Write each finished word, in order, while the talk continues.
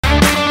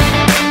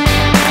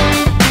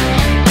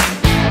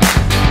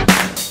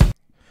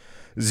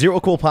Zero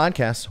Cool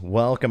Podcast.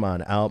 Welcome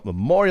on out.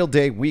 Memorial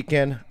Day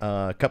weekend.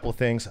 A couple of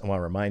things I want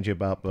to remind you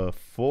about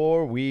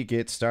before we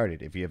get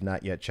started. If you have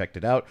not yet checked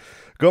it out,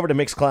 go over to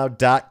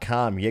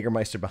Mixcloud.com.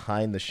 Jägermeister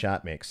Behind the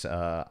Shot Mix.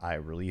 I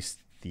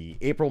released the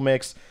April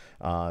mix.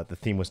 The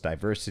theme was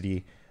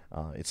diversity.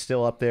 It's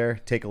still up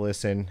there. Take a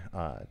listen.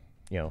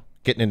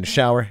 Getting in the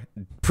shower,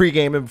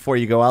 pre-gaming before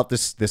you go out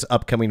this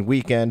upcoming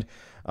weekend.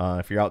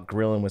 If you're out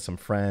grilling with some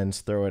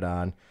friends, throw it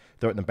on.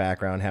 Throw it in the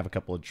background, have a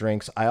couple of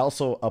drinks. I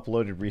also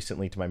uploaded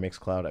recently to my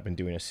Mixcloud. I've been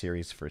doing a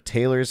series for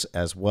Taylors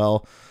as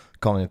well,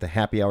 calling it the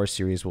Happy Hour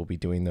series. We'll be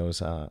doing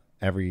those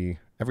every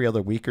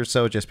other week or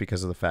so, just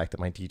because of the fact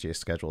that my DJ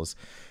schedule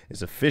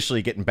is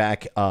officially getting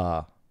back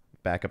up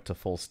to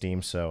full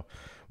steam. So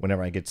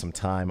whenever I get some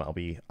time, I'll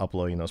be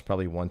uploading those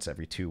probably once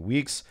every 2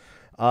 weeks.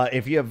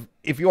 If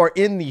you are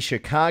in the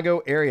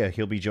Chicago area,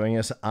 he'll be joining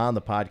us on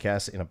the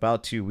podcast in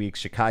about 2 weeks.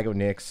 Chicago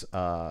Nick's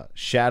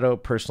Shadow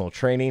Personal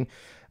Training.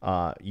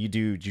 You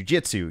do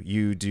jiu-jitsu,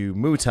 you do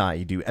Muay Thai,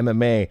 you do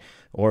MMA,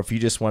 or if you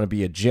just want to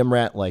be a gym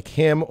rat like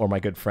him or my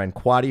good friend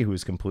Quaddy, who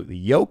is completely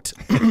yoked,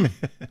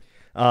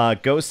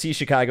 go see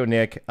Chicago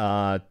Nick,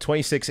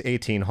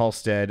 2618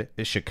 Halstead,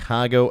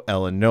 Chicago,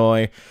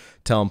 Illinois.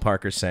 Tell him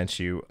Parker sent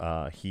you.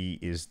 He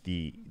is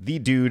the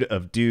dude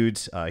of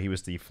dudes. He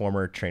was the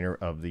former trainer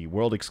of the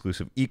world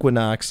exclusive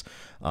Equinox.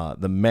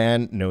 The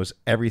man knows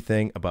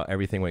everything about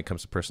everything when it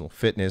comes to personal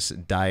fitness,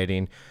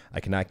 dieting. I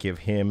cannot give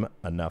him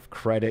enough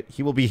credit.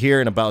 He will be here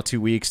in about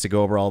 2 weeks to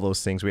go over all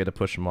those things. We had to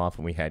push him off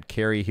when we had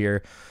Carrie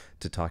here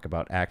to talk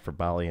about Act for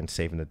Bali and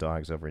saving the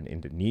dogs over in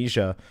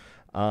Indonesia.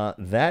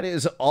 That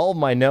is all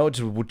my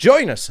notes.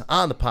 Join us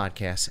on the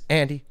podcast.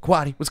 Andy,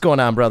 Quaddy, what's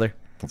going on, brother?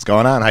 What's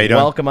going on? How you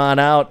doing? Welcome on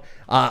out.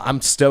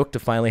 I'm stoked to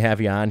finally have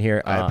you on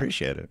here. I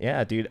appreciate it.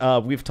 Yeah, dude.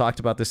 We've talked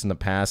about this in the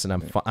past,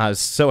 and I was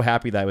so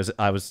happy that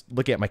I was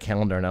looking at my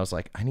calendar, and I was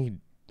like, I need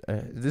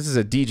this is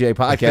a DJ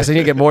podcast. I need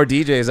to get more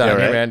DJs out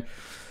here, man.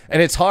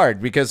 And it's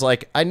hard because,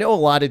 like, I know a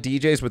lot of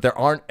DJs, but there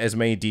aren't as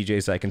many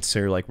DJs I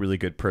consider like really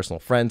good personal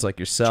friends like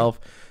yourself.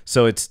 Sure.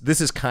 So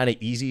this is kind of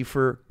easy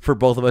for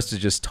both of us to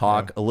just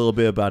talk a little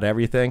bit about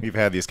everything. We've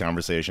had these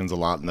conversations a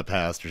lot in the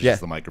past. There's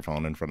just the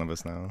microphone in front of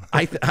us now.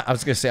 I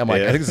was gonna say, I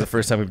think this is the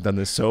first time we've done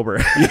this sober.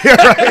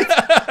 Yeah,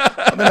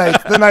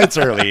 right. The night's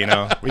early, you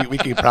know. We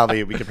could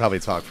probably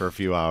talk for a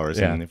few hours,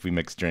 and if we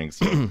mix drinks,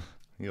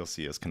 you'll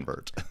see us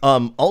convert.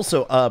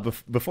 Also,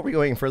 before we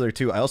go any further,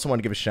 too, I also want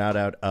to give a shout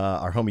out.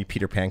 Our homie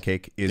Peter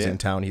Pancake is in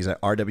town. He's at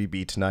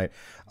RWB tonight.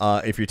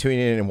 If you're tuning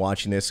in and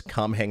watching this,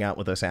 come hang out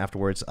with us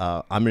afterwards.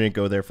 I'm going to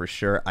go there for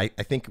sure. I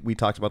think we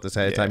talked about this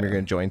ahead of time. You're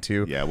going to join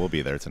too. Yeah, we'll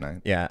be there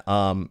tonight. Yeah.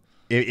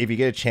 If you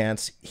get a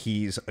chance,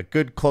 he's a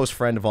good close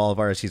friend of all of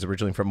ours. He's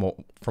originally from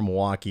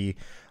Milwaukee.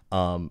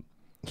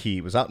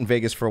 He was out in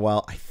Vegas for a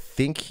while. I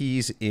think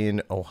he's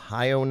in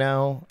Ohio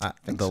now. I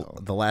think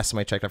the last time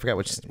I checked, I forgot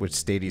which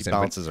state he's in.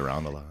 Bounces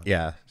around a lot.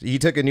 Yeah, he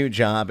took a new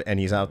job and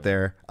he's out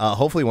there.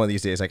 Hopefully, one of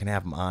these days I can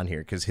have him on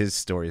here because his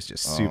story is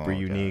just super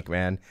unique,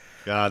 man.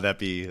 God, that'd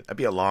be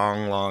a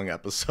long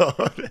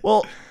episode.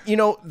 Well, you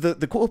know,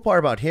 the cool part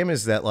about him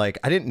is that, like,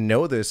 I didn't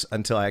know this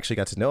until I actually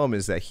got to know him,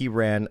 is that he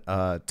ran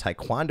a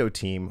taekwondo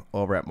team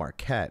over at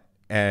Marquette.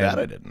 And that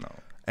I didn't know.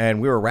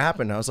 And we were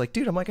rapping. And I was like,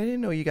 dude, I didn't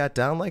know you got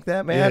down like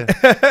that, man.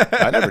 Yeah.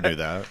 I never knew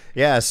that.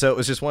 Yeah, so it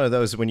was just one of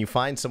those, when you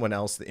find someone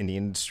else in the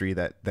industry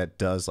that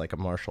does like a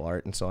martial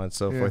art and so on and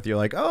so forth, you're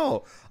like,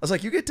 oh, I was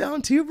like, you get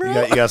down too,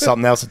 bro? You got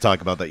something else to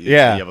talk about that you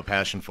have a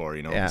passion for,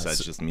 you know,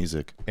 besides just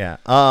music. Yeah.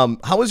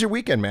 How was your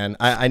weekend, man?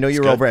 I know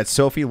you were over at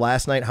Sophie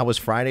last night. How was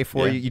Friday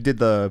for you? You did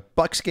the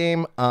Bucks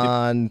game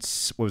on,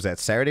 what was that,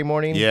 Saturday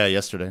morning? Yeah,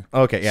 yesterday.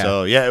 Okay, yeah.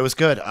 So, yeah, it was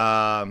good.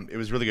 It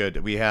was really good.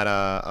 We had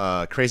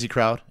a crazy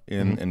crowd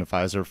in the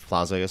Pfizer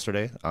Plaza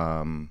yesterday.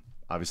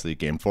 Obviously,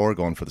 game 4,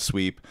 going for the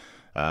sweep.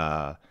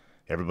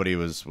 Everybody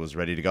was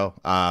ready to go.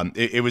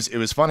 It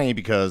was funny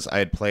because I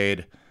had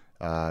played,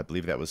 I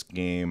believe that was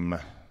game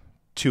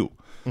 2,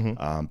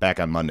 back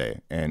on Monday,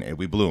 and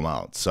we blew them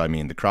out. So I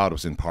mean, the crowd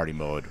was in party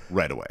mode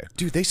right away.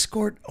 Dude, they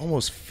scored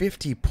almost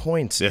 50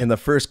 points in the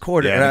first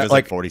quarter. Yeah, and it was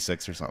like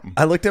 46 or something.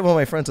 I looked at one of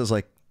my friends. I was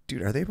like,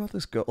 dude, are they about to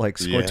score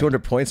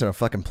 200 points in a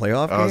fucking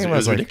playoff game? It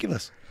was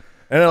ridiculous.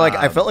 And then, like,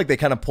 I felt like they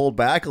kind of pulled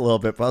back a little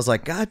bit, but I was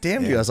like, God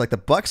damn, dude. I was like, the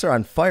Bucks are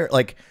on fire.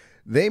 Like,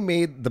 they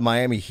made the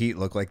Miami Heat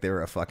look like they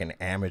were a fucking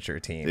amateur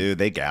team. Dude,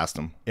 they gassed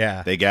them.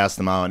 Yeah. They gassed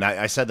them out. And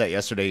I said that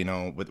yesterday, you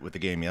know, with the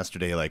game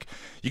yesterday. Like,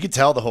 you could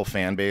tell the whole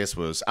fan base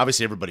was,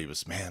 obviously everybody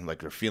was, man, like,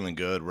 they're feeling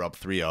good. We're up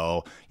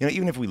 3-0. You know,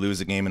 even if we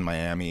lose a game in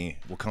Miami,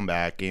 we'll come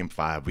back. Game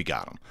 5, we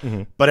got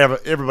them. But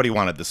everybody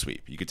wanted the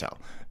sweep. You could tell.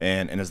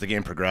 And as the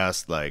game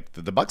progressed, like,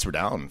 the Bucks were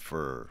down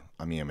for,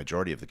 I mean, a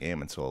majority of the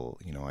game until,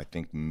 you know, I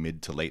think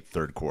mid to late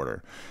third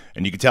quarter.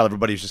 And you could tell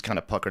everybody was just kind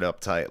of puckered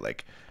up tight,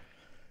 like,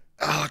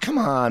 oh, come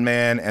on,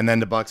 man. And then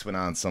the Bucks went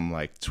on some,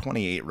 like,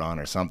 28 run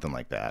or something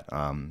like that.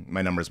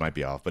 My numbers might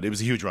be off, but it was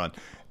a huge run.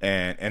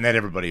 And then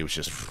everybody was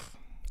just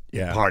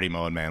party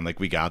mode, man. Like,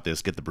 we got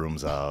this. Get the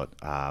brooms out.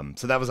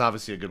 So that was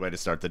obviously a good way to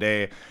start the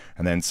day.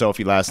 And then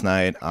Sophie last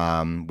night,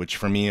 which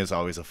for me is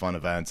always a fun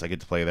event. So I get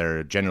to play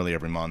there generally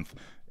every month.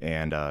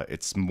 and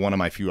it's one of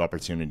my few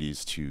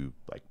opportunities to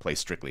like play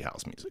strictly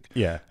house music.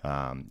 Yeah.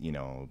 You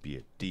know, be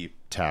it deep,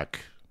 tech,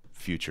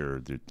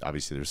 future.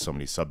 Obviously, there's so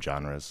many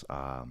subgenres.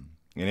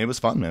 And it was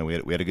fun, man. We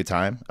had a good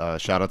time.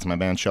 Shout out to my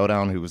band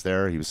Showdown, who was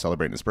there. He was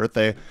celebrating his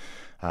birthday.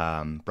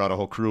 Brought a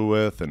whole crew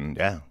with, and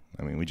yeah,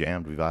 I mean, we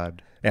jammed, we vibed.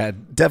 Yeah,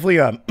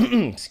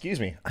 definitely. Excuse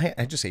me.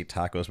 I just ate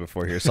tacos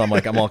before here, so I'm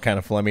all kind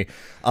of phlegmy.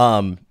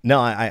 No,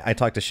 I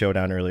talked to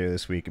Showdown earlier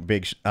this week.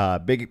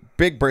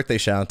 Big birthday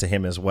shout out to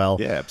him as well.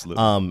 Yeah,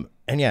 absolutely.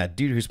 And yeah,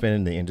 dude who's been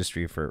in the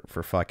industry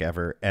for fuck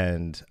ever,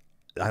 and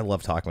I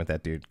love talking with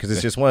that dude because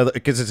it's just one of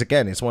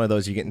it's one of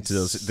those you get into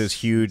those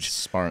huge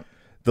Smart.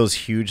 Those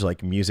huge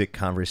like music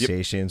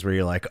conversations where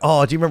you're like,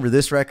 oh, do you remember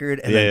this record?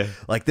 And then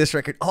like this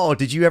record. Oh,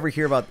 did you ever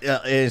hear about?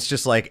 And it's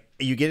just like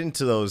you get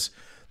into those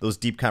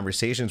deep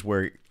conversations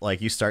where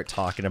like you start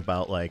talking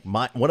about like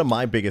one of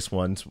my biggest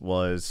ones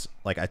was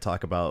like I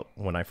talk about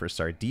when I first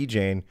started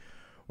DJing,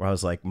 where I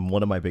was like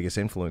one of my biggest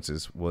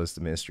influences was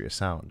the Ministry of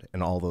Sound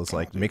and all those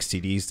like mixed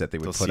CDs that they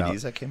would put out.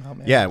 CDs that came out,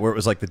 man. Yeah, where it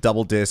was like the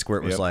double disc, where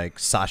it was like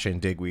Sasha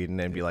and Digweed, and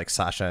then it'd be like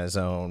Sasha on his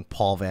own,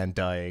 Paul Van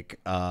Dyke,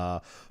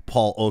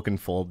 Paul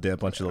Oakenfold did a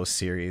bunch of those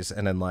series,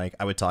 and then like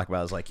I would talk about,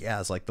 I was like, yeah,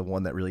 it's like the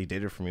one that really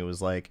did it for me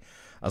was like,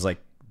 I was like,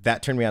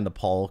 that turned me on to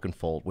Paul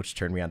Oakenfold, which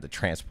turned me on to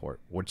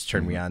Transport, which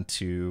turned me on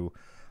to,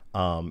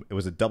 it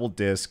was a double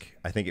disc.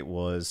 I think it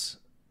was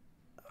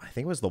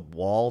the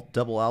Wall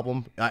double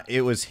album.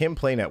 It was him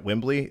playing at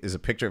Wembley. Is a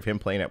picture of him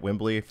playing at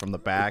Wembley from the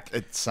back.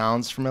 It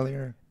sounds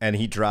familiar. And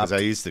he dropped. I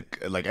used to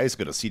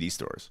go to CD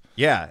stores.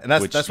 Yeah, and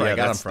that's where I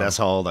got him from. That's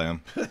how old I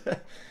am.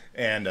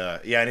 And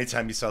yeah,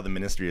 anytime you saw the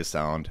Ministry of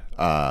Sound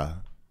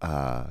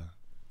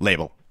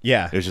label,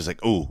 yeah, it was just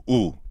like,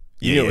 ooh.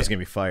 You knew it was gonna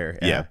be fire.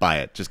 Yeah, buy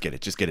it. Just get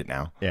it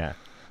now. Yeah.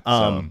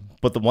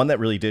 But the one that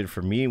really did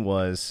for me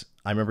was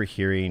I remember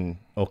hearing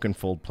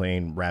Oakenfold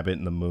playing Rabbit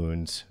in the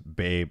Moon's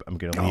Babe, I'm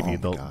Gonna Leave You,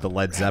 the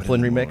Led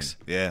Zeppelin remix.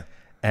 Yeah.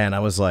 And I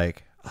was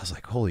like,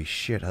 holy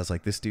shit. I was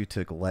like, this dude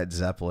took Led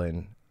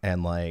Zeppelin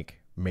and like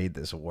made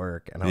this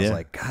work. And I was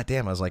like, God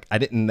damn. I was like,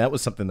 that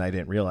was something that I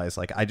didn't realize.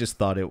 Like, I just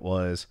thought it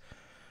was,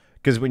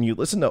 because when you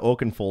listen to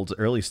Oakenfold's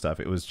early stuff,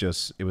 it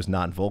was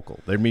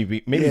non-vocal. There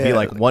maybe be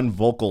like one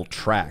vocal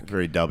track.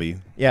 Very dubby.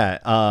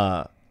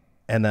 Yeah.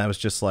 And I was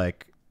just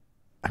like,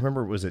 I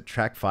remember, was it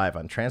track 5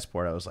 on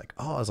Transport? I was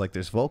like,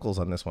 there's vocals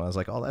on this one. I was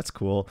like, oh, that's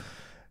cool.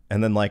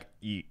 And then like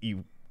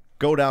you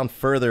go down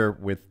further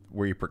with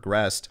where you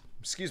progressed.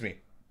 Excuse me.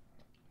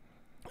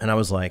 And I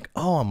was like,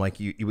 oh, I'm like,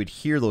 you would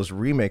hear those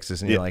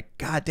remixes and you're like,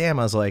 God damn.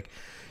 I was like,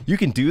 you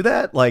can do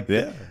that? Like,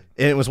 and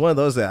it was one of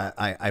those that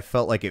I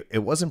felt like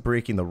it wasn't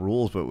breaking the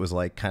rules, but it was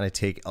like kind of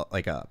take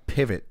like a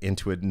pivot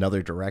into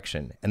another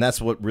direction. And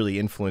that's what really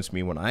influenced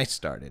me when I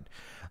started.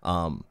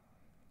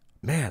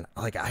 Man,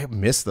 like I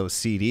miss those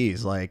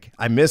CDs. Like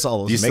I miss all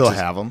those. Do you mixes.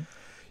 still have them?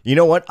 You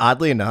know what?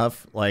 Oddly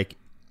enough, like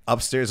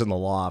upstairs in the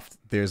loft,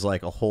 there's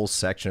like a whole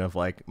section of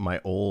like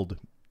my old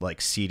like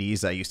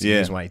CDs that I used to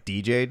use when I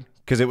DJ'd.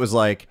 Because it was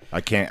like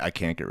I can't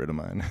get rid of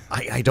mine.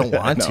 I don't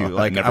want no, to.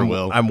 Like I never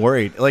will. I'm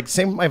worried. Like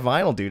same with my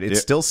vinyl, dude. It's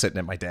still sitting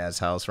at my dad's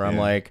house. Where I'm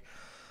like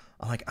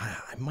I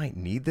might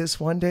need this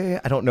one day.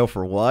 I don't know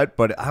for what,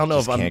 but I don't know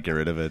if I can't get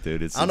rid of it,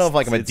 dude. I don't know if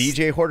like I'm a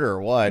DJ hoarder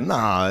or what.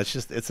 Nah,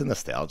 it's a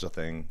nostalgia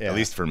thing. At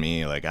least for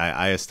me. Like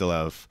I still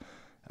have.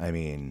 I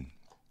mean,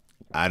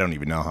 I don't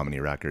even know how many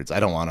records.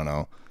 I don't want to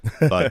know.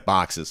 But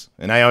boxes,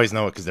 and I always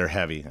know it because they're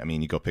heavy. I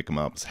mean, you go pick them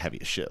up, it's heavy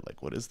as shit.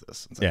 Like, what is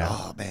this? It's like,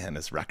 oh man,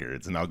 it's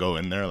records, and I'll go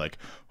in there like,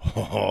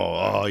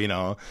 oh, you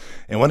know.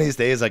 And one of these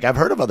days, like I've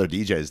heard of other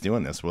DJs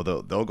doing this, where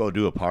they'll go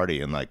do a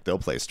party and like they'll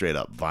play straight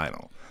up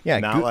vinyl. Yeah,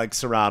 not like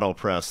Serato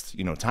pressed,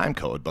 time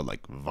code, but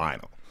like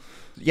vinyl.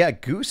 Yeah,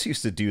 Goose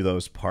used to do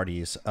those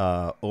parties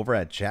over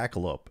at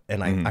Jackalope,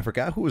 and I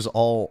forgot who was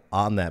all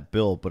on that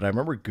bill, but I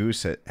remember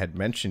Goose had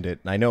mentioned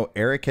it, and I know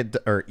Erich had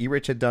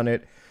done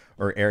it.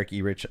 Or Eric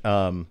Erich,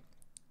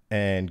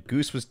 and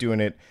Goose was doing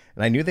it,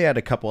 and I knew they had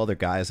a couple other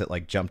guys that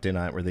like jumped in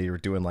on it where they were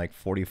doing like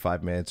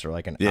 45 minutes or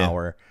like an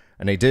hour,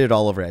 and they did it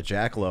all over at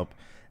Jackalope,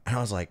 and I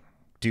was like,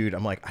 dude,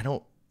 I'm like, I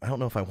don't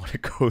know if I want to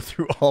go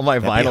through all my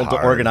vinyl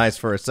to organize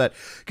for a set,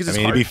 because I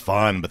mean it'd be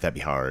fun, but that'd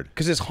be hard.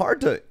 Because it's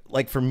hard to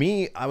like for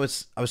me. I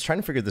was trying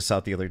to figure this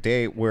out the other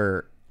day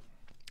where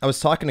I was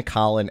talking to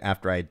Colin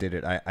after I did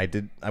it.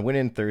 I went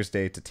in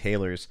Thursday to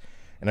Taylor's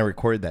and I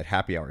recorded that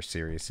happy hour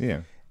series.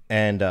 Yeah,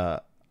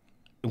 and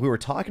we were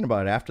talking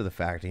about it after the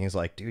fact, and he's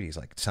like, dude,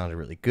 it sounded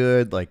really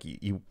good. Like,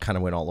 you kind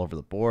of went all over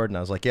the board. And I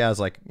was like,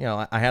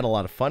 yeah, I had a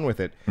lot of fun with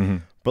it.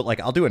 But,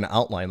 like, I'll do an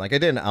outline. Like, I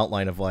did an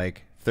outline of,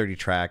 like, 30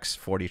 tracks,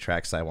 40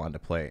 tracks I wanted to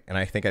play. And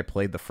I think I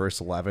played the first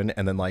 11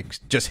 and then, like,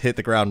 just hit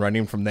the ground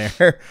running from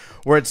there.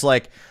 Where it's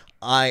like,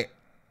 I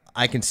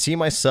can see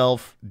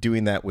myself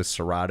doing that with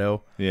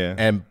Serato. Yeah.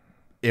 And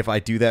if I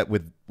do that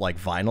with like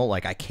vinyl,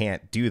 like I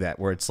can't do that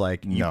where it's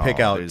like you pick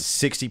out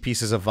 60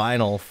 pieces of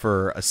vinyl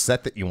for a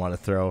set that you want to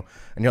throw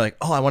and you're like,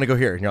 oh, I want to go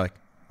here, and you're like,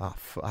 oh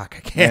fuck,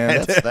 I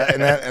can't.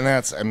 And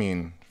that's I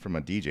mean, from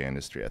a DJ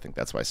industry, I think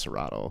that's why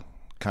Serato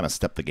kind of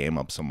stepped the game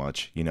up so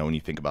much. You know, when you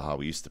think about how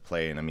we used to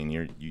play, and I mean,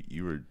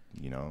 you were,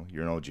 you know,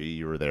 you're an OG.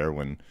 You were there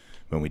when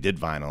we did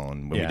vinyl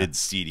and when we did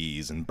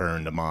CDs and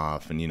burned them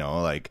off, and you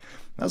know, like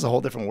that was a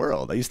whole different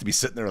world. I used to be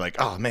sitting there like,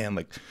 oh man,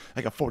 like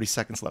I got 40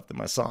 seconds left in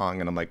my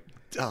song, and I'm like,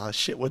 oh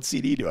shit, what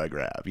CD do I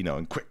grab? You know,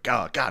 and quick,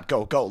 God,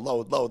 go,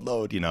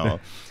 load, you know,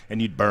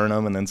 and you'd burn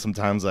them, and then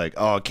sometimes like,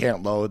 oh, I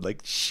can't load,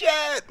 like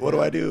shit, what do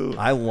I do?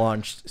 I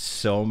launched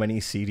so many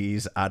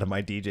CDs out of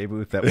my DJ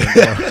booth that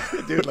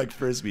were dude, like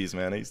frisbees,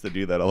 man. I used to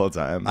do that all the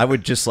time. I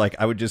would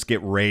just get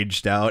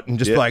raged out and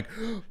just be like,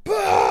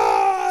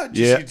 bah!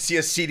 You'd see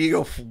a CD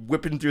go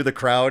whipping through the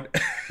crowd.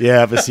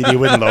 Yeah, if a CD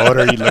wouldn't load,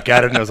 or you look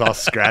at it and it was all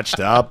scratched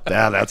up,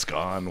 that's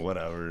gone.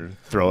 Whatever,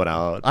 throw it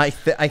out. I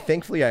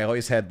thankfully I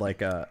always had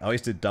like I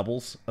always did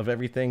doubles of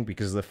everything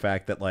because of the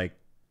fact that like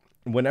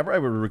whenever I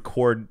would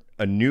record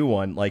a new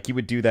one, like you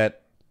would do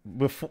that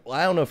before.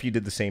 I don't know if you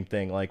did the same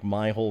thing. Like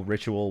my whole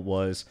ritual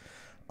was,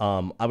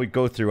 I would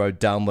go through, I would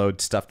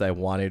download stuff that I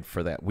wanted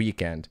for that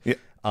weekend. Yeah.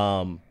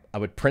 I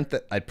would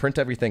I'd print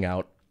everything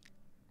out.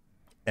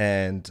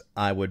 And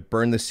I would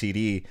burn the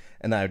CD,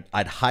 and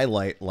I'd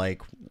highlight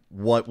like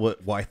what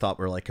I thought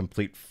were like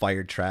complete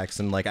fire tracks,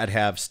 and like I'd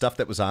have stuff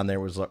that was on there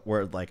was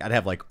where like I'd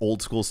have like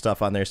old school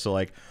stuff on there. So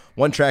like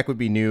one track would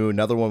be new,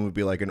 another one would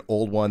be like an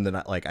old one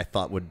that I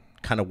thought would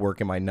kind of work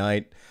in my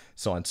night,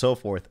 so on and so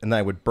forth. And then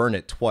I would burn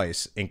it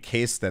twice in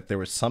case that there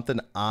was something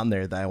on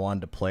there that I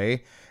wanted to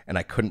play, and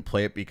I couldn't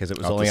play it because it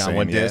was only on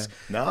one disc.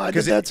 No, I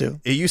did that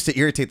too. It used to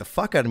irritate the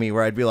fuck out of me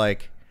where I'm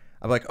like,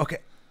 okay.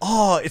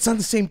 Oh, it's on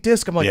the same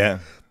disc. I'm like, yeah.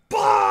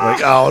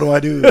 Like, oh, what do I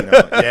do? You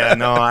know? Yeah,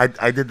 no,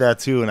 I did that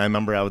too. And I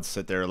remember I would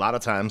sit there a lot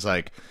of times,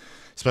 like,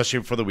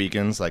 especially for the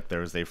weekends, like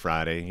Thursday,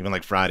 Friday, even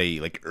like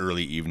Friday, like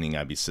early evening,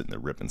 I'd be sitting there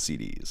ripping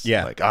CDs.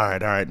 Yeah. Like, all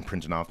right, and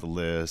printing off the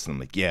list. And I'm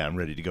like, yeah, I'm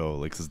ready to go.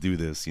 Like, let's do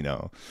this, you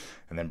know,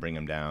 and then bring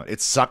them down.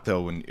 It sucked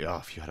though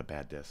if you had a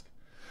bad disc.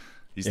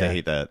 Used to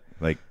hate that.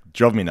 Like,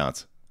 drove me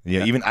nuts.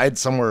 Yeah, even I had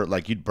somewhere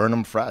like you'd burn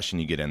them fresh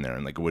and you get in there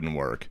and like it wouldn't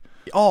work.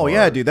 Oh,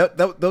 yeah, dude.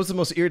 That was the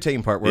most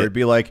irritating part where it'd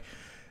be like,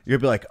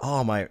 you'd be like,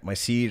 oh, my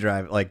CD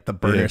drive, like the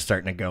burner's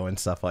starting to go and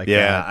stuff like that.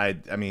 Yeah,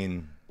 I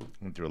mean,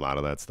 went through a lot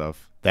of that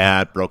stuff.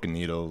 That, broken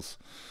needles,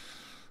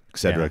 et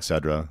cetera, et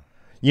cetera.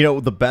 You know,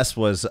 the best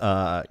was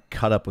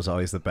Cut Up was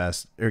always the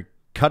best. Or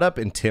Cut Up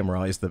and Tim were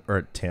always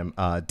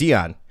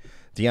Dion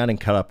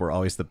and Cut Up were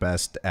always the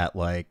best at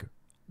like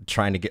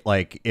trying to get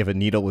like if a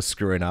needle was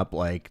screwing up,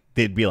 like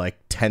they'd be like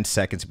 10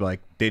 seconds, be like,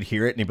 they'd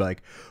hear it and he'd be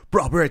like,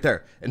 bro, be right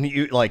there. And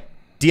you like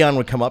Dion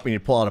would come up and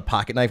you'd pull out a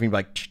pocket knife and you'd be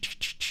like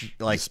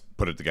just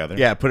put it together.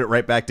 Yeah, put it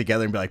right back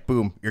together and be like,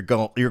 boom, you're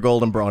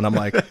golden, bro. And I'm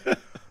like,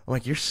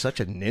 you're such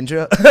a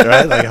ninja.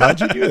 Right? Like, how'd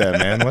you do that,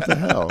 man? What the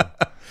hell?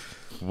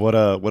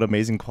 What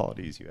amazing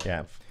qualities you have.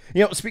 Yeah.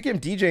 You know, speaking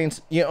of DJing,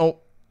 you know,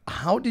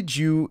 how did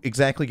you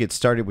exactly get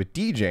started with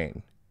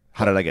DJing?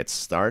 How did I get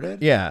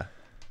started? Yeah.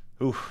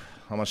 Ooh,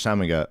 how much time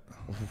we got?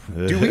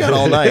 Dude, we got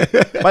all night.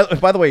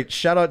 By the way,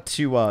 shout out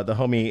to the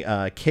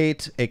homie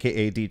Kate,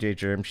 a.k.a. DJ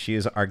Germ. She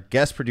is our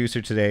guest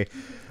producer today.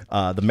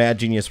 The mad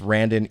genius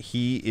Randon,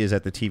 he is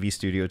at the TV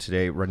studio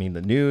today running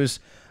the news.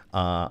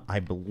 I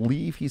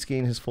believe he's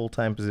gained his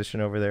full-time position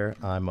over there.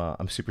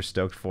 I'm super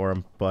stoked for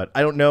him, but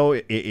I don't know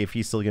if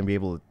he's still going to be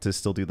able to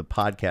still do the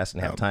podcast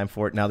and have time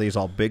for it now that he's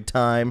all big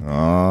time.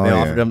 Oh,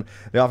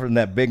 they offered him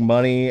that big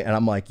money, and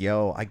I'm like,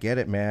 yo, I get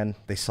it, man.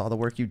 They saw the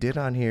work you did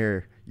on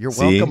here. You're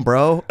welcome,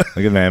 bro.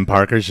 Look at man,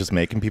 Parker's just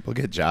making people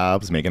get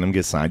jobs, making them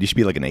get signed. You should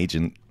be like an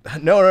agent.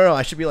 No.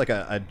 I should be like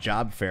a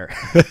job fair.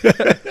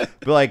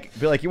 be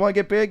like, you want to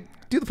get big?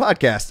 Do the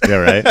podcast. Yeah,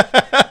 right.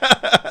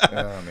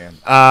 Oh man.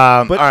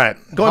 But all right,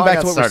 going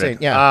back to what we're saying.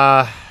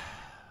 Yeah.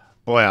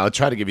 Boy, I'll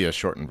try to give you a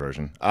shortened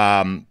version.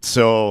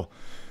 So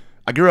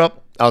I grew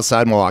up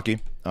outside Milwaukee,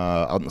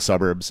 out in the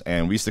suburbs,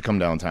 and we used to come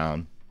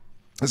downtown.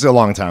 This is a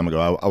long time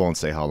ago. I won't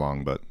say how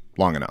long, but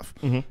long enough.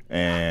 Mm-hmm.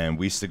 And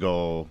we used to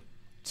go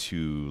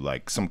to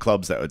like some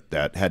clubs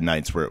that had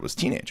nights where it was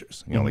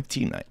teenagers, you know, like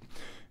teen night.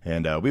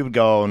 And we would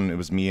go, and it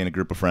was me and a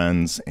group of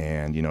friends,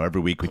 and you know,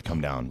 every week we'd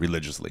come down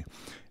religiously.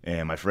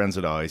 And my friends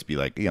would always be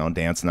like, you know,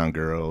 dancing on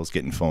girls,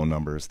 getting phone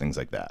numbers, things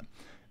like that.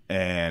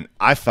 And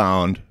I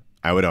found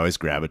I would always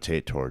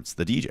gravitate towards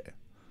the DJ.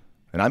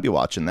 And I'd be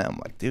watching them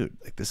like, dude,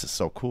 like this is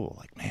so cool.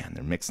 Like, man,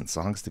 they're mixing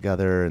songs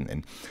together.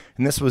 And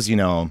this was, you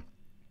know,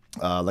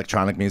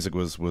 electronic music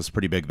was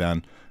pretty big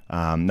then.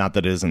 Not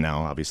that it isn't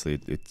now.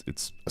 Obviously,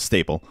 it's a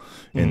staple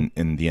in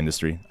the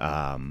industry.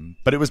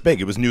 But it was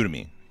big. It was new to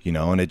me, you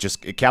know, and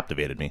it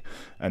captivated me.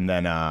 And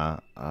then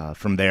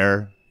from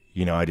there,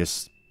 you know, I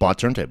just bought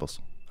turntables.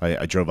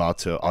 I drove out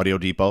to Audio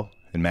Depot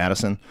in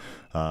Madison.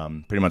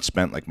 Pretty much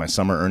spent like my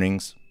summer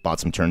earnings, bought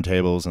some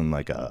turntables, and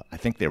like I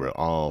think they were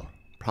all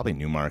probably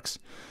Newmarks.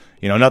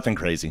 You know, nothing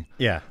crazy.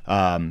 Yeah.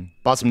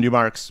 Bought some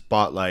Newmarks,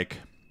 bought like,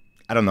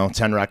 I don't know,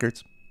 10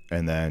 records,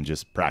 and then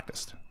just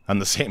practiced on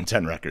the same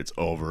 10 records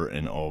over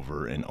and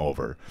over and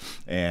over.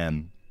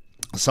 And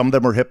Some of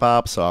them were hip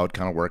hop, so I would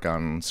kind of work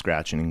on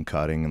scratching and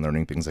cutting and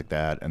learning things like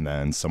that. And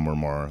then some were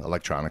more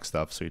electronic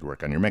stuff, so you'd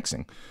work on your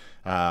mixing.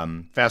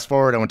 Fast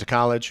forward, I went to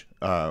college,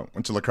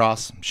 went to La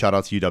Crosse. Shout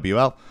out to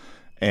UWL,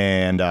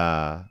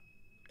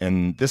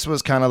 and this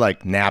was kind of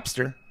like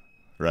Napster,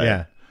 right?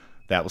 Yeah.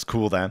 That was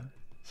cool then.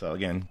 So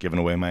again, giving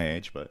away my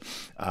age, but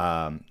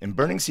and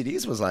burning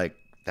CDs was like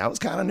that was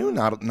kind of new.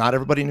 Not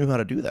everybody knew how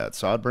to do that,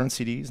 so I'd burn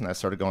CDs, and I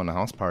started going to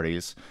house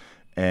parties.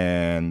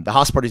 And the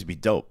house parties would be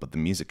dope, but the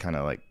music kind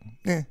of like,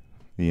 I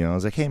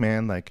was like, hey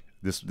man, like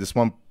this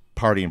one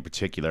party in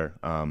particular,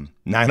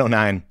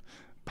 909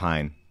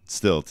 Pine,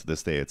 still to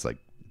this day, it's like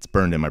it's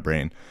burned in my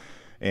brain,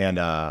 and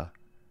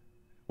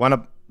wound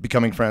up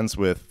becoming friends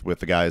with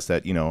the guys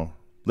that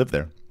live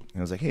there. And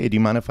I was like, hey, do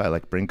you mind if I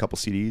like bring a couple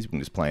CDs? We can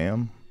just play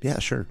them. Yeah,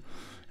 sure.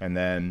 And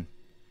then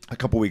a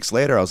couple weeks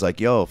later, I was like,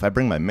 yo, if I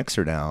bring my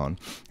mixer down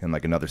and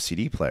like another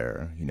CD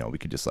player, we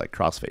could just like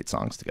crossfade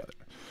songs together.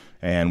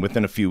 And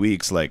within a few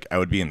weeks, like I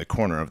would be in the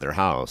corner of their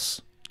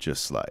house,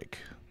 just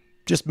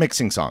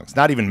mixing songs,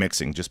 not even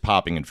mixing, just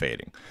popping and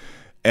fading.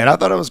 And I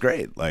thought it was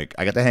great. Like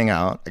I got to hang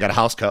out. I got a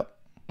house cup,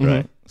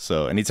 right?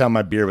 So anytime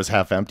my beer was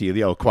half empty,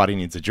 Quaddy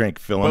needs a drink,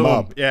 fill him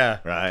up. Yeah.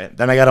 Right.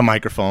 Then I got a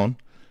microphone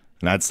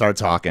and I'd start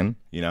talking.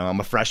 I'm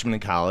a freshman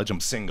in college.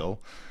 I'm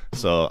single.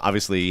 So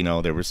obviously,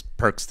 there was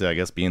perks to, I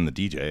guess, being the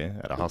DJ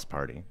at a house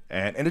party.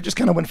 And it just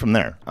kind of went from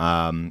there.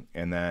 And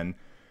then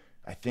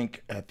I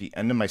think at the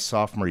end of my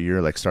sophomore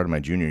year, like start of my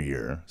junior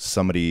year,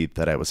 somebody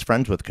that I was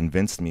friends with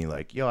convinced me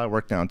like, yo, I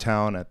work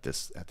downtown at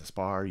this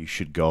bar. You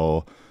should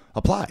go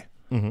apply.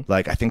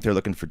 Like, I think they're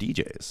looking for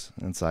DJs.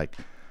 And it's like,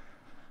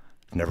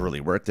 I've never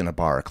really worked in a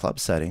bar or club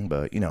setting,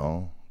 but,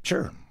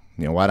 sure.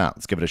 Why not?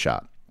 Let's give it a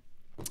shot.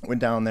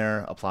 Went down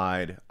there,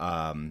 applied,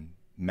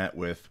 met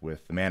with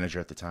the manager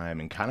at the time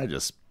and kind of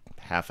just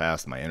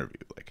half-assed my interview.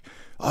 Like,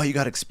 oh, you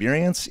got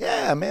experience?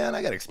 Yeah, man,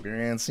 I got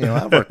experience.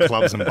 I've worked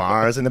clubs and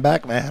bars. In the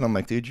back of my head, I'm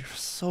like, dude, you're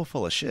so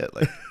full of shit.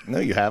 Like, no,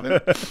 you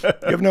haven't.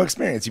 You have no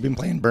experience. You've been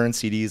playing burn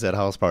CDs at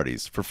house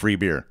parties for free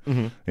beer.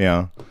 And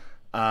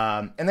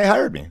they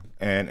hired me.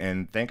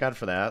 And thank God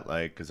for that,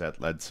 like, because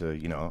that led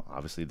to,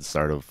 obviously the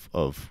start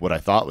of what I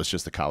thought was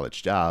just a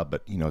college job,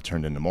 but,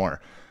 turned into more.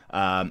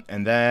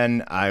 And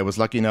then I was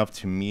lucky enough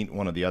to meet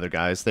one of the other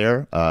guys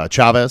there,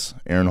 Chavez,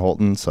 Aaron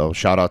Holton. So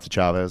shout out to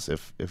Chavez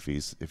if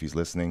he's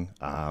listening.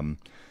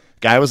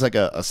 Guy was like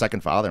a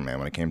second father, man,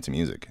 when it came to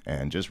music,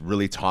 and just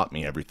really taught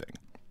me everything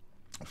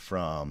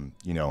from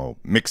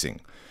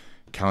mixing,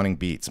 counting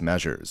beats,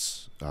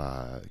 measures,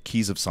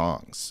 keys of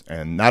songs,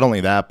 and not only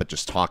that, but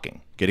just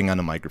talking, getting on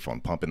the microphone,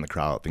 pumping the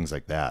crowd, things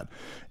like that.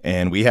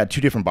 And we had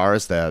two different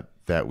bars that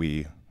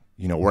we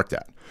worked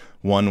at.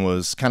 One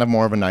was kind of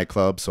more of a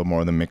nightclub, so more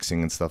of the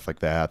mixing and stuff like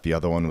that. The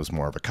other one was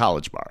more of a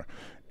college bar.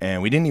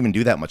 And we didn't even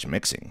do that much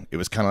mixing. It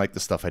was kind of like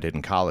the stuff I did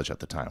in college at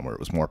the time, where it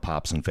was more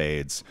pops and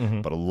fades,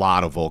 but a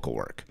lot of vocal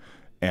work.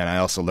 And I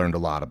also learned a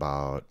lot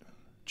about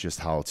just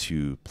how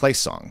to play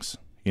songs.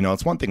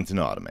 It's one thing to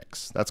know how to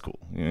mix. That's cool.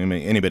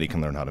 Anybody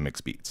can learn how to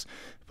mix beats.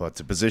 But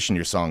to position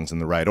your songs in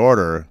the right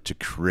order to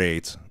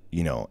create,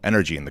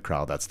 energy in the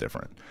crowd, that's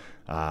different.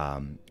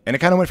 And it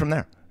kind of went from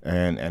there.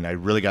 And I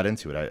really got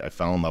into it. I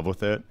fell in love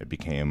with it. It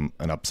became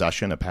an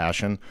obsession, a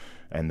passion.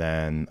 And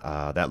then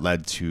that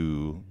led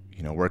to,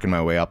 working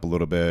my way up a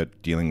little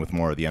bit, dealing with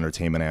more of the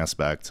entertainment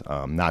aspect,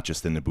 not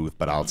just in the booth,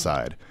 but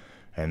outside.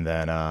 And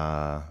then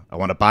I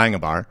wound up buying a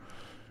bar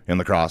in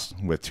La Crosse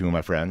with two of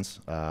my friends,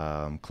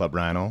 Club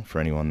Rhino, for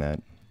anyone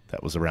that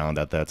was around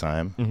at that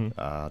time.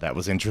 That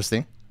was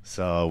interesting.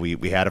 So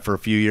we had it for a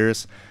few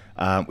years.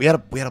 We had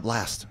a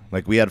blast.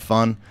 Like, we had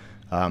fun.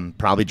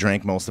 Probably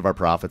drank most of our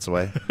profits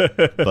away,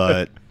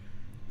 but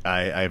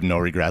I have no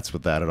regrets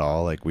with that at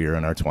all. Like, we were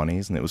in our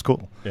 20s and it was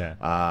cool.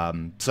 Yeah.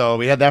 So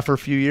we had that for a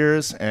few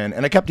years, and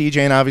I kept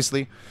DJing,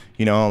 obviously.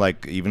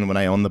 Like, even when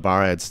I owned the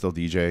bar, I'd still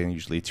DJ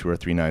usually 2 or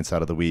 3 nights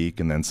out of the week,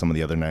 and then some of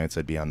the other nights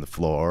I'd be on the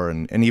floor,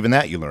 and even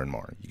that you learn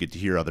more. You get to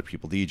hear other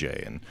people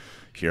DJ and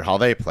hear how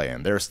they play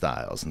and their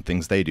styles and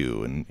things they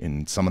do,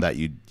 and some of that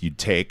you'd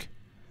take,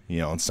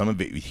 and some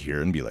of it you'd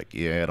hear and be like,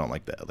 yeah, I don't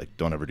like that. Like,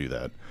 don't ever do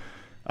that.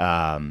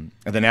 And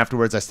then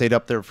afterwards, I stayed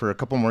up there for a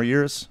couple more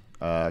years,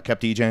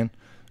 kept DJing.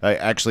 I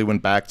actually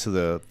went back to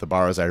the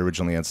bars I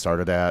originally had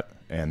started at.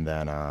 And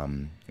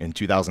then in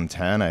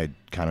 2010, I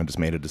kind of just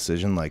made a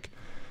decision, like,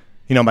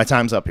 my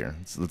time's up here.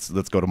 Let's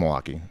go to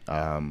Milwaukee.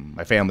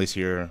 My family's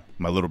here.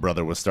 My little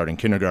brother was starting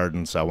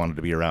kindergarten, so I wanted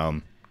to be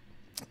around,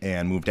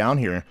 and moved down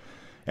here.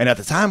 And at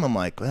the time, I'm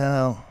like,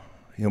 well,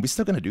 we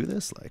still going to do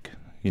this? Like,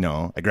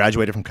 I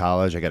graduated from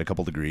college. I got a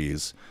couple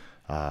degrees.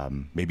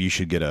 Maybe you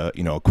should get a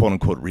quote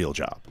unquote real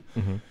job.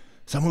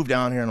 So I moved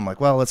down here and I'm like,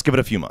 well, let's give it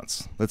a few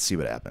months. Let's see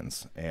what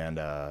happens. And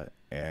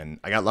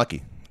I got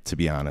lucky, to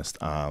be honest.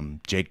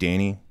 Jake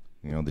Daney,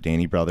 the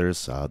Daney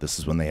brothers, this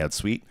is when they had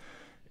Sweet.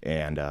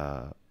 And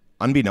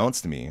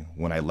unbeknownst to me,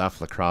 when I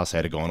left La Crosse, I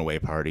had a going away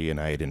party and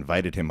I had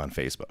invited him on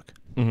Facebook.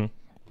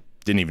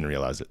 Didn't even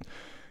realize it.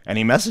 And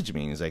he messaged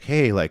me and he's like,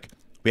 hey, like,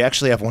 we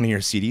actually have one of your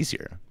CDs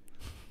here.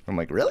 I'm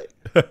like, really?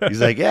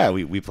 He's like, yeah,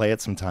 we play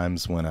it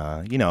sometimes when,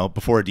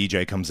 before a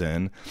DJ comes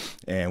in,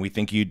 and we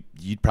think you'd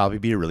probably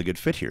be a really good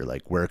fit here.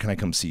 Like, where can I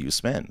come see you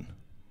spin?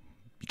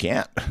 You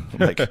can't.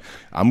 Like,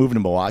 I'm moving to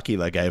Milwaukee.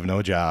 Like, I have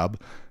no job.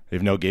 I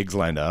have no gigs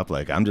lined up.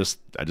 Like, I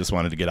just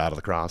wanted to get out of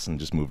lacrosse and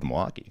just move to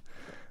Milwaukee.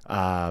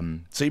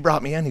 So he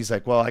brought me in. He's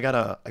like, well, I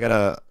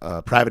got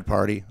a private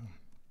party,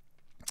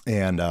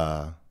 and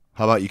how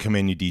about you come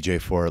in, you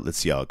DJ for it? Let's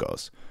see how it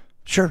goes.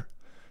 Sure.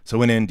 So I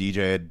went in,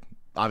 DJ'd.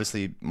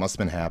 Obviously, must have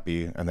been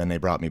happy, and then they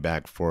brought me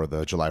back for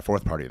the July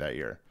 4th party that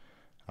year,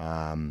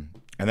 and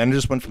then it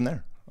just went from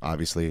there.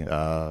 Obviously,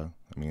 I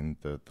mean,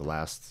 the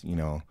last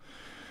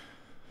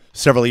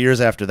several years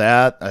after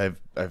that,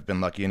 I've been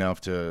lucky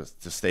enough to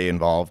stay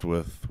involved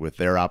with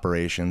their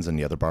operations and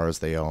the other bars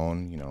they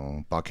own.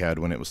 Buckhead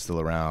when it was still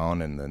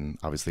around, and then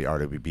obviously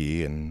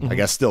RWB, and I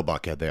guess still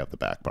Buckhead. They have the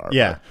back bar.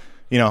 Yeah.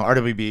 But,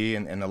 RWB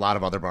and a lot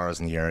of other bars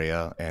in the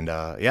area, and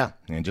and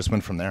it just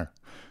went from there.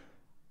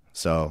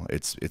 So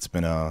it's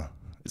been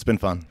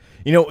fun.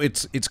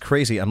 It's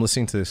crazy. I'm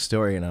listening to this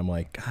story and I'm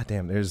like, God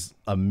damn, there's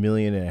 1.5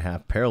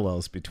 million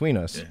parallels between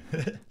us.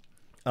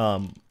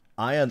 For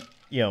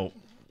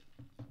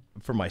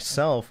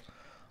myself,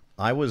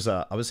 I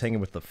was hanging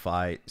with the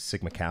Phi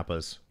Sigma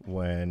Kappas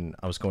when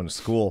I was going to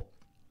school,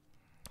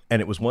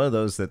 and it was one of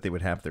those that they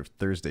would have their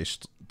Thursday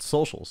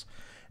socials,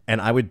 and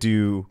I would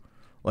do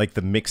like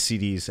the mix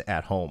CDs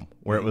at home,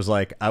 where it was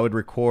like I would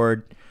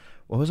record.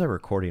 What was I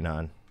recording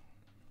on?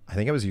 I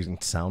think I was using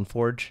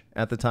SoundForge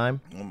at the time.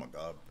 Oh my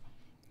god!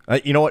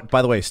 You know what?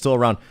 By the way, still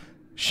around.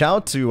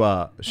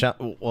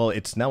 Well,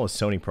 it's now a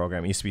Sony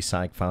program. It used to be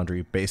Sonic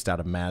Foundry, based out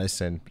of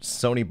Madison.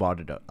 Sony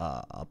bought it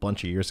a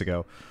bunch of years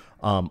ago.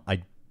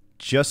 I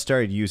just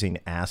started using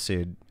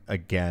Acid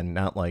again,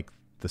 not like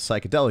the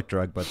psychedelic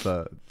drug, but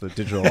the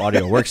digital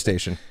audio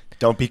workstation.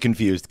 Don't be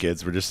confused,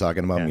 kids. We're just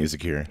talking about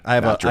music here. I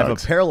have a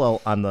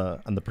parallel on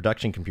the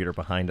production computer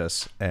behind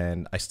us,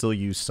 and I still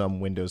use some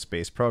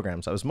Windows-based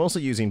programs. I was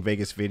mostly using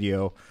Vegas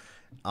Video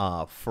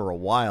for a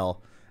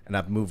while, and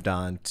I've moved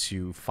on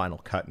to Final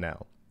Cut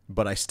now.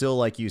 But I still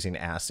like using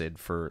Acid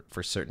for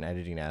certain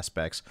editing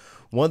aspects.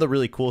 One of the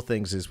really cool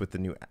things is with the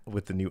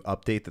new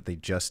update that they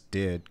just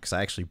did, because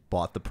I actually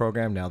bought the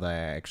program now that I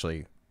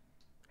actually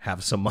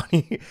have some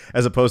money,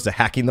 as opposed to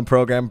hacking the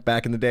program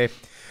back in the day.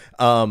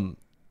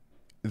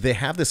 They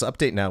have this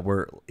update now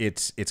where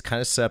it's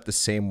kind of set up the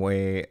same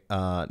way.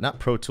 Not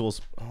Pro Tools.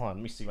 Hold on,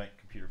 let me see my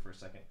computer for a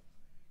second.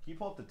 Can you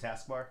pull up the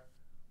taskbar?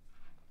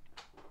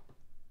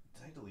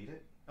 Did I delete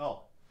it?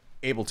 Oh,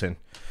 Ableton.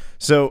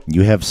 So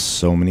you have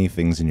so many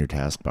things in your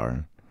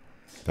taskbar.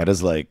 That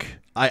is like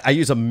I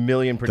use 1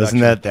 million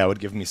production. Doesn't that would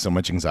give me so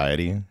much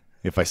anxiety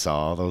if I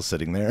saw all those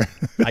sitting there?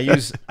 I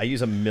use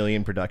 1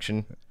 million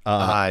production.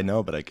 I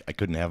know, but I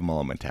couldn't have them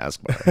all in my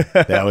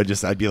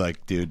taskbar. I'd be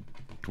like, dude,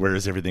 where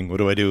is everything? What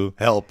do I do?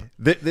 Help.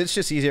 It's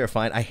just easier to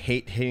find. I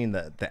hate hitting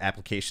the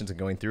applications and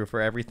going through for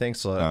everything.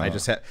 So I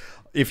just have.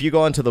 If you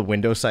go onto the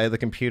Windows side of the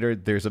computer,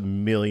 there's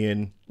 1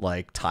 million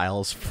like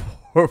tiles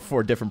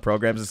for different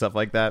programs and stuff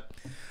like that.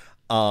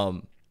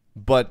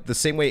 But the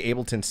same way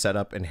Ableton's set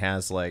up and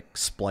has like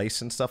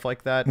Splice and stuff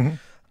like that,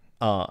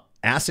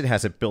 Acid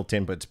has it built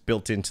in, but it's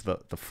built into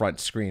the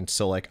front screen.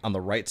 So like on the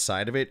right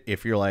side of it,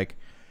 if you're like,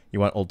 you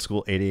want old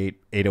school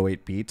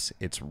 808 beats,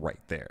 it's right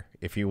there.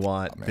 If you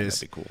want this,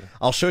 that'd be cool.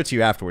 I'll show it to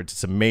you afterwards.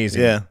 It's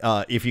amazing.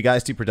 Yeah. If you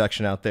guys do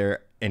production out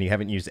there and you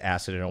haven't used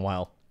Acid in a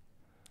while,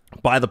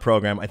 buy the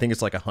program. I think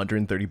it's like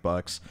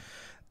 $130.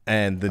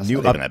 And That's not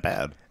even that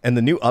bad. And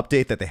the new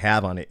update that they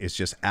have on it is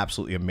just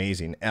absolutely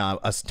amazing. I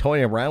was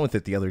toying around with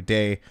it the other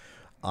day.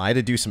 I had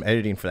to do some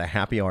editing for that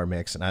happy hour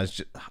mix, and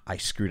I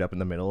screwed up in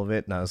the middle of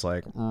it, and I was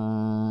like,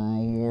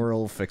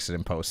 we'll fix it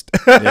in post.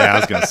 Yeah, I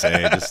was gonna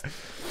say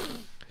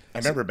I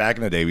remember back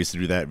in the day we used to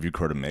do that,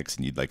 record a mix,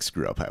 and you'd like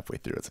screw up halfway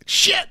through. It's like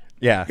shit.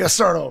 Yeah, you gotta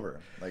start over.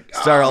 Like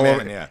start all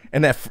over. Yeah.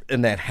 And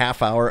that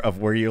half hour of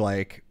where you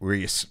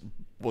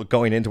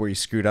going into where you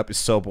screwed up is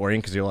so boring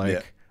because you're like.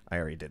 Yeah. I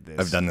already did this.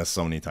 I've done this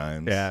so many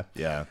times. Yeah.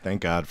 Yeah.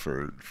 Thank God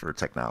for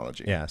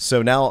technology. Yeah.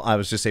 So now I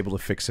was just able to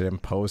fix it in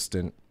post.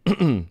 And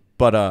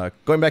but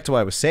going back to what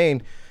I was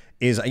saying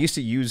is I used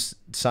to use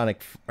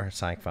Sonic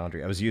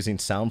Foundry. I was using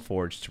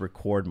SoundForge to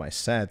record my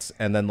sets.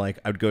 And then like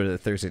I would go to the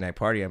Thursday night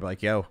party. I'd be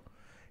like, yo,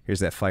 here's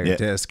that fire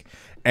disc.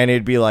 And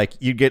it'd be like,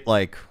 you'd get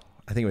like,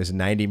 I think it was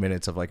 90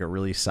 minutes of like a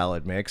really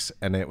solid mix.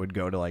 And it would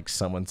go to like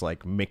someone's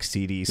like mix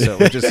CD. So it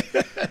would just...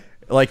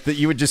 Like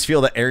you would just feel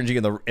the energy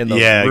in the room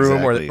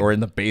exactly. or in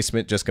the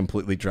basement just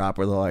completely drop.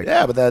 Where they're like,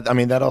 yeah, but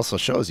that also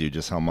shows you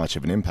just how much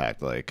of an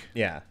impact a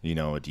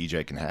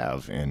DJ can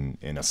have in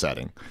a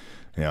setting.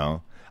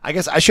 I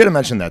guess I should have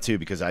mentioned that too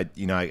because I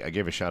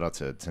gave a shout out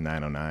to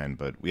 909,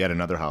 but we had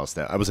another house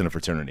that I was in a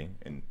fraternity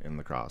in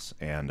lacrosse,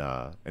 and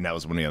that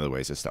was one of the other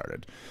ways it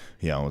started.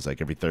 It was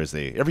like every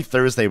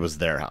Thursday was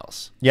their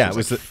house. Yeah, so it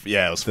was the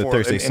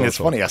Thursday and it's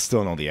funny, I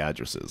still know the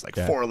addresses, like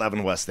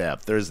 411 West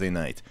Ave, Thursday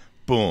night.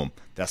 Boom,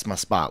 that's my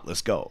spot.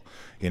 Let's go.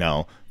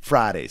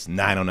 Fridays,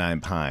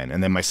 909 Pine.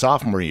 And then my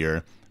sophomore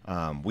year,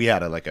 we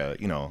had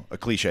a a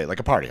cliche, like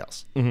a party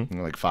house,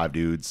 Mm-hmm. like 5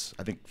 dudes,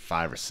 I think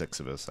 5 or 6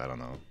 of us, I don't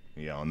know,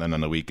 and then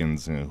on the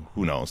weekends,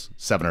 who knows,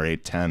 7 or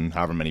 8, 10,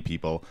 however many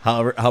people.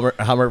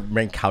 However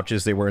many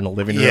couches they were in the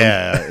living room.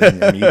 Yeah,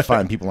 and you'd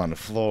find people on the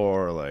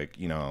floor, like,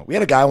 we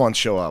had a guy once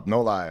show up,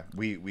 no lie,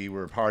 we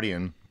were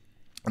partying,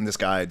 and this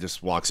guy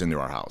just walks into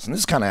our house, and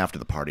this is kind of after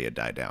the party had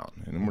died down,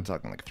 and we're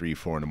talking like 3,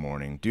 4 in the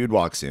morning. Dude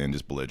walks in,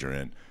 just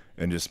belligerent,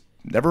 and just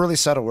never really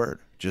said a word,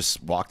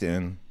 just walked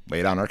in,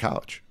 laid on our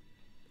couch,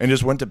 and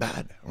just went to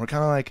bed. And we're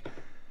kind of like,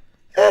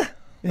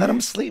 let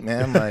him sleep,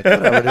 man. Like,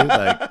 whatever, dude.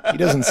 Like, he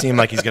doesn't seem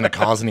like he's going to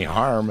cause any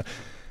harm.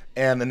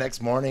 And the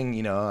next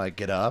morning, I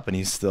get up, and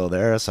he's still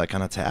there. So I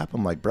kind of tap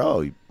him, like,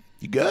 bro, you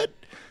good?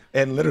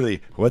 And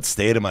literally, what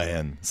state am I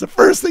in? It's the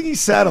first thing he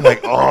said. I'm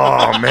like,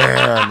 oh,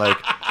 man. Like,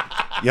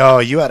 yo,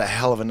 you had a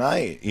hell of a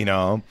night,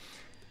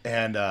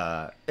 And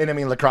I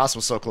mean, La Crosse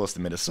was so close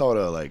to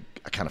Minnesota. Like,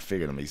 I kind of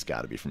figured he's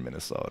got to be from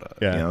Minnesota.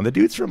 Yeah. The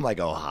dude's from like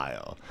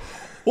Ohio.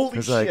 Holy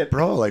It's shit. like,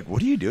 bro, like,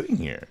 what are you doing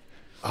here?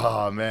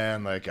 Oh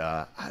man, like,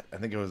 I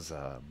think it was,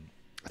 I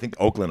think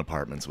Oakland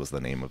Apartments was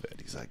the name of it.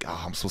 He's like,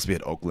 oh, I'm supposed to be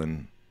at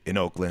Oakland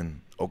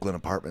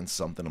Apartments,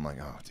 something. I'm like,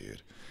 oh,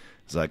 dude.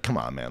 He's like, come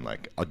on, man.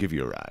 Like, I'll give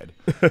you a ride.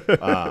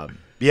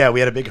 Yeah,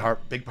 we had a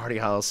big party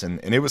house, and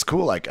it was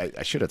cool. Like,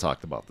 I should have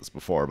talked about this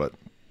before, but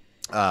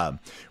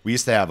we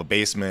used to have a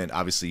basement.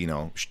 Obviously,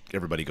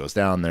 everybody goes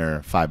down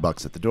there,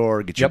 $5 at the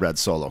door, get your red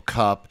Solo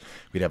cup.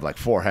 We'd have like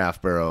 4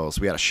 half barrels.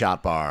 We had a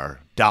shot bar,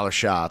 dollar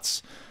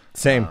shots.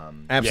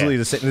 Same. Absolutely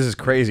the same. This is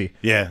crazy.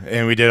 Yeah,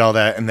 and we did all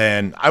that. And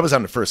then I was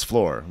on the first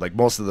floor. Like,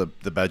 most of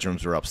the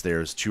bedrooms were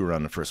upstairs. 2 were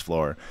on the first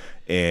floor.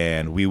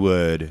 And we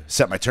would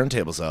set my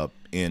turntables up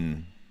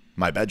in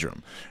my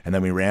bedroom. And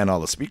then we ran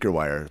all the speaker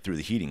wire through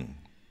the heating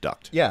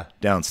duct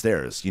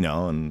downstairs,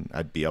 and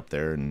I'd be up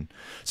there. And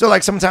so,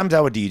 like, sometimes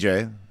I would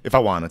DJ if I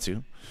wanted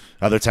to.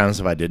 Other times,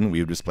 if I didn't, we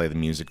would just play the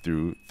music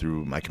through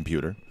my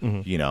computer,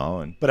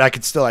 but I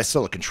still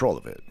had control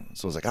of it.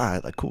 So I was like, all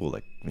right, like, cool,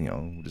 like,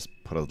 we'll just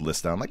put a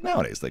list down, like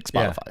nowadays, like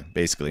Spotify,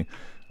 basically.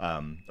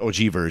 OG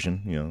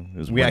version, it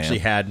was We actually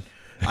had.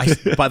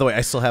 By the way,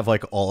 I still have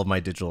like all of my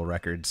digital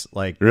records.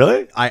 Like,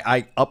 really,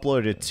 I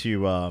uploaded it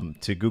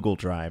to Google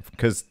Drive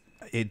because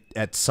it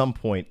at some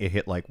point it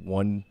hit like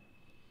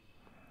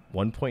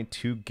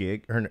 1.2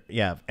 gig or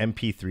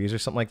MP3s or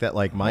something like that.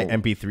 Like my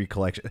MP3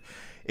 collection,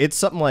 it's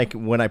something like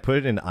when I put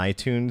it in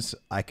iTunes,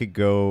 I could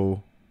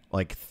go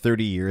like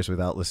 30 years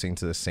without listening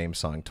to the same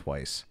song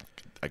twice.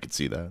 I could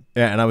see that.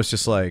 Yeah, and I was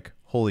just like,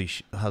 holy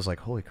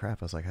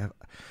crap. I was like,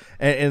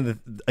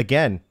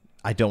 again,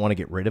 I don't want to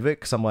get rid of it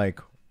because I'm like,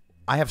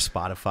 I have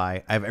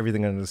Spotify, I have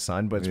everything under the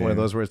sun, but it's one of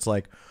those where it's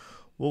like,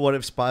 well, what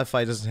if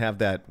Spotify doesn't have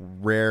that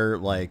rare,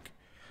 like,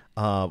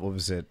 what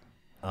was it?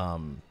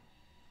 Jawbreaker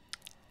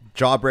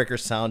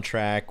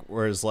soundtrack,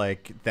 whereas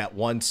like that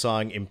one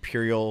song,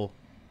 Imperial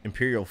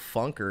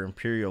Funk or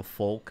Imperial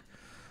Folk,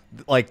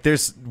 like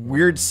there's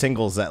weird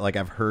singles that like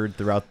I've heard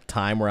throughout the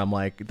time where I'm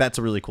like, that's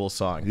a really cool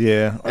song.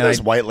 Yeah, and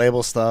there's white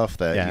label stuff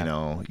that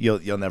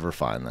you'll never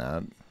find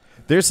that.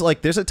 There's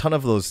a ton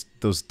of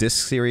those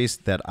disc series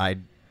that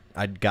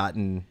I'd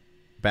gotten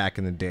back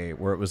in the day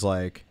where it was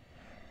like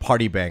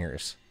party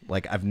bangers.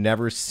 Like I've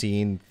never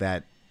seen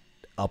that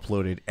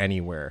uploaded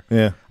anywhere.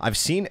 Yeah, I've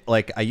seen,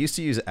 like, I used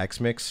to use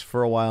Xmix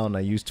for a while and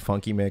I used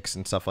Funky Mix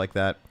and stuff like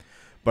that,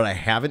 but I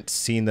haven't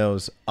seen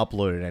those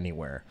uploaded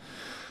anywhere.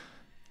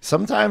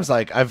 Sometimes,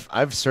 like,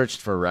 I've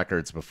searched for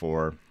records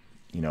before,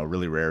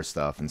 really rare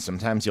stuff, and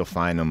sometimes you'll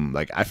find them.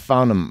 Like, I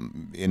found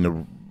them in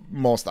the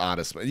most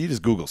oddest. You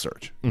just Google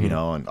search, and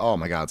oh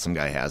my god, some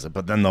guy has it,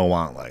 but then they'll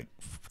want like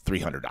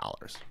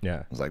 $300. Yeah,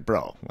 I was like,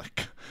 bro,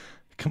 like,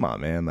 come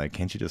on, man, like,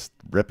 can't you just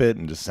rip it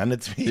and just send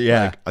it to me?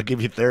 Yeah, like, I'll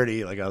give you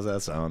 30. Like, how's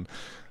that sound?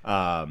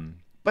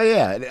 But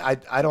yeah,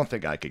 I don't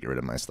think I could get rid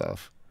of my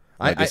stuff.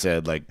 Like I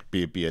said, like,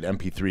 be it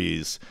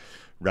MP3s,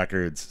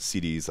 records,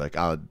 CDs, like,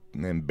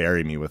 and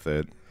bury me with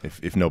it.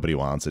 If nobody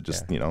wants it,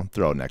 just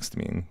throw it next to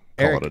me and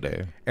call it a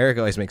day. Eric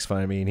always makes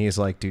fun of me, and he's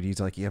like, "Dude, you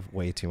have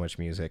way too much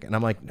music," and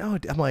I'm like, "No,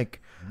 I'm like,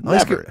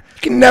 never.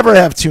 You can never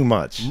have too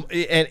much,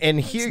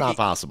 and here it's not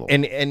possible."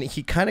 And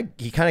he kind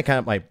of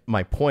got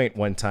my point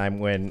one time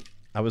when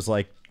I was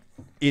like,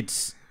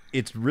 it's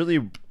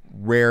really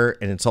rare,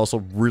 and it's also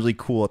really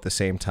cool at the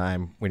same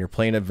time when you're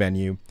playing a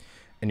venue,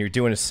 and you're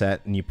doing a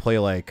set, and you play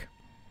like,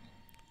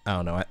 I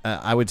don't know,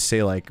 I would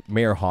say like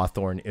Mayor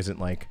Hawthorne isn't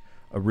like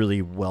a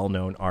really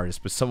well-known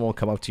artist, but someone will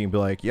come up to you and be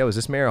like, yo, is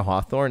this Mayor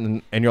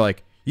Hawthorne? And you're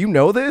like, you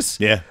know this?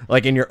 Yeah.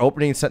 Like in your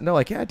opening set, no,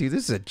 like, yeah, dude,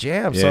 this is a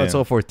jam, so on and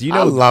so forth. Do you know?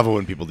 I love it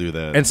when people do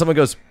that. And someone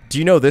goes, do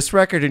you know this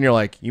record? And you're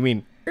like, you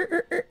mean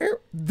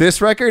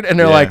this record? And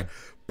they're like,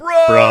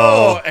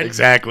 bro, and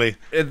exactly.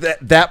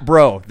 That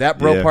bro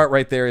part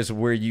right there is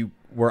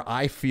where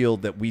I feel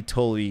that we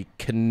totally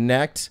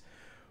connect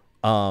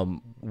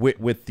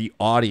with the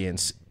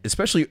audience,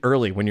 especially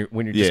early when you're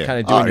just kind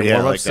of doing your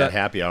warm-up like set. that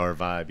happy hour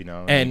vibe,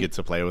 and you get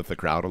to play with the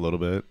crowd a little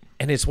bit.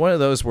 And it's one of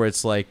those where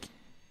it's like,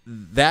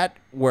 that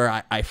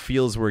where I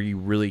feel is where you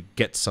really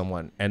get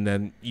someone, and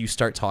then you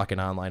start talking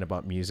online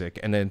about music,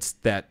 and then it's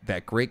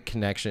that great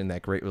connection,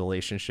 that great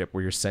relationship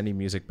where you're sending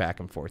music back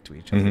and forth to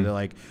each other. They're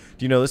like,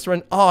 do you know this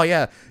one? Oh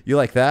yeah, you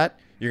like that?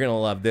 You're gonna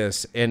love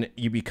this, and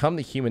you become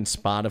the human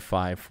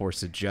Spotify for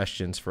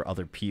suggestions for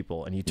other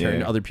people, and you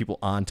turn other people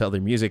on to other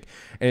music,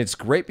 and it's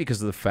great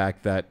because of the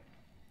fact that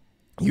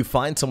you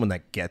find someone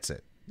that gets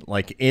it,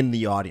 like in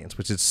the audience,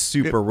 which is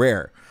super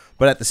rare,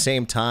 but at the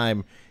same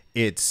time,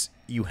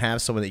 you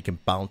have someone that you can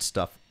bounce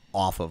stuff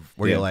off of,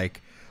 where you're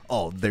like,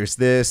 oh, there's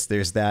this,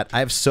 there's that. I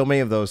have so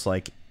many of those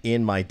like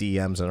in my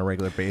DMs on a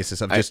regular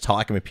basis. I'm just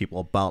talking with people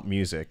about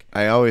music.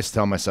 I always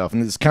tell myself,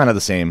 and it's kind of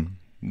the same,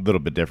 a little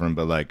bit different,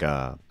 but like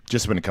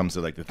just when it comes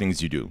to like the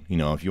things you do, you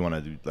know, if you want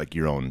to do like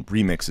your own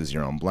remixes,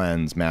 your own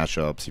blends,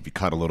 mashups, if you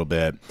cut a little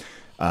bit,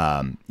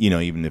 you know,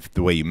 even if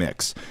the way you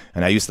mix.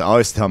 And I used to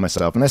always tell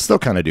myself, and I still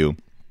kind of do,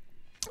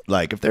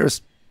 like if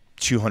there's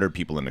 200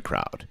 people in the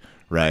crowd,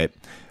 right?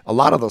 A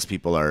lot of those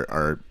people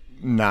are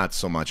not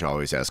so much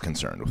always as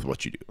concerned with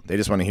what you do. They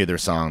just want to hear their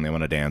song. They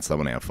want to dance. They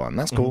want to have fun.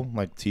 That's cool.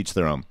 Like, to each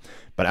their own.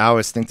 But I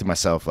always think to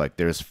myself, like,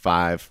 there's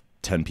 5,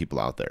 10 people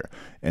out there,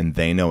 and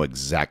they know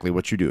exactly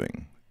what you're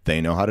doing. They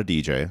know how to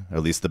DJ, or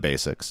at least the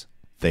basics.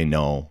 They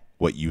know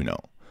what you know.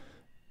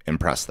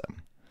 Impress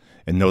them.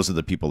 And those are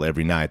the people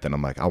every night that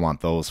I'm like, I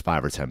want those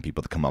 5 or 10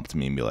 people to come up to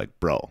me and be like,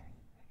 bro,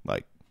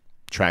 like,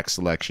 track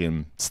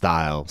selection,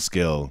 style,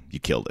 skill, you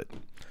killed it.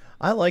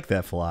 I like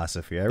that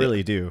philosophy. I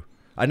really do.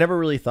 I never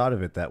really thought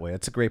of it that way.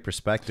 It's a great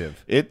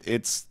perspective.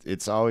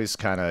 It's always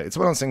kind of, it's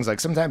one of those things, like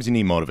sometimes you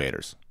need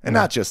motivators, and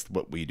not just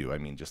what we do. I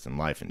mean, just in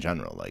life in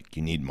general, like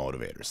you need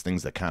motivators,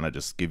 things that kind of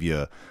just give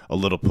you a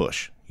little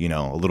push, you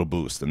know, a little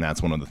boost. And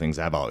that's one of the things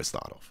I've always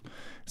thought of.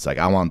 It's like,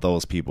 I want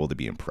those people to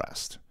be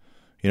impressed.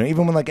 You know,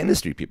 even when like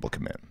industry people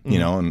come in, you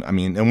know, and I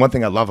mean, and one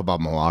thing I love about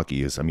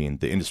Milwaukee is, I mean,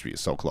 the industry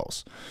is so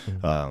close,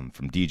 from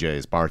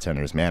DJs,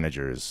 bartenders,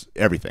 managers,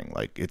 everything.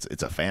 Like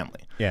it's a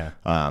family. Yeah.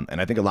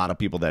 And I think a lot of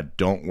people that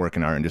don't work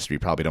in our industry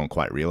probably don't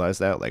quite realize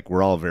that. Like,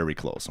 we're all very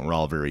close and we're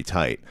all very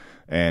tight,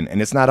 and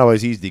it's not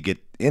always easy to get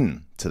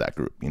into that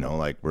group. You know,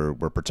 like we're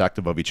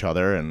protective of each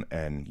other,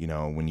 and you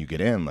know, when you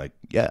get in, like,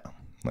 yeah,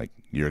 like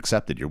you're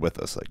accepted, you're with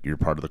us, like you're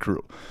part of the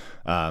crew.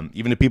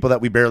 Even the people that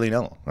we barely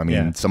know. I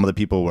mean, some of the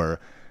people were.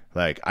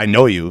 Like, I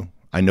know you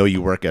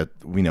work at,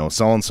 you know,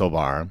 so-and-so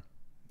bar.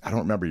 I don't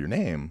remember your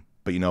name,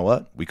 but you know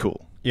what? We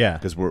cool. Yeah.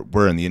 Because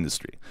we're in the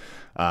industry.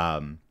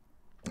 And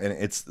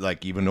it's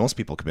like, even those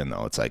people come in,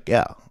 though. It's like,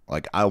 yeah,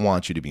 like, I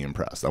want you to be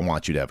impressed. I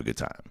want you to have a good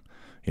time.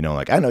 You know,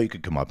 like, I know you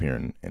could come up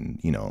here and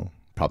you know,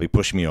 probably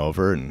push me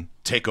over and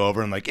take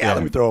over and like, yeah,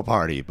 let me throw a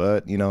party.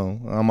 But, you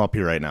know, I'm up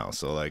here right now.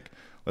 So, like,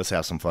 let's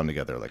have some fun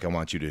together. Like, I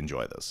want you to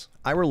enjoy this.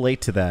 I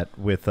relate to that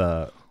with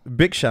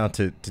big shout out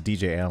to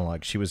DJ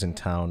Analog. She was in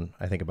town,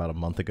 I think, about a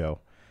month ago,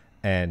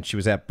 and she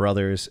was at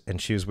Brothers, and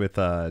she was with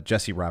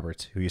Jesse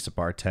Roberts, who used to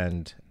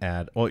bartend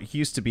at, well, he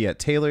used to be at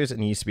Taylor's,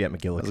 and he used to be at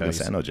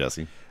McGillicuddy's. I know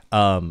Jesse.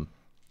 And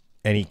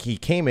he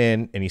came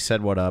in, and he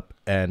said, what up,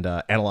 and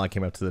Analog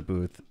came up to the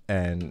booth,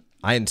 and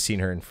I hadn't seen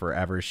her in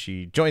forever.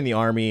 She joined the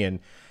Army,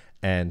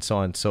 and so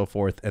on and so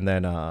forth, and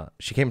then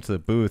she came to the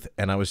booth,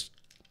 and I was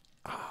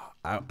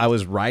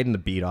riding the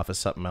beat off of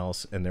something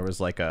else, and there was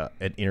like an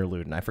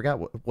interlude, and I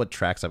forgot what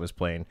tracks I was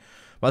playing.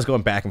 I was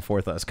going back and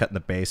forth. I was cutting the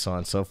bass on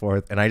and so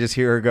forth, and I just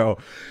hear her go,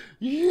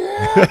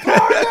 yeah!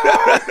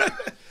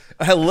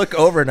 I look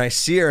over and I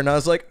see her, and I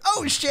was like,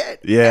 oh shit,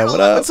 yeah,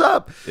 what's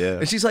up? Yeah.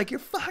 And she's like, you're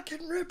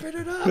fucking ripping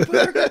it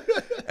up.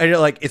 And you're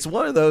like, it's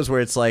one of those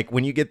where it's like,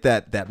 when you get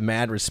that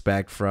mad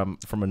respect from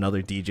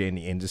another DJ in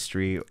the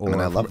industry, or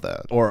I love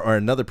that, or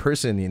another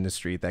person in the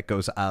industry that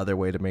goes out of their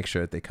way to make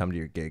sure that they come to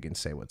your gig and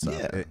say what's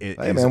up. Hey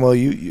man, well,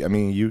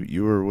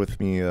 you were with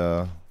me.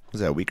 Was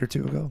that a week or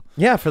two ago?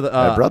 Yeah, for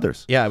the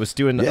Brothers. Yeah, I was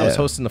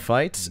hosting the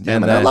fights. Yeah,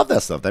 and I love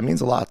that stuff. That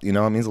means a lot. You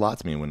know, it means a lot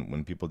to me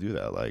when people do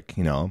that. Like,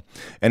 you know,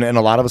 and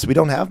a lot of us, we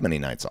don't have many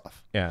nights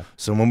off. Yeah.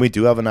 So when we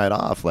do have a night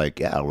off, like,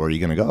 yeah, where are you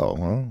going to go?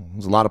 Well,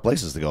 there's a lot of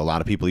places to go. A lot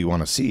of people you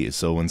want to see.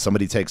 So when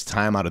somebody takes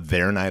time out of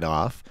their night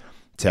off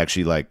to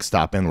actually like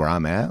stop in where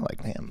I'm at,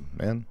 like,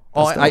 man.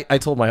 Oh, I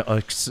told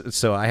my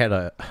so I had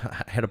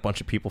a bunch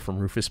of people from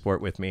Rufus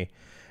Sport with me.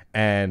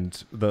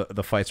 And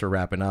the fights were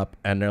wrapping up,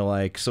 and they're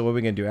like, so what are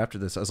we gonna do after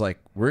this? I was like,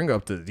 we're gonna go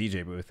up to the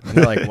DJ booth. And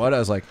they're like, what? I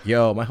was like,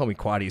 yo, my homie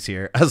Quaddy's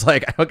here. I was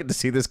like, I don't get to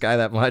see this guy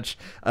that much.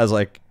 I was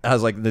like,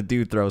 the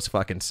dude throws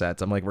fucking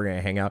sets. I'm like, we're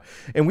gonna hang out,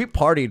 and we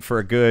partied for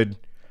a good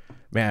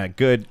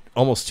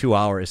almost 2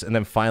 hours, and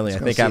then finally, I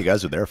think you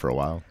guys were there for a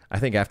while. I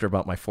think after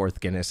about my 4th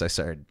Guinness, I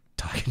started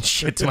talking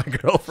shit to my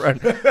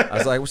girlfriend. I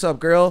was like, what's up,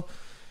 girl?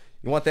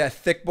 You want that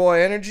thick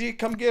boy energy?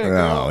 Come get it,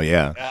 girl. Oh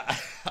yeah,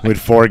 with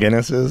 4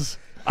 Guinnesses.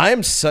 I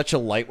am such a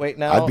lightweight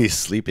now. I'd be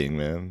sleeping,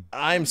 man.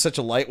 I'm such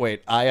a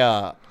lightweight.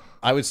 I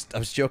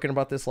was joking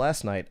about this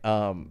last night.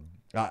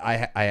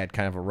 I had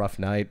kind of a rough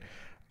night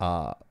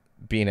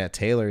being at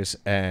Taylor's,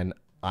 and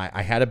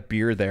I had a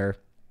beer there,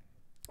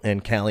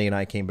 and Callie and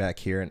I came back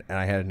here, and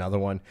I had another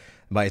one.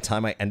 By the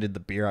time I ended the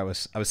beer, I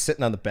was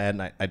sitting on the bed,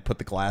 and I'd put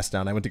the glass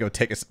down. I went to go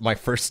take my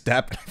first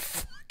step, and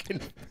I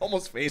fucking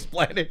almost face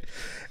planted.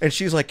 And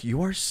she's like,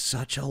 "You are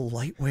such a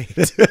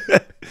lightweight."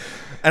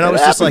 And I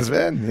was just like,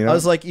 man, you know? I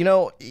was like,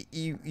 you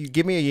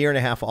give me a year and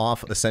a half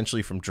off,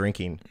 essentially from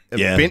drinking,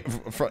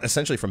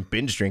 essentially from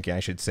binge drinking, I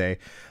should say.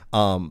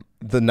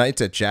 The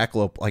nights at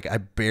Jackalope, like I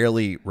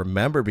barely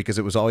remember because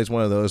it was always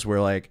one of those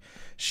where like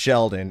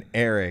Sheldon,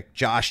 Eric,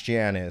 Josh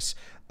Janis,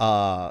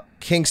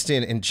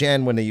 Kingston, and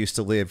Jen, when they used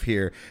to live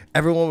here,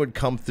 everyone would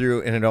come through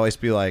and it'd always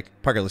be like,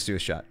 "Parker, let's do a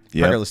shot.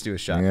 Parker, let's do a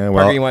shot. Yeah,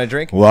 Parker, you want a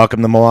drink?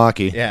 Welcome to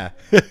Milwaukee." Yeah.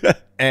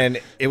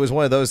 And it was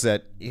one of those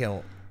that,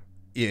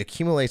 it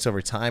accumulates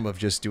over time of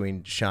just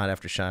doing shot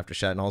after shot after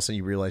shot. And all of a sudden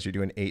you realize you're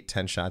doing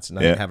 8-10 shots a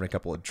night and having a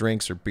couple of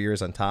drinks or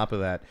beers on top of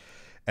that.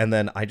 And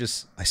then I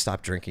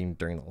stopped drinking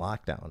during the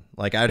lockdown.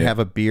 Like I'd have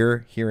a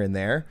beer here and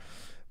there,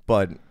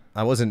 but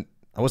I wasn't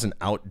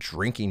out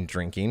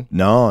drinking.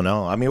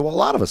 No. I mean, well, a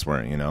lot of us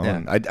weren't,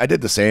 and I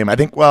did the same. I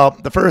think, well,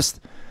 the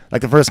first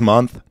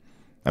month,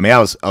 I mean, I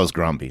was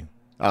grumpy.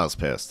 I was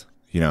pissed,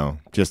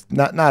 just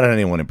not at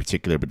anyone in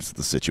particular, but just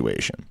the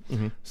situation.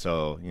 Mm-hmm.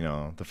 So,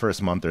 the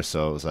first month or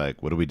so, it was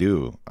like, what do we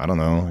do? I don't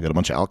know. I got a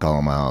bunch of alcohol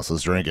in my house.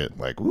 Let's drink it.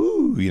 Like,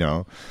 woo,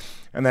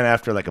 And then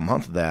after like a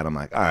month of that, I'm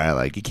like, all right,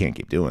 like you can't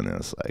keep doing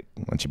this. Like,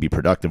 why don't you be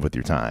productive with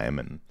your time?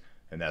 And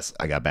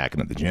I got back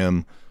into the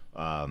gym.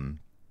 I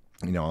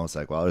was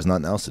like, well, there's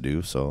nothing else to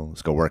do, so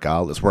let's go work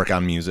out. Let's work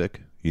on music.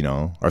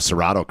 Our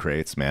Serato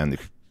crates, man,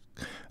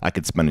 I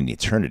could spend an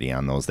eternity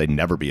on those. They'd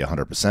never be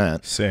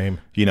 100%. Same.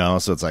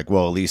 So it's like,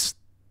 well, at least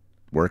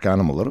work on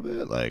them a little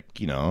bit, like,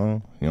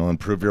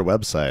 improve your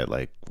website,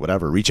 like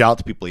whatever. Reach out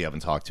to people you haven't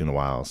talked to in a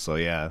while. So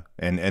yeah,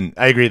 and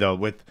I agree though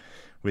with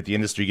the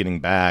industry getting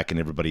back and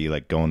everybody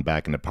like going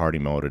back into party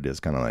mode, it is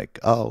kind of like,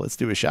 oh, let's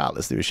do a shot.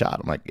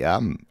 I'm like,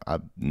 yeah,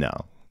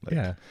 no, like,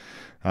 yeah,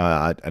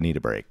 I need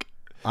a break.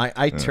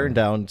 I turn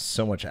down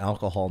so much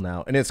alcohol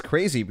now, and it's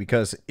crazy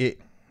because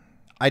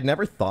I'd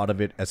never thought of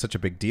it as such a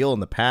big deal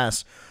in the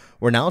past.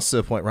 We're now to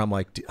the point where I'm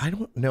like, dude, I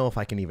don't know if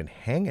I can even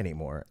hang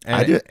anymore.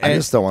 And I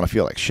just don't want to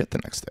feel like shit the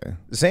next day.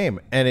 Same,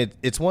 and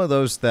it's one of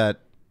those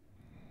that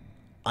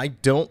I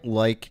don't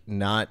like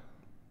not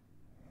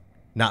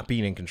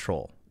being in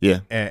control.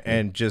 Yeah,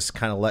 and just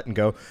kind of letting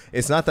go.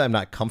 It's not that I'm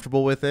not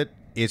comfortable with it.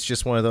 It's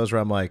just one of those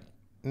where I'm like,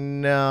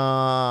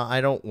 nah,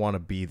 I don't want to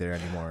be there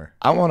anymore.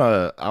 I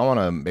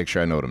wanna make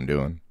sure I know what I'm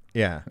doing.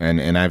 Yeah,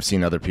 and I've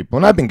seen other people,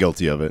 and I've been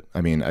guilty of it.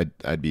 I mean,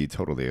 I'd be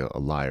totally a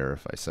liar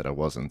if I said I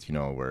wasn't.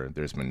 Where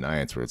there's been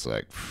nights where it's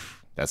like,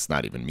 that's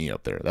not even me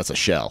up there. That's a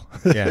shell.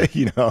 Yeah,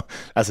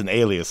 that's an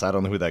alias. I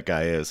don't know who that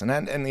guy is, and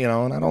I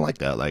don't like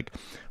that. Like,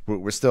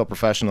 we're still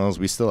professionals.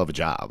 We still have a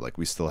job. Like,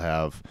 we still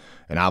have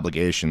an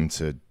obligation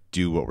to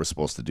do what we're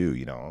supposed to do.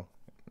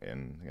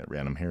 And I got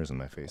random hairs in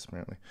my face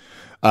apparently.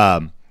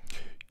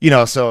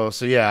 So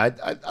yeah,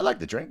 I like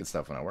to drink and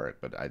stuff when I work,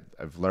 but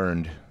I've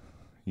learned.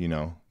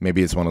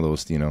 Maybe it's one of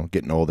those,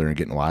 getting older and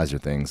getting wiser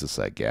things. It's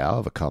like, yeah, I'll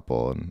have a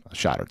couple and a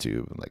shot or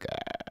two. And like,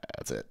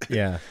 that's it.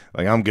 Yeah.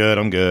 Like, I'm good,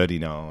 and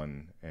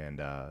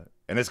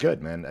it's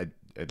good, man.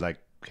 I like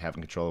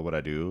having control of what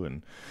I do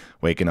and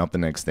waking up the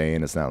next day.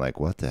 And it's not like,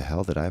 what the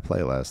hell did I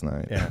play last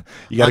night? Yeah.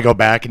 You got to go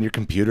back in your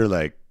computer.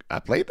 Like, I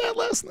played that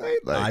last night.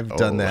 Like, I've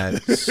done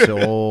that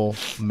so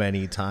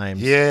many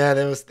times. Yeah.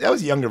 That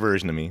was a younger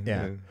version of me.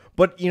 Yeah.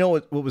 But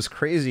what was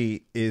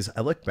crazy is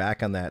I look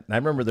back on that, and I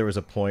remember there was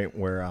a point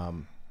where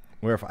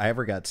if I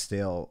ever got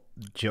stale,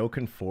 Joe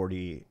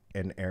Conforti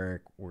and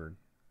Eric were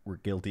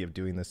guilty of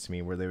doing this to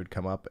me, where they would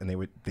come up and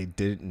they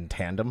did it in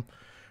tandem,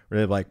 where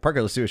they'd be like,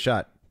 Parker, let's do a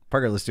shot.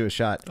 Parker, let's do a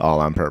shot. All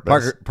on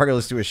purpose. Parker,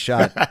 let's do a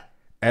shot.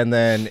 And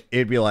then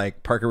it'd be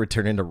like Parker would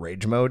turn into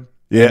rage mode.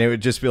 Yeah. And it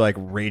would just be like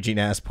raging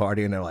ass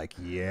party, and they're like,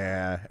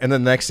 yeah. And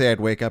then the next day I'd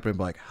wake up and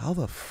be like, how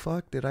the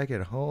fuck did I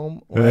get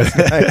home last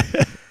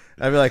night?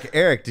 I'd be like,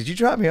 Eric, did you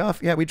drop me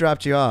off? Yeah, we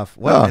dropped you off.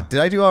 What? Did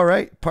I do all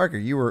right? Parker,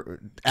 you were...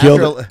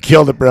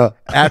 Killed it, bro.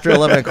 After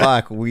 11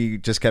 o'clock, we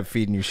just kept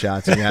feeding you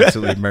shots, and you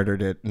absolutely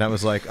murdered it. And I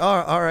was like, oh,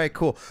 all right,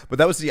 cool. But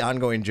that was the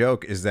ongoing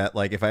joke, is that,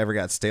 like, if I ever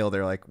got stale,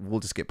 they're like, we'll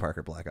just get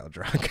Parker blackout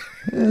drunk.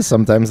 Yeah,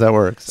 sometimes that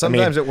works.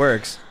 Sometimes it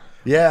works.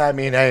 Yeah, I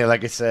mean, hey,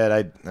 like I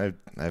said,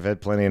 I've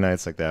had plenty of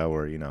nights like that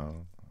where,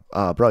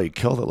 bro, you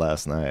killed it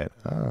last night.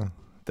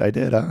 I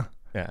did, huh?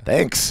 Yeah.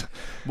 Thanks.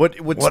 What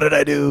did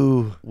I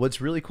do? What's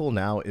really cool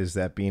now is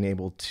that being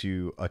able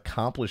to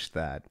accomplish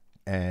that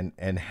and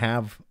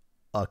have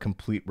a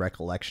complete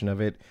recollection of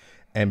it,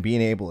 and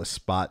being able to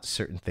spot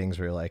certain things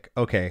where you're like,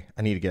 okay,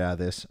 I need to get out of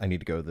this. I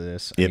need to go to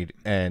this. Yep.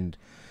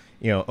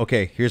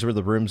 Okay, here's where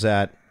the room's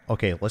at.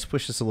 Okay, let's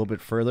push this a little bit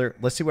further.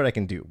 Let's see what I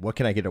can do. What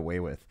can I get away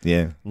with?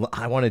 Yeah.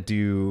 I want to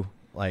do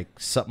like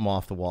something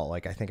off the wall.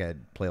 Like, I think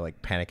I'd play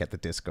like Panic at the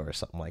Disco or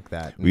something like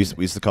that. We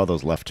used to call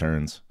those left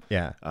turns.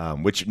 Yeah.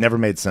 Which never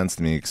made sense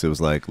to me, because it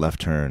was like,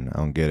 left turn. I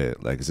don't get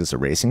it. Like, is this a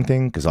racing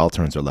thing? Because all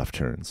turns are left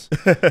turns.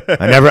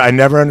 I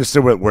never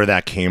understood where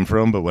that came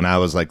from. But when I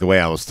was like, the way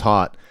I was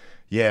taught,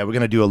 yeah, we're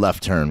gonna do a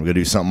left turn. We're gonna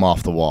do something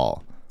off the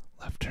wall.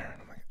 Left turn.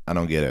 I'm like, I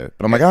don't get it.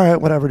 But I'm like, all right,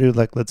 whatever, dude.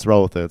 Like, let's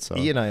roll with it. So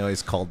Ian and I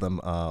always called them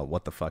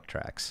what the fuck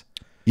tracks.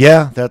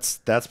 Yeah, that's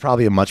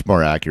probably a much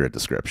more accurate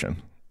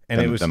description.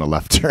 And it was than a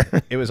left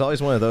turn. it was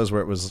always one of those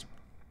where it was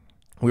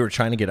we were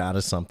trying to get out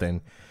of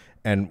something,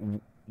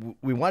 and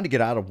we wanted to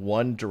get out of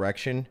one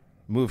direction,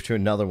 move to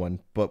another one,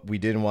 but we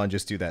didn't want to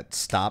just do that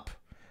stop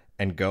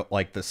and go,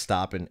 like the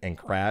stop and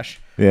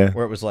crash. Yeah.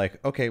 Where it was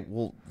like, okay,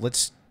 well,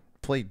 let's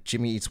play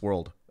Jimmy Eats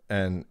World,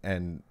 and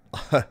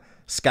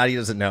Scotty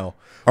Doesn't Know.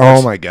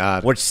 Oh my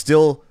God. Which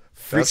still That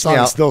freaks me song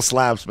out. still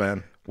slaps,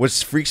 man. What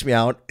freaks me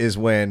out is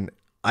when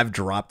I've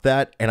dropped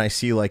that and I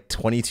see like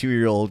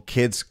 22-year-old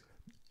kids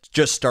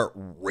just start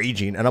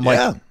raging, and I'm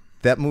Yeah. like,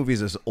 that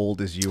movie's as old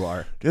as you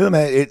are. Dude,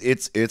 man,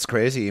 it's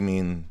crazy. I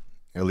mean,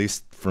 at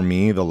least for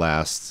me,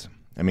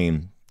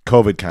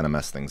 COVID kind of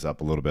messed things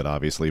up a little bit,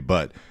 obviously,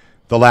 but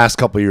the last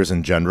couple of years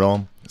in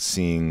general,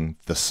 seeing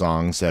the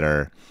songs that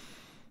are,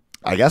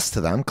 I guess to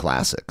them,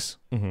 classics.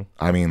 Mm-hmm.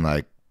 I mean,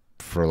 like,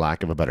 for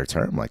lack of a better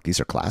term, like, these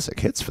are classic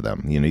hits for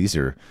them. You know, these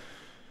are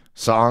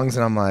songs,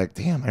 and I'm like,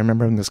 damn, I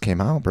remember when this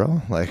came out,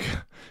 bro. Like,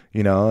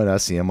 you know, and I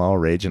see them all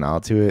raging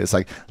out to it. It's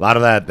like a lot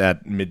of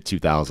that mid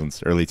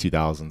 2000s, early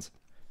 2000s.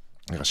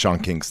 Sean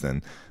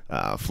Kingston,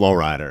 Flow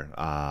Rider,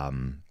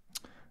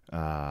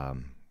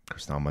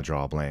 Chris, now I'm gonna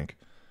draw a blank,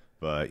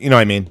 but you know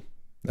what I mean.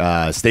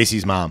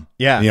 Stacy's Mom,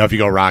 Yeah. You know, if you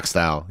go rock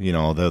style, you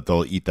know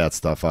they'll eat that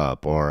stuff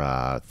up, or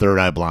Third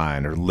Eye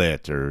Blind, or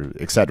Lit, or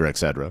et cetera, et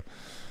cetera.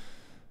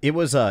 It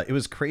was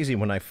crazy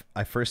when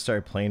I first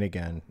started playing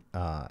again.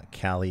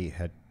 Callie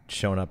had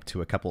shown up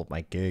to a couple of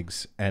my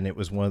gigs, and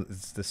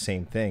it's the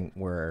same thing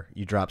where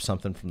you drop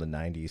something from the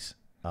 90s.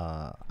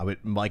 I would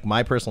like,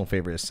 my personal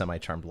favorite is Semi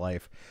Charmed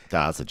Life,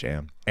 That's a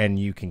jam. and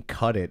you can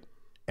cut it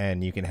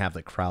and you can have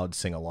the crowd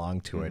sing along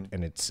to it,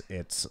 and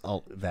it's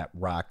all that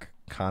rock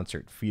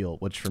concert feel,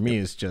 which for me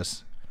is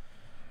just,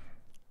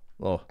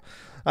 well,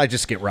 I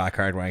just get rock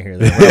hard when I hear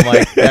that. I'm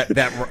like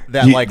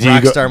that like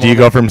rock star moment. Do you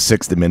go from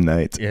 6 to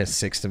midnight? Yeah,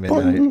 6 to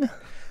midnight.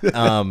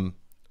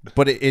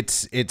 But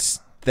it's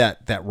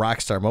that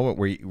rock star moment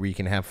where you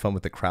can have fun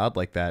with the crowd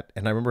like that.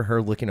 And I remember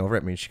her looking over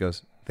at me and she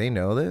goes, "They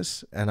know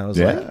this?" And I was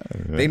like,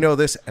 "They know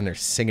this," and they're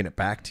singing it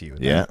back to you.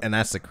 Yeah. And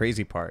that's the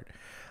crazy part.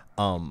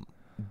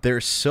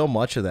 There's so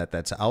much of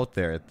that's out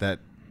there that,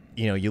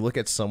 you know, you look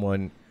at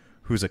someone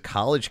who's a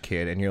college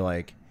kid and you're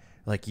like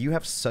you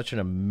have such an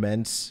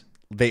immense,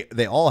 they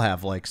all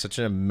have like such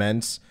an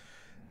immense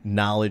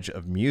knowledge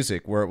of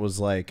music, where it was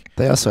like,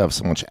 They also have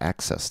so much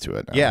access to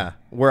it now. yeah,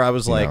 where I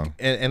was like, know.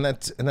 and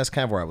that's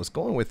kind of where I was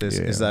going with this,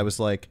 is that I was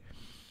like,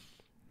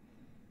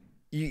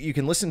 you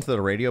can listen to the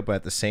radio, but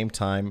at the same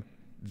time,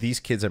 these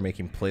kids are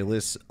making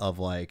playlists of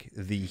like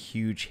the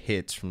huge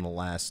hits from the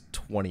last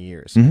 20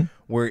 years,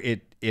 where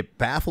it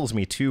baffles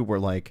me too, where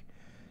like,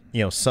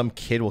 you know, some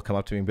kid will come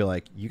up to me and be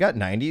like, "You got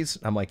 90s?"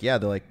 I'm like, "Yeah."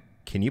 They're like,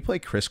 "Can you play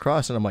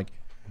Crisscross?" And I'm like,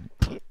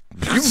 "You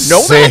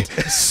know that?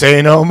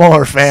 Say no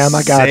more, fam.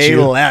 I got Say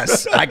you.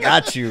 less. I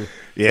got you."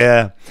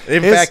 Yeah.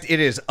 In fact, it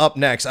is up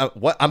next.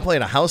 I'm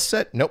playing a house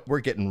set. Nope,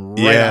 we're getting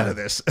right out of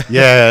this.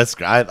 Yeah, that's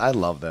great. I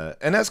love that,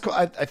 and that's cool.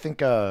 I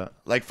think,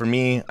 like for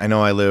me, I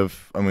know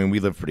we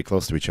live pretty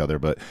close to each other,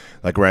 but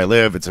like where I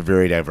live, it's a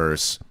very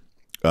diverse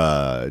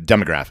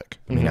demographic.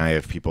 I mean, I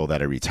have people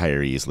that are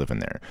retirees living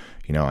there.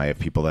 You know, I have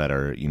people that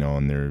are, you know,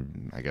 in their,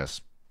 I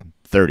guess,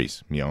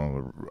 30s, you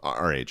know,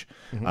 our age.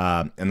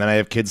 And then I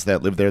have kids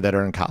that live there that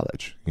are in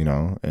college, you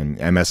know, and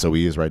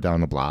MSOE is right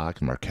down the block,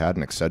 and Marquette,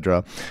 and et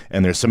cetera.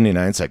 And there's so many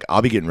nights, like,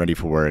 I'll be getting ready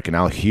for work, and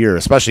I'll hear,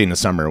 especially in the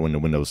summer when the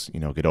windows, you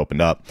know, get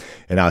opened up,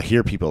 and I'll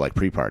hear people like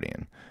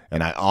pre-partying.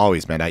 And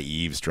I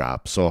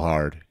eavesdrop so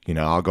hard. You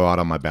know, I'll go out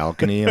on my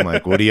balcony. I'm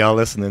like, what are y'all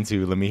listening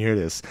to? Let me hear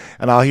this.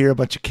 And I'll hear a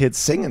bunch of kids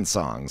singing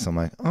songs. I'm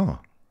like, oh,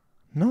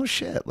 no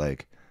shit.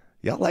 Like,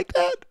 y'all like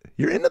that?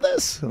 You're into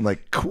this? I'm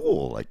like,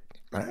 cool. Like,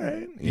 all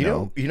right.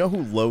 You know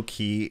who low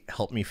key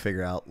helped me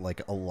figure out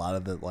like a lot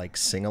of the like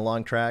sing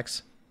along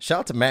tracks? Shout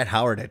out to Matt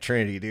Howard at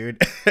Trinity,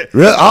 dude.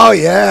 Really? Oh,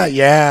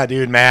 yeah,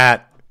 dude,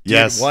 Matt. Dude,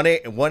 Yes. 1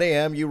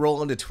 a.m. you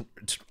roll into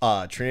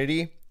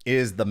Trinity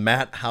is the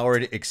Matt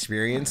Howard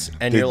experience,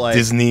 and you're like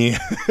Disney,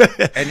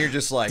 and you're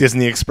just like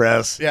Disney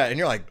Express. yeah, and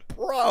you're like,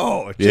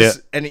 bro,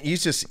 and he's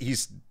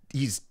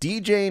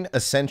DJing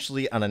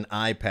essentially on an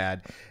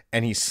iPad,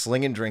 and he's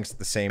slinging drinks at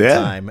the same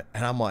time,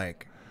 and I'm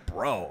like,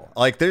 bro,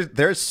 like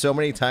there's so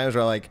many times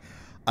where like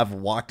I've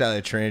walked out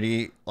of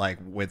Trinity like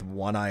with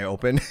one eye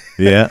open,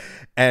 Yeah.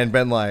 and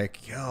been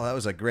like, yo, that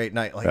was a great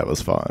night. Like That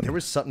was fun. There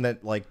was something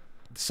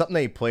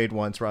they played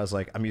once where I was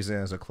like, I'm using it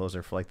as a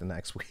closer for like the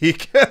next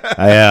week.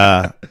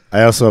 I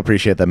also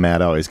appreciate that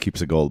Matt always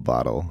keeps a gold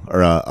bottle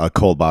or a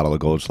cold bottle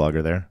of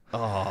Goldschlager there.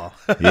 Oh,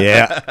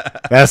 Yeah,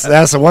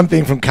 that's the one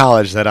thing from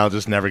college that I'll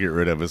just never get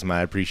rid of is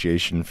my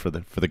appreciation for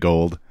the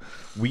gold.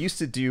 we used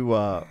to do.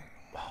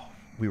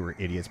 We were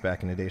idiots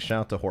back in the day. Shout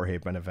out to Jorge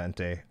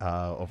Benavente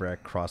over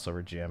at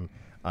Crossover Gym.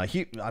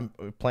 I'm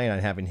planning on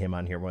having him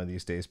on here one of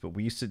these days. But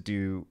we used to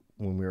do,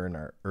 when we were in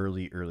our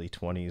early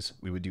 20s,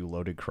 we would do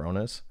loaded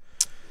Coronas,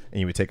 and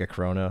you would take a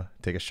Corona,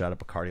 take a shot of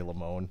Bacardi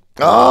Limon.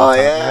 Oh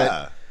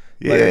yeah,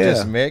 Let it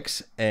just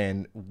mix,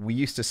 and we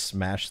used to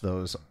smash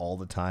those all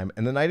the time.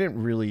 And then I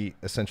didn't really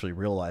essentially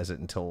realize it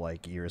until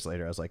like years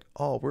later. I was like,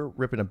 oh, we're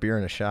ripping a beer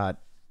and a shot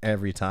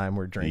every time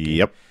we're drinking.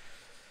 Yep.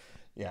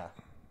 Yeah.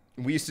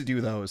 We used to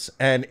do those.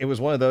 And it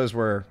was one of those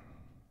where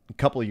a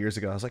couple of years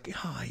ago, I was like,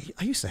 oh,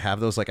 I used to have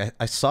those. Like,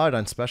 I saw it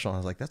on special. And I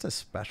was like, that's a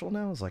special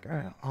now? I was like, all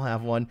right, I'll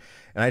have one.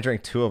 And I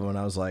drank 2 of them. And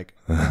I was like,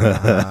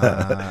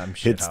 I'm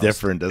shit It's housed.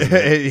 different, doesn't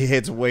it?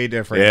 It's way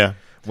different. Yeah.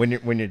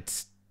 When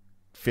it's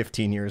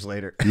 15 years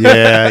later.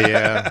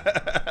 Yeah.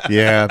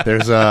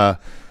 There's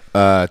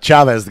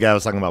Chavez, the guy I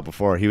was talking about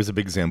before. He was a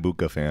big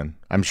Zambuca fan.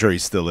 I'm sure he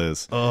still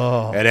is.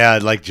 Oh. And yeah,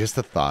 like just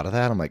the thought of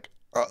that, I'm like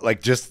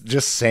just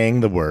saying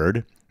the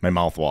word, my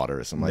mouth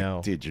waters. I'm like,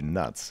 No. dude, you're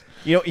nuts.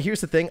 You know,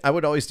 here's the thing. I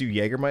would always do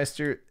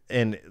Jägermeister,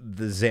 and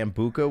the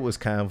Zambuca was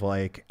kind of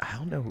like, I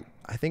don't know.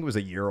 I think it was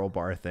a Euro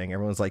bar thing.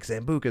 Everyone's like,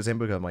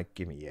 Zambuca. I'm like,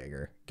 give me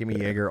Jaeger. Give me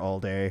Jaeger all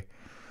day.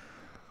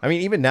 I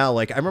mean, even now,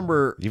 like, I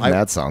remember. Even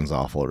that sounds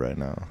awful right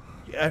now.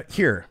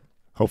 Here.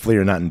 Hopefully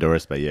you're not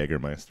endorsed by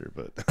Jägermeister,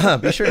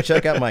 but Be sure to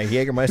check out my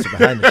Jägermeister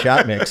Behind the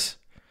Shot mix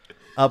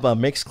up on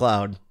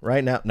Mixcloud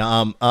right now.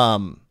 No,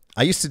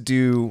 I used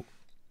to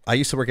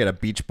work at a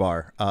beach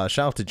bar. Shout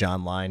out to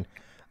John Line.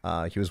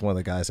 He was one of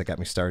the guys that got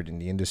me started in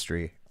the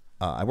industry.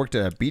 I worked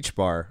at a beach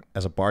bar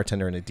as a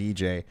bartender and a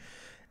DJ,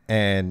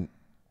 and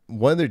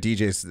one of their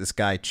DJs, this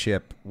guy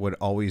Chip, would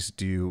always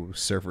do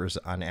Surfers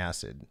on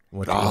Acid,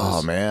 which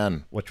was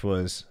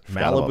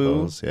Forgot about Malibu,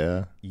 those,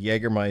 yeah.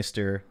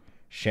 Jägermeister,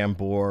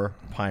 Chambord,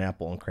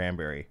 pineapple, and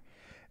cranberry.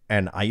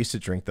 And I used to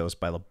drink those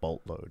by the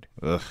boatload.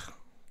 Ugh.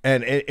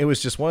 And it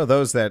was just one of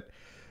those that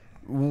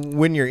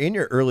when you're in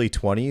your early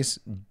 20s,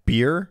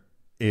 beer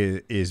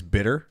is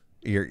bitter.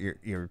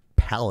 Your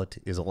palate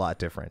is a lot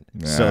different.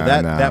 So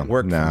that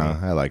worked for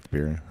me. I liked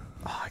beer.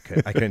 Oh,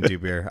 I couldn't do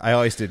beer. I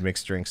always did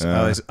mixed drinks.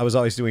 I was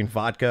always doing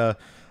vodka.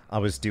 I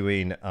was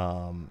doing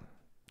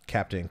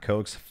Captain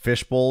Coke's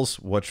fish bowls,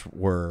 which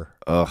were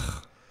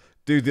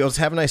dude, those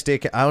Have a Nice Day.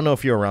 I don't know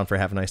if you were around for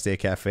Have a Nice Day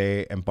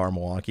Cafe and Bar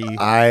Milwaukee.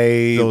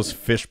 Those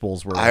fish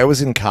bowls were. I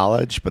was in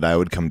college, but I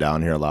would come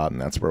down here a lot,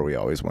 and that's where we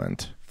always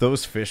went.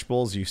 Those fish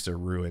bowls used to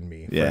ruin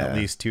me for at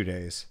least 2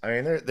 days. I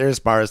mean, there's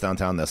bars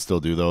downtown that still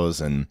do those,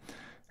 and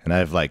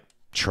I've like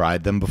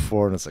tried them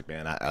before, and it's like,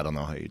 man, I don't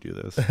know how you do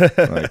this.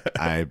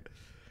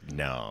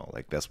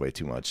 Like that's way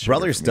too much.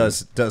 Brothers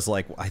does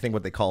like I think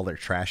what they call their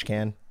trash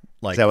can.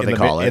 Like, is that what they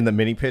call it? In the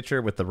mini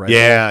pitcher with the red.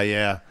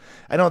 Yeah.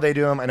 I know they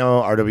do them. I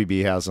know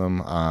RWB has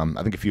them.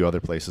 I think a few other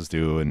places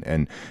do.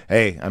 And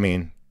hey, I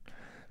mean,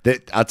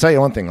 I'll tell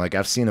you one thing. Like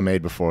I've seen them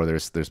made before.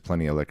 There's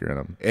plenty of liquor in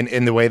them.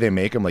 And the way they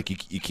make them, like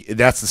you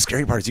that's the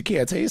scary part is you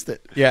can't taste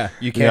it. Yeah,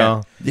 you can't. You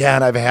know? Yeah,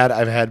 and I've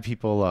had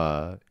people.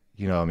 I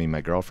mean,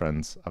 my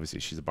girlfriend's obviously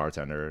she's a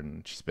bartender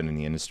and she's been in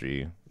the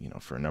industry,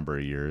 for a number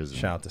of years.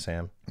 Shout out to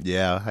Sam.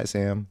 Yeah, hi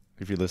Sam.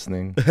 If you're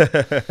listening.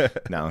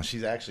 No,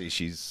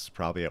 she's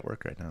probably at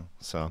work right now.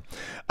 So,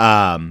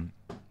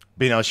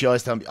 but she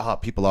always tells me,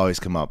 people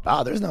always come up,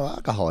 there's no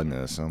alcohol in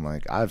this. And I'm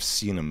like, I've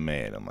seen them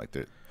made. I'm like,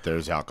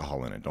 there's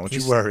alcohol in it. Don't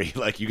you worry.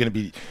 Like you're gonna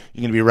be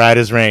right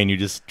as rain. You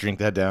just drink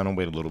that down and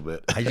wait a little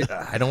bit.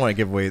 I don't want to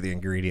give away the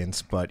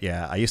ingredients, but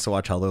yeah, I used to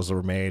watch how those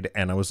were made,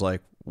 and I was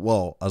like,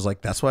 whoa. I was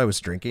like, that's why I was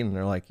drinking. And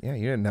they're like, yeah,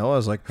 you didn't know. I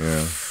was like,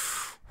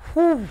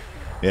 yeah.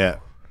 Yeah.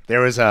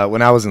 There was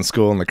when I was in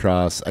school in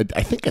lacrosse.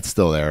 I think it's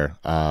still there.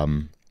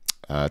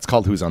 It's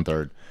called Who's on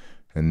Third,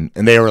 and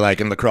they were like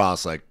in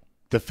lacrosse, like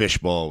the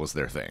fishbowl was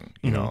their thing,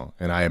 you know.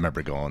 And I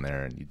remember going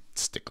there, and you'd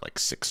stick like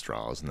 6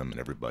 straws in them, and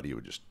everybody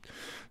would just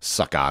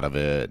suck out of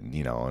it,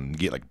 and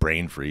get like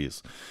brain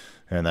freeze.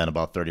 And then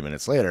about 30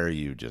 minutes later,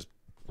 you just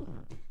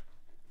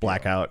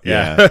blackout.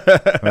 Yeah.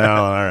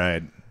 Well, all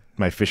right,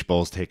 my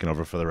fishbowl's taken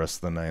over for the rest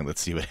of the night.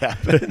 Let's see what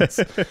happens.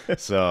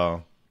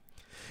 So.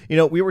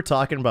 We were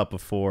talking about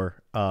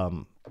before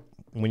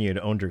when you had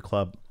owned your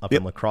club up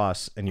in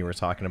lacrosse, and you were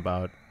talking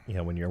about,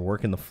 when you're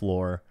working the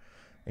floor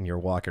and you're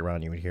walking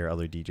around, you would hear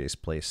other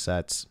DJs play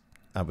sets.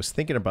 I was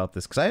thinking about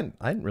this because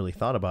I hadn't really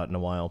thought about it in a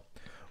while.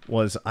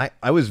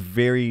 I was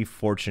very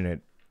fortunate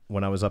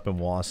when I was up in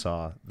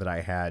Wausau that I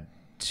had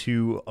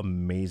 2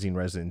 amazing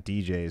resident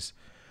DJs.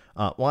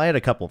 I had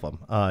a couple of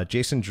them.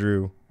 Jason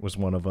Drew was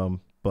one of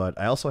them. But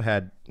I also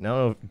had, do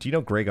you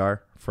know Gregar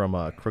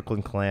from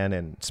Crooklyn Clan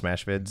and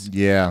Smash Vids?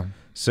 Yeah.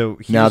 So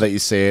now that you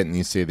say it and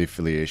you say the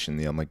affiliation,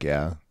 I'm like,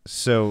 yeah.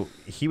 So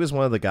he was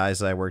one of the guys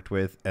that I worked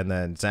with, and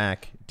then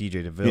Zach,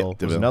 DJ DeVille,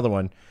 was another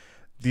one.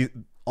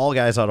 All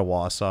guys out of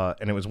Wausau,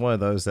 and it was one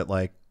of those that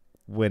like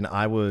when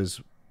I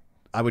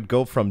would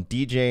go from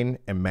DJing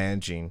and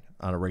managing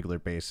on a regular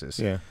basis.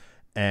 Yeah.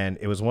 And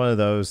it was one of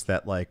those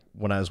that, like,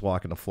 when I was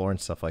walking the floor and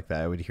stuff like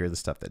that, I would hear the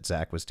stuff that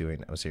Zach was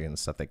doing. I was hearing the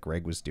stuff that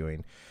Greg was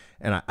doing.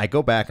 And I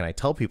go back and I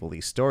tell people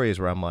these stories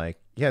where I'm like,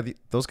 yeah,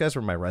 those guys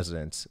were my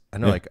residents.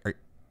 And they're like,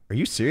 are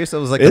you serious? I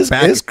was like,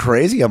 it's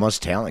crazy how much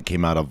talent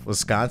came out of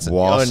Wisconsin.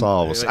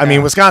 Wausau. I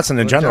mean, Wisconsin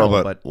in general,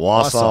 but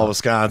Wausau,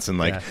 Wisconsin.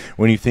 Like,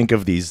 when you think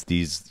of these,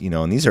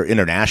 and these are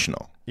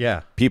international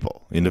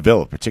people. In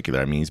DeVille in particular.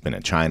 I mean, he's been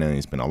in China and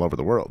he's been all over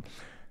the world.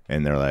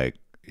 And they're like,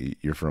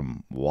 you're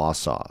from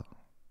Wausau.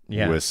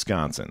 Yeah.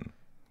 Wisconsin.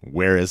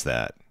 Where is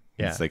that?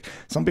 Yeah. It's like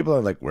some people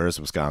are like, where's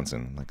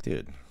Wisconsin? I'm like,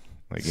 dude,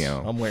 like,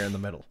 somewhere in the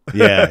middle.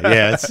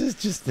 Yeah.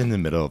 It's just in the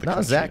middle of the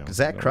country.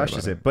 Zach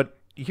crushes it. But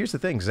here's the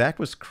thing: Zach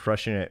was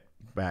crushing it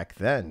back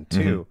then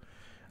too.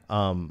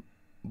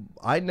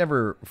 I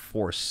never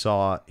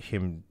foresaw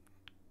him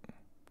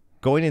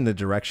going in the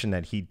direction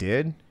that he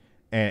did,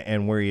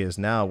 and where he is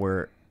now.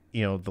 Where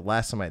the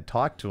last time I had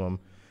talked to him,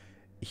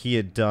 he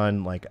had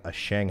done like a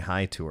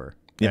Shanghai tour.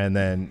 Yep. And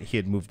then he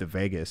had moved to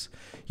Vegas.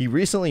 He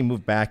recently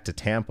moved back to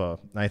Tampa.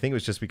 I think it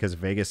was just because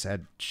Vegas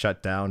had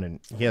shut down,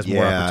 and he has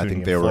more opportunity. I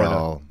think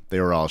they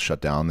were all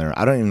shut down there.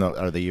 I don't even know.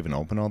 Are they even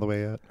open all the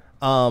way yet?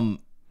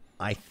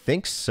 I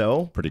think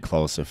so. Pretty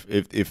close.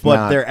 If but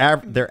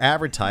not, they're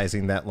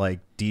advertising that like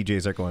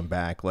DJs are going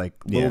back. Like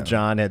Lil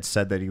Jon had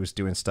said that he was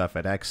doing stuff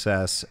at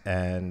Excess,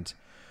 and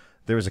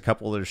there was a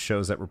couple other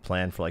shows that were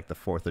planned for like the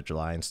 4th of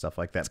July and stuff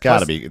like that.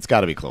 It's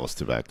gotta be close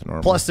to back to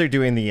normal. Plus, they're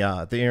doing the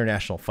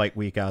International Fight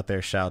Week out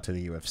there. Shout out to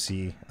the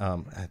UFC.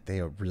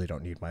 They really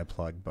don't need my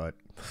plug, but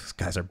these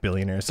guys are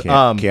billionaires.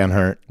 Can't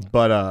hurt.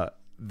 But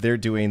they're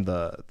doing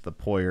the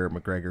Poirier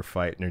McGregor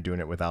fight, and they're doing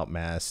it without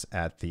mass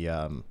at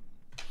the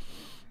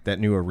that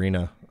new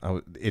arena.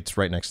 It's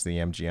right next to the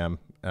MGM,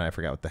 and I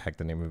forgot what the heck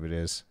the name of it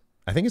is.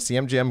 I think it's the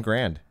MGM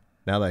Grand.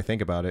 Now that I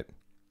think about it.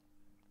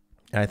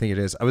 I think it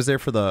is. I was there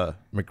for the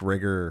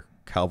McGregor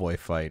Cowboy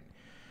fight,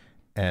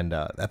 and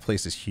that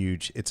place is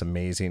huge. It's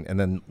amazing. And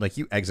then, like,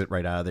 you exit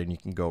right out of there, and you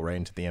can go right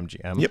into the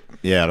MGM. Yep.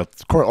 Yeah.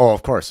 Of course. Oh,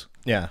 of course.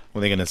 Yeah.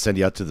 Were they going to send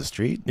you out to the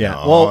street? Yeah.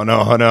 No,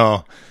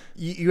 no.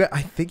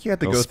 I think you had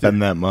to go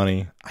spend that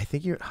money. I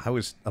think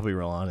I'll be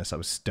real honest. I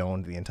was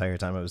stoned the entire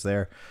time I was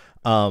there.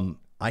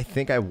 I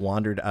think I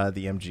wandered out of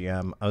the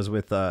MGM. I was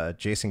with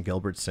Jason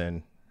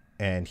Gilbertson,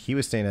 and he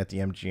was staying at the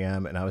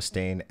MGM, and I was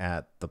staying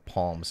at the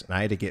Palms, and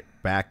I had to get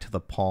back to the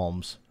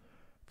Palms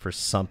for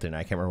something.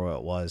 I can't remember what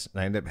it was,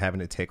 and I ended up having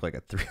to take like a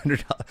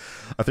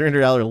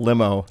 $300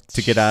 limo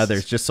to get out of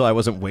there, just so I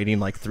wasn't waiting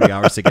like 3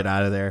 hours to get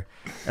out of there.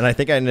 And I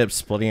think I ended up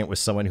splitting it with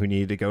someone who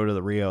needed to go to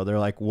the Rio. They're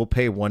like, "We'll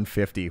pay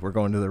 $150. We're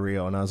going to the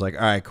Rio," and I was like,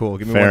 "All right, cool.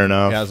 Give me fair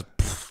enough." Yeah,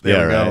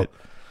 there we go.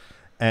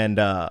 And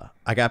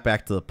I got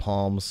back to the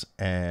Palms,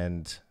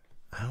 and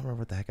I don't remember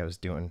what the heck I was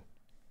doing.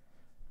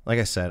 Like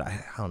I said,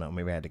 I don't know.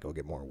 Maybe I had to go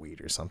get more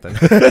weed or something.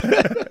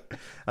 I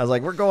was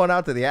like, we're going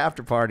out to the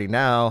after party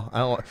now.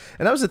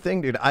 And that was the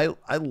thing, dude. I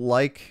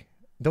like,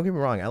 don't get me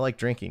wrong, I like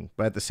drinking.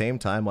 But at the same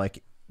time,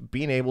 like,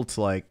 being able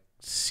to, like,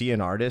 see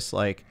an artist,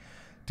 like,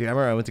 dude, I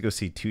remember I went to go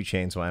see 2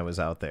 Chainz when I was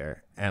out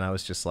there. And I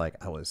was just like,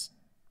 I was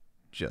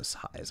just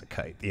high as a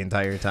kite the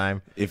entire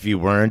time. If you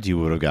weren't, you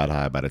would have got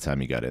high by the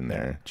time you got in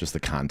there. Just the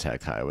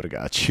contact high would have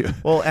got you.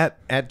 Well,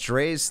 at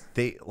Dre's,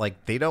 they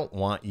don't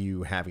want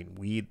you having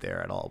weed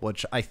there at all,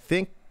 which I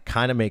think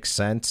kind of makes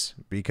sense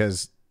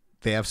because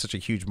they have such a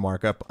huge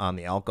markup on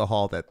the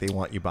alcohol that they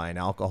want you buying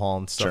alcohol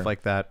and stuff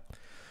like that.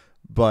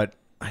 But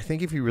I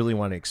think if you really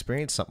want to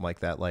experience something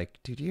like that, like,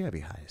 dude, you gotta be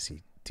high to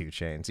see 2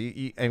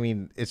 Chainz. I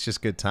mean, it's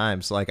just good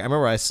times. Like, I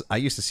remember I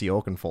used to see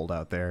Oakenfold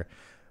out there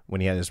when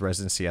he had his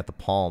residency at the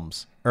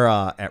Palms or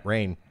at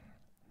Rain,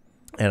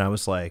 and I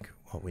was like,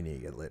 well, we need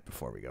to get lit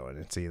before we go in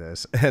and see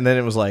this. And then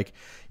it was like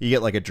you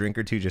get like a drink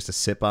or two just to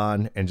sip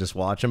on and just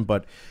watch them.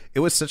 But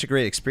it was such a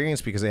great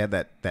experience because they had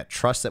that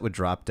trust that would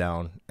drop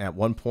down. At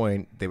one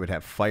point, they would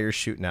have fires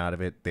shooting out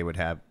of it. They would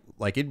have,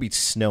 like, it'd be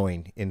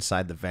snowing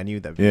inside the venue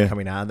that would be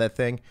coming out of that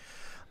thing.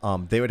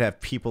 They would have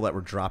people that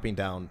were dropping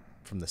down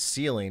from the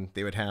ceiling.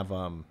 They would have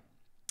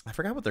I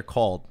forgot what they're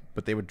called,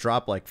 but they would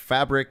drop like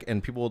fabric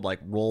and people would like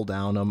roll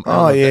down them.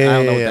 Oh,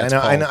 yeah.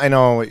 I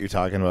know what you're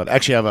talking about.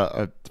 Actually, I have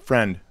a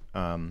friend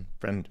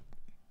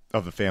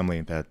of the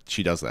family that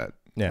she does that.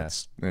 Yeah.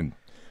 And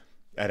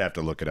I'd have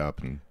to look it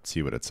up and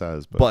see what it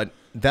says. But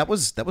that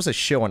was a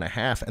show and a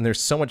half, and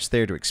there's so much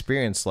there to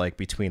experience, like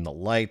between the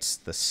lights,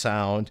 the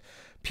sound,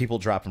 people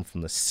dropping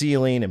from the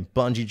ceiling and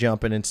bungee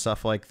jumping and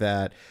stuff like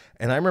that.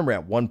 And I remember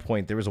at one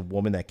point there was a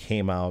woman that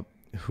came out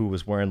who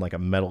was wearing like a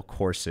metal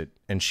corset,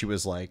 and she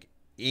was like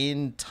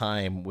in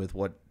time with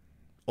what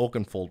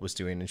Oakenfold was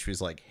doing, and she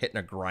was like hitting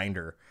a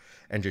grinder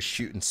and just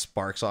shooting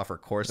sparks off her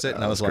corset.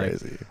 And I was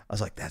crazy.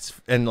 like, that's,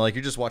 and like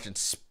you're just watching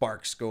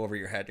sparks go over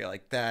your head. You're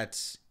like,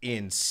 that's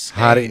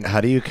insane.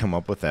 How do you come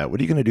up with that? What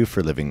are you going to do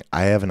for a living?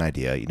 I have an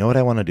idea. You know what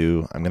I want to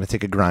do? I'm going to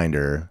take a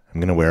grinder. I'm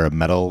going to wear a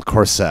metal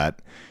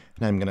corset,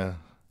 and I'm going to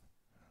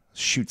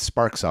shoot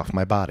sparks off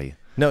my body.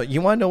 No,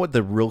 you want to know what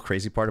the real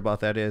crazy part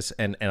about that is?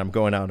 And I'm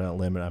going out on a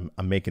limb, and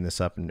I'm making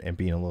this up and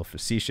being a little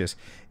facetious,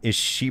 is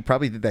she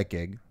probably did that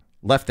gig,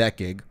 left that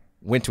gig,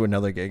 went to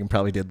another gig, and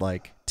probably did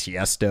like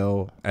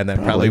Tiesto, and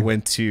then probably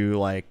went to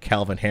like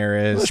Calvin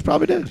Harris. Well, she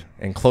probably did.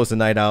 And closed the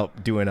night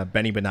out doing a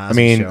Benny Benassi I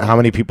mean, show. How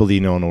many people do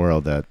you know in the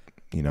world that,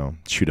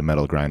 shoot a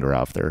metal grinder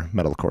off their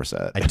metal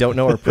corset? I don't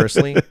know her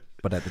personally,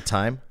 but at the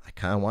time, I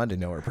kind of wanted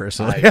to know her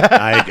personally.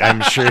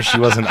 I'm sure she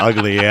wasn't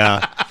ugly,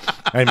 yeah.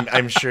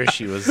 I'm sure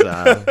she was,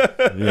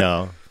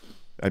 I'm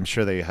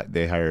sure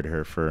they hired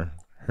her for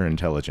her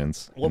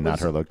intelligence and not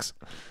her looks.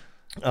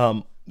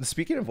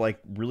 Speaking of like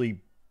really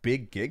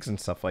big gigs and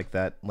stuff like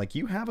that, like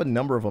you have a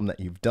number of them that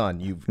you've done.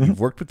 You've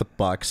worked with the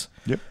Bucks.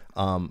 Yep.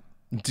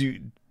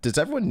 Does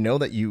everyone know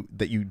that you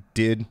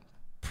did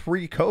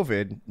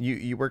pre-COVID?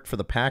 You worked for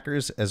the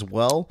Packers as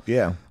well.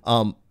 Yeah.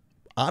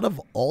 out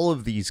of all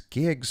of these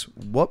gigs,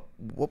 what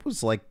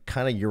was like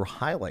kind of your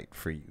highlight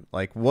for you?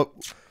 Like what,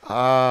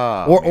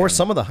 or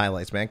some of the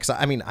highlights, man? Because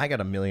I mean, I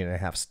got 1.5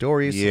 million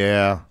stories.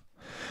 Yeah.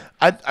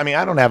 I mean,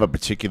 I don't have a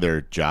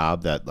particular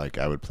job that like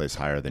I would place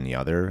higher than the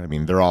other. I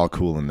mean, they're all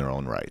cool in their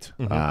own right.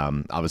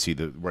 Obviously,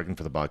 working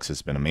for the Bucks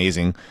has been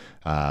amazing.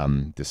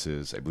 This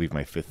is, I believe,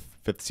 my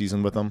fifth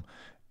season with them,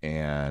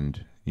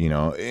 and you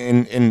know,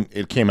 and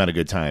it came at a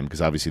good time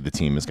because obviously the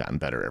team has gotten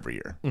better every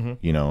year.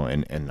 You know,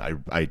 and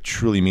I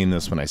truly mean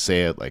this when I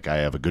say it. Like, I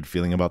have a good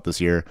feeling about this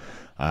year.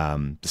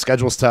 The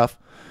schedule's tough.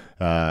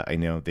 I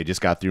know they just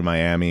got through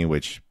Miami,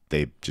 which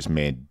they just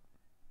made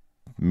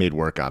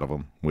work out of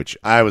them, which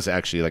I was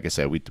actually, like I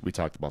said, we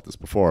talked about this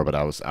before, but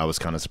I was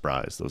kind of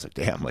surprised. I was like,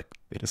 damn, like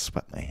they just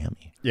swept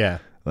Miami. Yeah.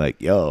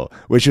 Like, yo,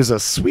 which is a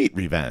sweet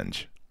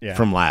revenge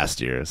from last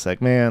year. It's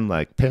like, man,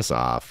 like piss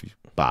off,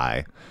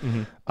 bye.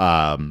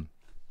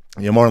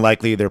 You know, more than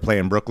likely they're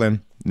playing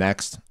Brooklyn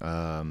next.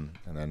 And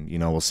then, you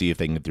know, we'll see if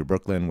they can get through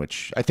Brooklyn,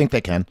 which I think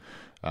they can.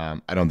 I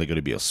don't think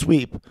it'll be a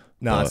sweep.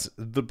 No,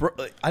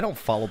 I don't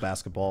follow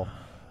basketball.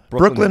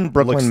 Brooklyn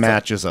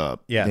matches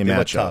up. Yeah, they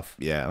match up. Tough.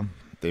 Yeah.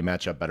 They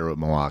match up better with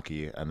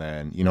Milwaukee, and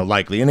then, you know,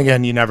 likely, and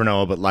again, you never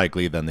know, but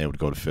likely then they would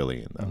go to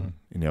Philly, and then,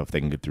 you know, if they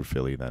can get through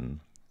Philly, then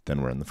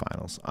we're in the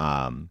finals.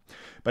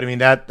 But I mean,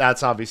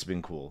 that's obviously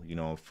been cool, you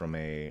know, from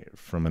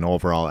an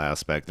overall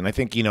aspect, and I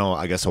think, you know,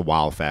 I guess a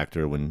wow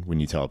factor when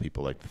you tell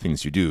people like the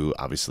things you do,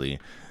 obviously,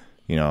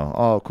 you know,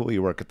 oh cool,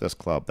 you work at this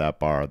club, that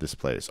bar, this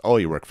place. Oh,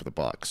 you work for the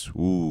Bucks.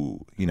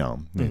 Ooh, you know,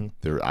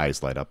 their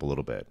eyes light up a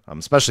little bit,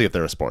 especially if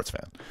they're a sports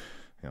fan.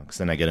 You know, because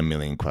then I get a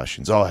million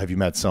questions. Oh, have you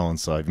met so and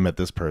so? Have you met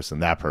this person,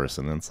 that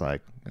person? And it's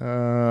like,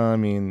 I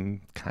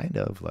mean, kind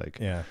of like,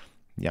 yeah.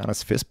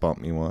 Giannis fist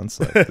bumped me once.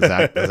 Like,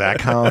 does that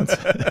count?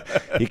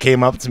 He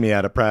came up to me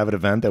at a private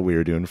event that we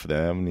were doing for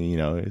them, and you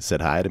know, he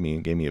said hi to me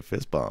and gave me a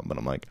fist bump. And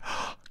I'm like,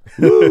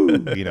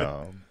 woo, you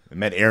know. I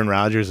met Aaron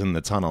Rodgers in the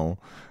tunnel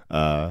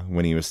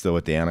when he was still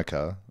with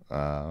Danica.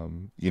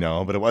 You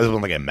know, but it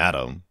wasn't like I met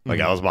him. Like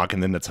I was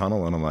walking in the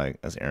tunnel and I'm like,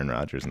 that's Aaron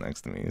Rodgers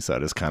next to me. So I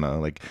just kind of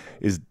like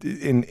is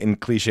in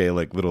cliche,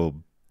 like little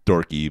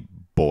dorky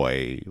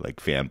boy, like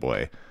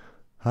fanboy.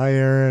 Hi,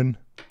 Aaron.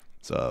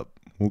 What's up?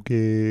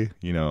 Okay.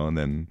 You know, and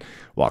then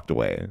walked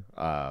away.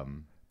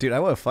 Dude, I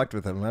would have fucked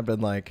with him. I've been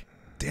like,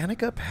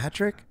 Danica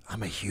Patrick?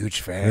 I'm a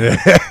huge fan.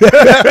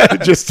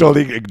 Just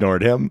totally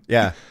ignored him.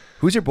 Yeah.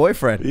 Who's your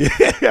boyfriend?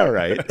 Yeah,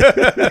 right.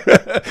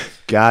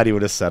 God, he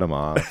would have set him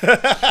off.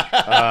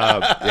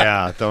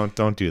 Yeah,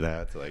 don't do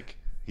that. Like,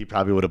 he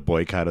probably would have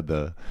boycotted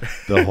the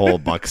whole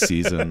Bucks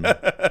season.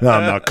 No,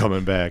 I'm not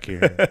coming back here.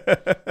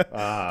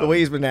 The way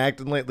he's been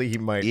acting lately, he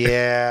might.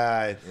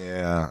 Yeah.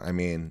 I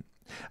mean,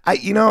 I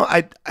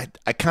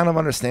kind of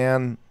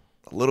understand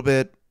a little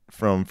bit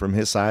from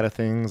his side of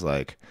things.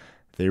 Like,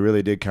 they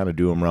really did kind of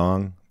do him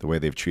wrong the way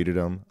they've treated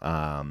him.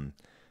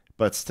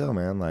 But still,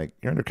 man, like,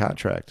 you're under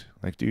contract.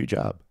 Like, do your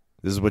job.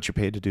 This is what you're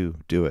paid to do.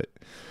 Do it.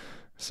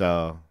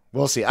 So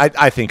we'll see.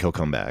 I think he'll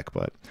come back,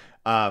 but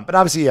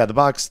obviously, yeah, the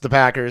Bucks, the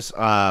Packers.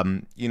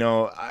 You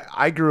know,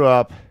 I grew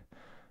up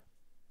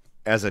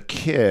as a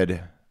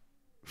kid.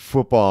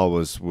 Football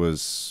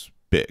was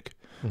big.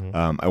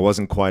 I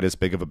wasn't quite as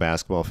big of a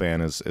basketball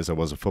fan as I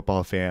was a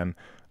football fan.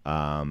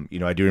 You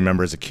know, I do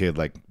remember as a kid,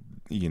 like,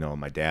 you know,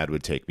 my dad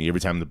would take me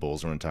every time the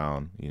Bulls were in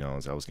town. You know,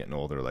 as I was getting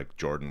older, like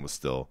Jordan was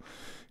still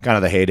kind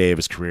of the heyday of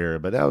his career,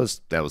 but that was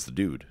the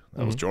dude.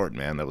 That was Jordan,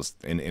 man. That was,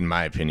 in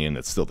my opinion,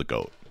 that's still the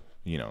GOAT.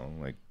 You know,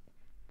 like,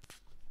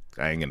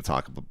 I ain't gonna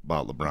talk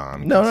about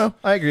LeBron. No,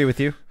 I agree with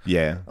you.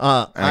 Yeah,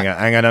 I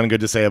ain't got nothing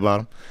good to say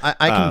about him.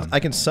 I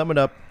can sum it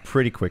up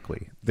pretty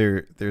quickly.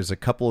 There's a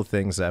couple of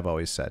things that I've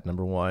always said.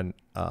 Number one,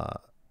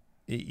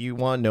 you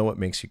want to know what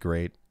makes you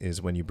great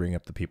is when you bring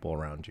up the people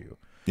around you.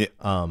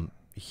 Yeah.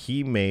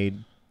 He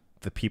made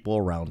the people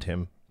around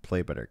him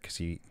play better because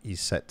he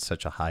set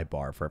such a high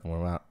bar for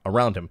everyone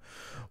around him.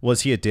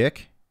 Was he a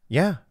dick?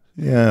 Yeah.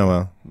 Yeah,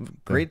 well,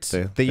 great.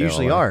 They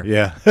usually are.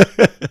 Yeah.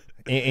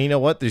 And you know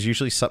what? There's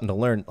usually something to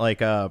learn. Like,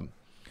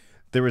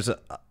 there was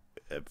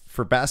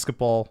for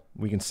basketball,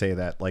 we can say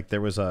that. Like,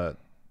 there was an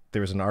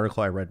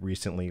article I read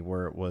recently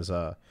where it was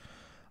a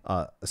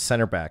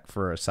center back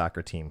for a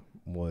soccer team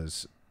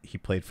he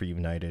played for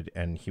United,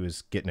 and he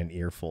was getting an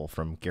earful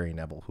from Gary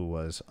Neville, who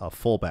was a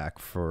fullback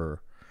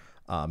for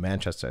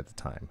Manchester at the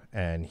time.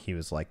 And he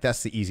was like,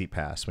 that's the easy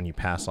pass when you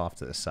pass off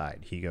to the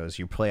side. He goes,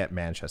 you play at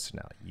Manchester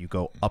now. You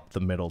go up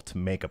the middle to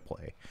make a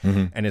play.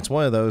 And it's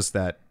one of those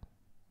that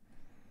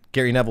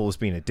Gary Neville was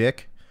being a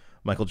dick.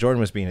 Michael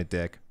Jordan was being a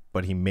dick,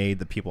 but he made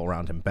the people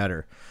around him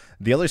better.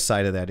 The other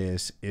side of that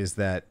is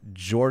that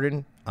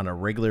Jordan, on a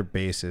regular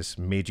basis,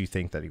 made you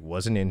think that he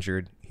wasn't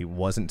injured, he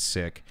wasn't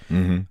sick.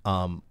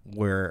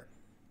 Where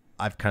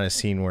I've kind of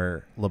seen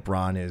where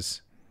LeBron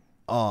is,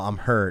 oh, I'm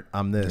hurt,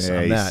 I'm this,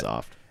 I'm that. He's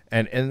soft.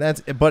 And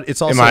that's, but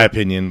it's also, in my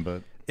opinion,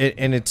 but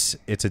it's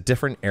a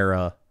different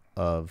era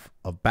of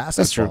basketball.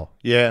 That's true.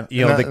 Yeah,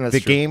 you know,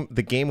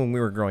 the game when we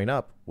were growing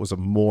up was a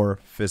more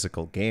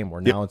physical game. Where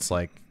now it's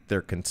like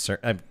they're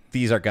concerned.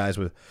 These are guys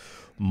with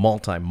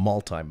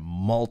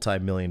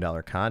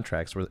multi-million-dollar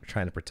contracts where they're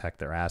trying to protect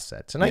their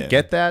assets. And I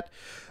get that,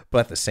 but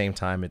at the same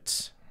time,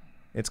 it's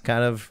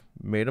kind of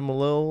made them a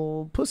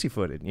little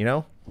pussyfooted, you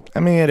know? I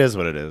mean, it is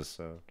what it is.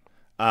 So,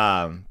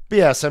 but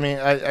yes, I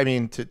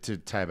mean, to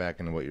tie back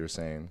into what you were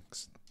saying,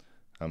 'cause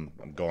I'm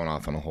going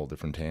off on a whole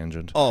different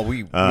tangent. Oh,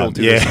 we'll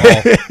do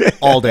this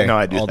all day. No,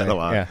 I do all that day. a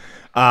lot. Yeah.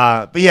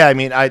 But yeah, I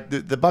mean,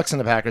 the Bucks and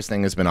the Packers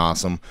thing has been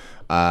awesome.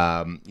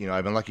 You know,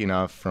 I've been lucky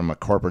enough from a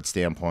corporate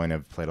standpoint.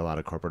 I've played a lot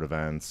of corporate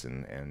events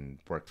and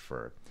worked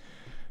for,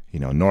 you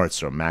know,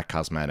 Nordstrom, MAC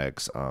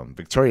Cosmetics,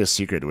 Victoria's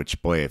Secret,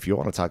 which, boy, if you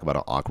want to talk about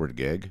an awkward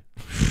gig,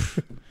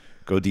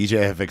 go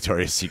DJ at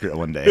Victoria's Secret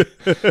one day.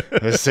 I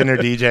was sitting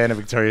there DJing at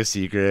Victoria's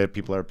Secret.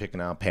 People are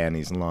picking out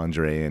panties and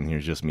lingerie, and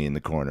here's just me in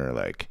the corner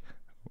like,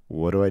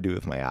 what do I do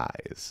with my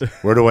eyes?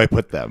 Where do I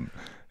put them?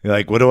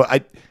 Like, what do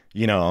I,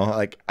 you know,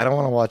 like, I don't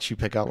want to watch you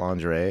pick out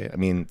lingerie. I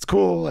mean, it's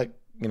cool, like,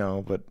 you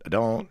know, but I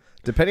don't.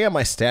 Depending on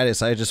my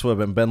status, I just would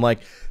have been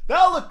like,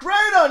 that'll look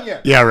great on you.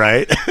 Yeah,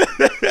 right.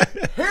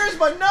 Here's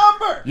my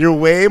number.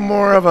 You're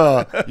more of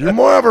a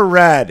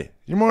red.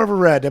 You're more of a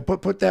red.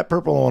 Put that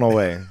purple one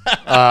away.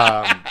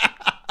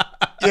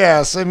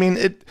 Yes, I mean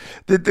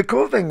the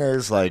cool thing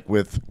is, like,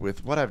 with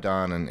what I've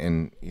done,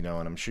 and you know,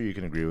 and I'm sure you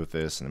can agree with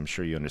this, and I'm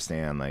sure you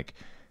understand, like,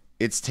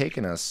 it's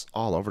taken us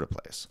all over the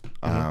place.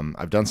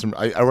 I've done some.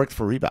 I worked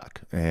for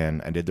Reebok,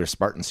 and I did their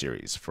Spartan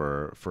series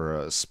for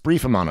a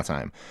brief amount of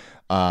time.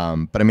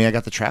 But I mean, I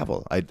got to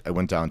travel. I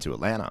went down to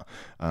Atlanta.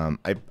 I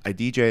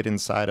DJ'd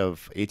inside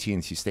of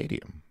AT&T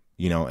Stadium,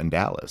 you know, in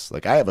Dallas.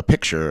 Like, I have a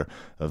picture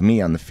of me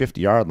on the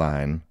 50-yard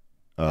line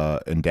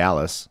in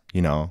Dallas,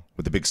 you know,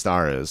 where the big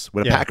star is,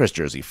 with a Packers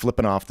jersey,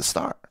 flipping off the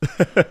star.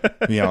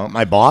 You know,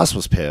 my boss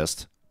was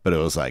pissed, but it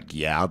was like,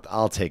 yeah,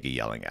 I'll take a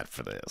yelling at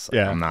for this.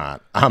 Like,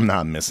 I'm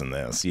not missing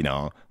this. You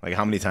know, like,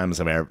 how many times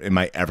am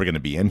I ever going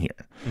to be in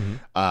here?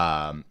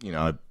 You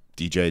know, I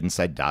DJ'd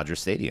inside Dodger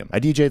Stadium.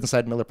 I DJ'd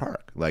inside Miller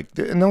Park. Like,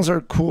 and those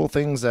are cool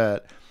things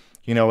that,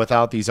 you know,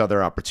 without these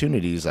other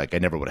opportunities, like, I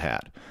never would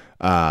have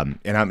had.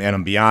 And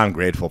I'm beyond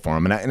grateful for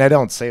them. And I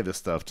don't say this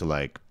stuff to,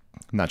 like,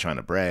 I'm not trying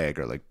to brag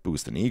or, like,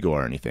 boost an ego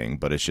or anything,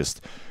 but it's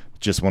just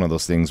one of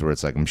those things where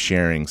it's like I'm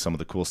sharing some of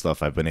the cool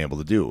stuff I've been able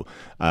to do.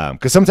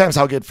 Because sometimes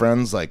I'll get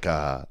friends, like,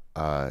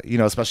 you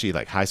know, especially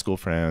like high school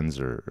friends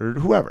or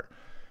whoever,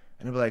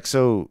 and they'll be like,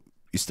 "So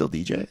you still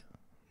DJ?" I'm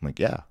like,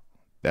 "Yeah."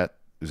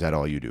 Is that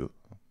all you do?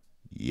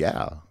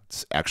 Yeah,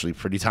 it's actually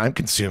pretty time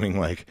consuming.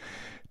 Like,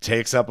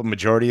 takes up a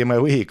majority of my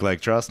week.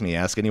 Like, trust me,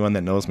 ask anyone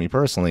that knows me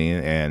personally,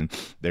 and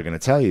they're gonna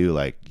tell you,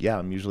 like, yeah,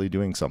 I'm usually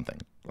doing something.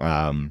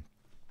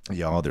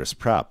 You know, there's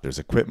prep, there's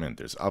equipment,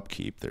 there's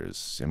upkeep,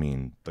 I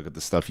mean, look at the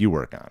stuff you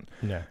work on.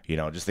 Yeah. You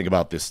know, just think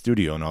about this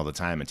studio and all the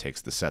time it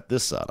takes to set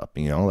this up.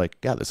 You know, like,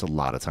 yeah, there's a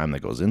lot of time that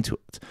goes into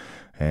it.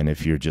 And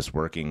if you're just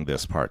working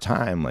this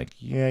part-time, like,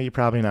 yeah, you're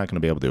probably not going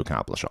to be able to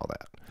accomplish all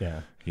that. Yeah.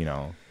 You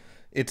know?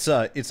 It's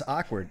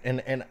awkward.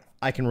 And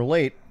I can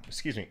relate.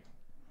 Excuse me.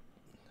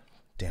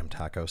 Damn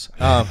tacos.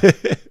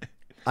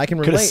 I can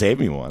relate. Could have saved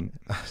me one.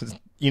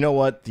 You know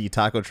what? The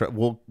taco truck,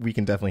 we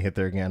can definitely hit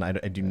there again. I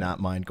do not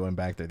mind going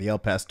back there. The El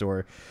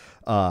Pastor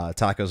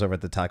tacos over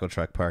at the Taco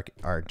Truck Park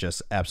are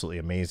just absolutely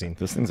amazing.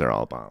 Those things are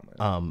all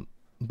bomb.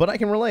 But I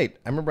can relate.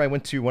 I remember I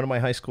went to one of my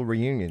high school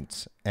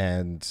reunions,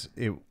 and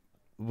I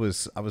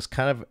was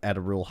kind of at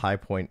a real high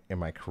point in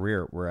my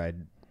career where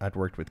I'd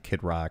worked with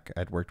Kid Rock,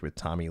 I'd worked with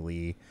Tommy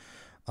Lee.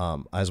 I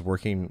was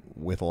working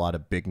with a lot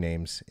of big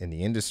names in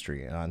the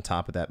industry, and on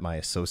top of that, my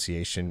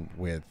association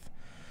with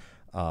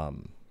how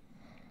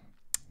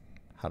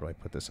do I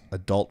put this?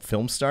 Adult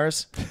film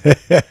stars.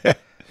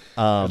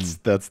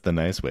 That's the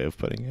nice way of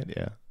putting it.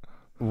 Yeah.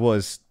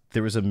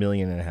 There was 1.5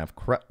 million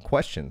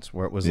questions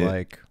where it was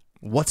like,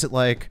 what's it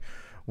like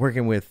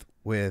working with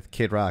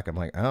Kid Rock? I'm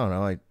like, I don't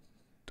know.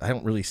 I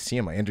don't really see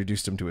him. I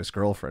introduced him to his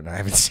girlfriend. I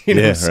haven't seen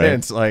him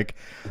since. Like,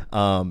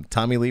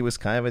 Tommy Lee was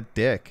kind of a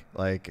dick.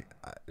 Like,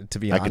 to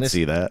be honest, I could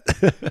see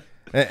that.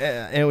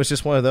 And it was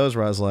just one of those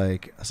where I was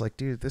like,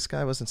 dude, this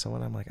guy wasn't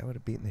someone. I'm like, I would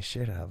have beaten the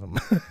shit out of him.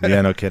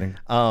 Yeah, no kidding.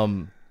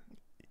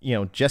 You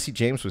know, Jesse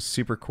James was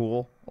super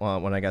cool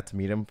when I got to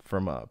meet him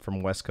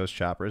from West Coast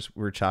Choppers.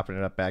 We were chopping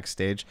it up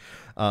backstage.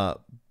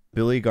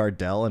 Billy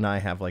Gardell and I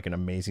have, like, an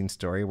amazing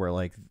story where,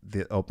 like,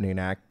 the opening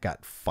act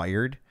got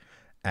fired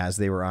as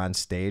they were on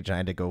stage. I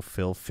had to go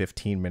fill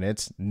 15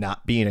 minutes,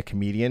 not being a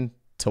comedian,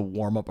 to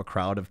warm up a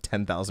crowd of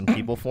 10,000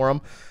 people for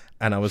him.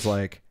 And I was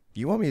like,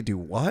 you want me to do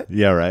what?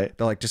 Yeah, right.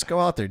 They're like, just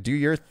go out there, do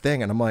your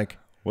thing. And I'm like,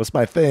 what's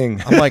my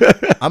thing? I'm like,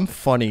 I'm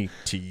funny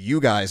to you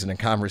guys in a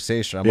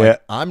conversation. I'm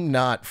like, I'm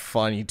not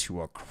funny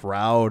to a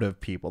crowd of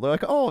people. They're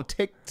like, oh,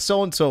 take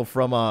so-and-so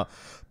from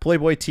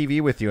Playboy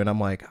TV with you. And I'm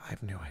like, I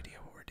have no idea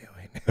what we're doing.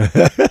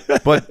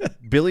 But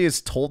Billy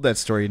has told that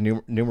story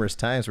numerous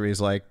times where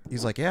he's like,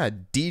 yeah,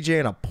 DJ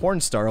and a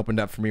porn star opened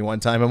up for me one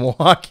time in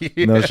Milwaukee.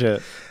 No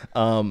shit.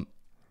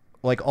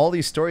 Like, all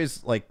these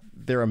stories, like,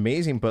 they're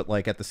amazing, but,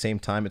 like, at the same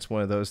time, it's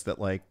one of those that,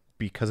 like,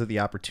 because of the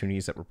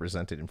opportunities that were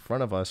presented in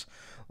front of us,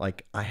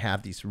 like I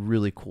have these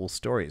really cool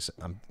stories.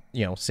 I'm,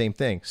 same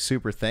thing,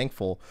 super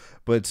thankful,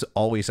 but it's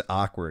always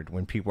awkward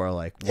when people are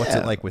like, what's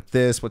it like with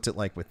this? What's it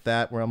like with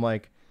that? Where I'm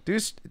like,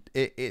 dude,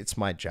 it's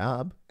my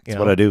job. It's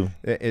what I do.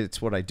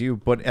 It's what I do.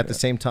 But at the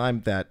same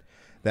time,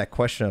 that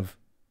question of,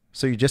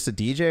 so you're just a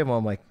DJ? Well,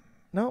 I'm like,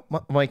 no,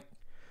 I'm like,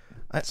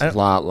 It's a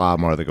lot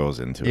more that goes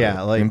into it.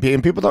 Yeah, like, and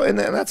people don't, and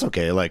that's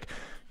okay. Like,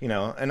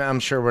 and I'm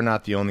sure we're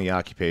not the only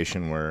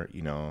occupation where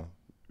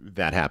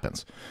that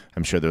happens.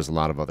 I'm sure there's a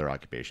lot of other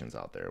occupations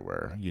out there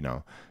where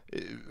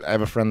I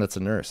have a friend that's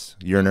a nurse.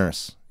 You're a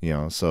nurse,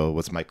 So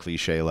what's my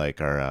cliche like,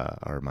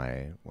 or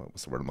my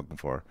what's the word I'm looking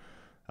for?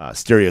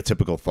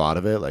 Stereotypical thought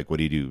of it, like, what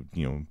do you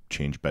do?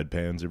 Change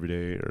bedpans every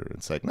day? Or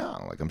it's like,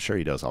 no, like, I'm sure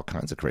he does all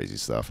kinds of crazy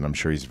stuff, and I'm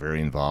sure he's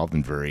very involved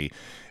and very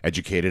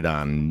educated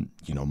on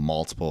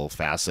multiple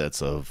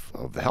facets of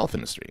the health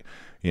industry.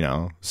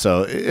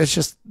 So it's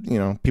just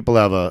people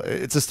have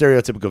it's a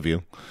stereotypical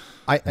view.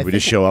 We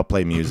just show up,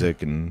 play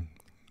music, and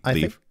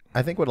leave.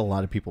 I think what a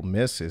lot of people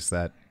miss is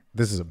that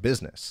this is a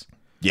business.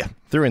 Yeah,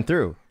 through and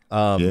through.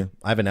 I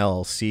have an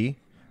LLC.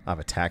 I have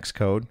a tax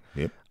code.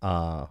 Yep.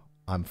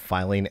 I'm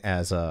filing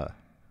as a,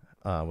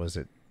 I'm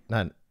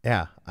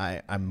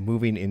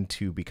moving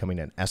into becoming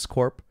an S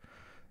Corp,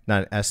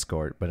 not an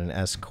escort, but an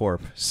S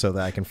Corp, so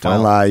that I can file.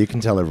 Don't lie. You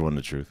can tell everyone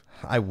the truth.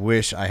 I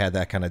wish I had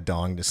that kind of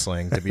dong to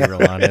sling, to be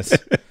real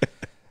honest.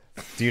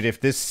 Dude, if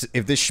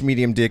this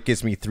medium dick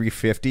gets me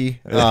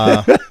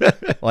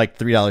 $3.50, like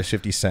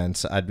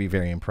 $3.50, I'd be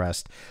very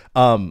impressed.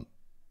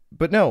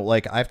 But no,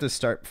 like I have to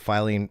start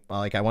filing.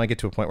 Like I want to get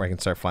to a point where I can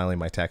start filing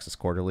my taxes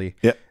quarterly,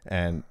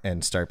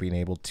 and start being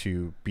able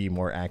to be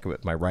more accurate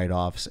with my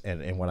write-offs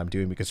and what I'm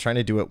doing, because trying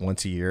to do it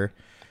once a year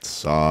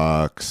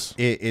sucks.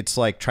 It's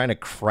like trying to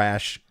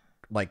crash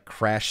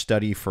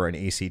study for an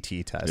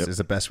ACT test is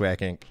the best way I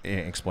can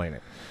explain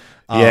it.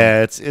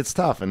 Yeah, it's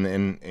tough,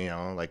 and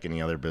like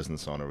any other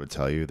business owner would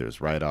tell you, there's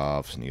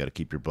write-offs, and you got to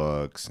keep your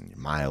books and your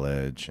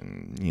mileage,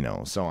 and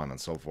so on and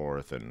so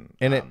forth. And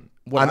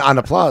on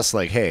the plus,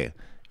 like, hey,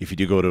 if you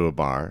do go to a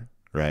bar,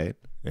 right?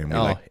 And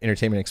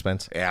entertainment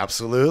expense.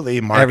 Absolutely.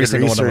 Market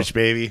research,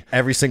 baby.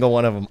 Every single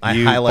one of them.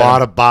 You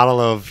bought a bottle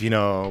of,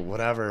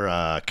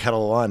 whatever,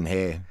 Kettle One.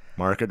 Hey,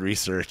 market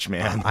research,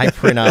 man. I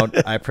print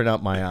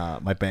out my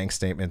my bank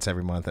statements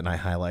every month, and I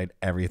highlight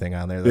everything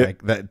on there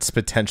that's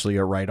potentially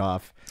a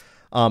write-off.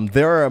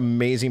 There are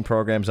amazing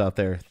programs out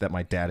there that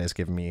my dad has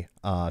given me.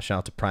 Shout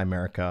out to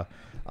Primerica.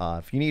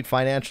 If you need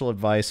financial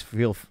advice,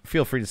 feel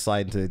free to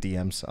slide into the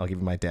DMs. I'll give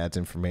you my dad's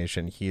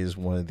information. He is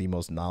one of the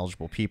most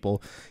knowledgeable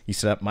people. He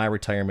set up my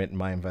retirement and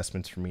my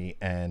investments for me,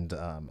 and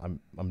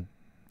I'm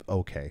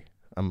okay.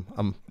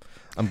 I'm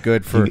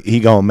good for. He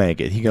gonna make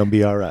it. He gonna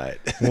be all right.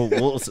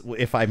 well,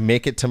 if I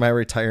make it to my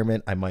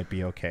retirement, I might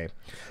be okay.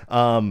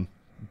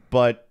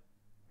 But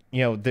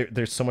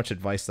there's so much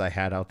advice that I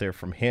had out there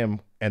from him,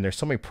 and there's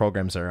so many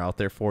programs that are out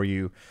there for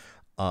you.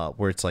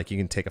 Where it's like you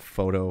can take a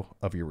photo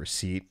of your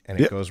receipt and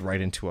it goes right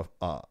into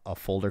a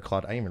folder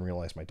cloud. I didn't even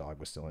realize my dog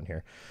was still in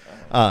here.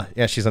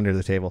 Yeah, she's under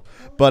the table.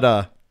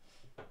 But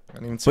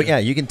yeah,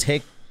 you can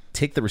take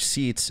the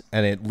receipts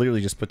and it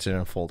literally just puts it in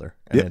a folder.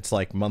 And it's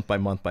like month by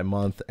month by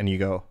month, and you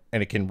go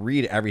and it can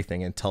read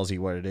everything and tells you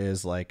what it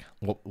is, like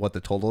what the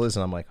total is.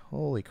 And I'm like,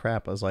 holy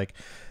crap. I was like,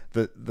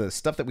 the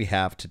stuff that we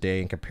have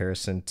today in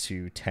comparison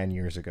to 10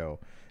 years ago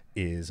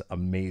is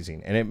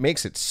amazing. And it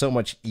makes it so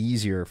much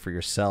easier for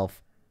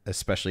yourself,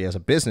 especially as a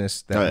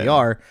business that we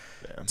are,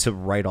 to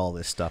write all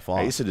this stuff off.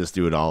 I used to just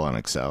do it all on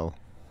Excel.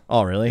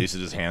 Oh, really? I used to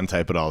just hand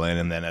type it all in,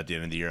 and then at the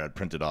end of the year, I'd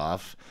print it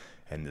off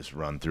and just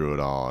run through it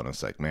all. And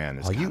it's like, man,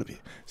 there's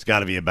got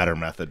to be a better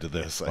method to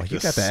this. Like, you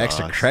got the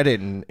extra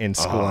credit in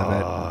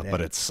school, but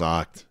it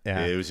sucked.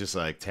 Yeah. It was just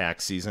like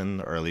tax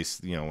season, or at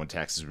least when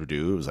taxes were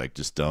due, it was like,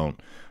 just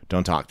don't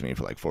talk to me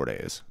for like 4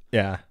 days.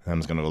 Yeah, I'm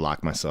just gonna go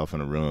lock myself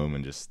in a room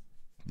and just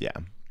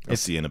I'll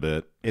see you in a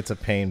bit. It's a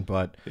pain,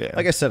 but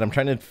like I said, I'm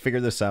trying to figure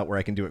this out where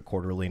I can do it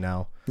quarterly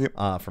now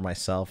for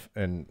myself.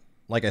 And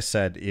like I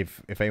said,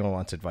 if anyone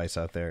wants advice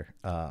out there,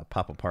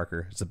 Papa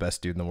Parker is the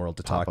best dude in the world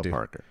to talk to.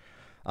 Parker.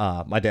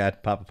 My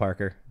dad, Papa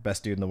Parker,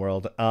 best dude in the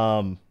world.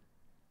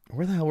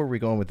 Where the hell were we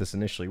going with this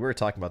initially? We were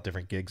talking about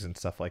different gigs and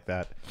stuff like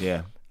that.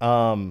 Yeah.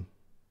 Dang,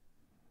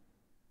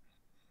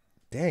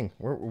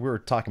 we were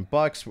talking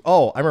bucks.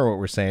 Oh, I remember what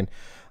we were saying.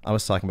 I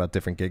was talking about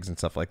different gigs and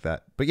stuff like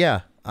that. But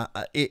yeah,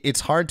 it's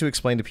hard to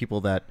explain to people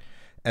that,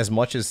 as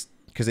much as,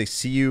 because they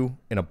see you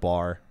in a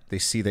bar, they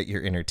see that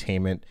you're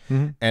entertainment,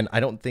 and I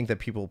don't think that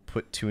people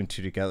put two and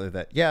two together.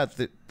 That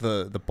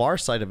the bar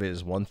side of it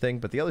is one thing,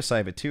 but the other side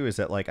of it too is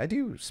that, like, I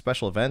do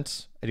special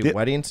events, I do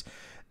weddings,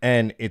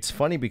 and it's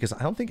funny because I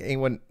don't think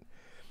anyone,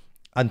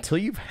 until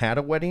you've had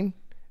a wedding,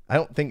 I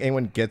don't think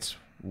anyone gets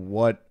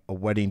what a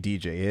wedding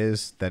DJ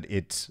is. That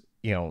it's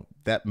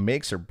that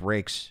makes or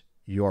breaks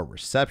your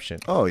reception.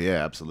 Oh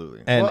yeah,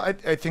 absolutely. And well,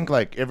 I think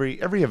like every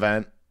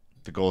event,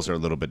 the goals are a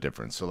little bit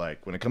different. So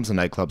like when it comes to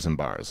nightclubs and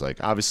bars,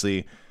 like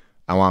obviously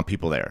I want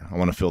people there. I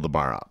want to fill the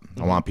bar up.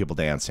 I want people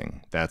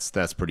dancing.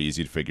 That's pretty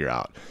easy to figure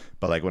out.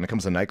 But like when it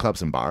comes to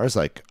nightclubs and bars,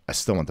 like I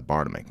still want the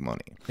bar to make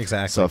money.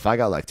 Exactly. So if I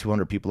got like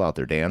 200 people out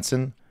there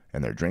dancing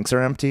and their drinks are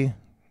empty,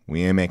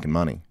 we ain't making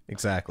money.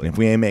 Exactly. And if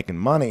we ain't making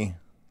money,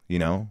 you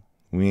know,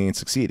 we ain't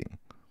succeeding.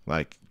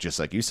 Like just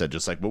like you said,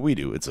 just like what we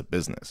do, it's a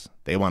business.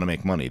 They want to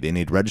make money. They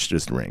need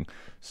registers to ring.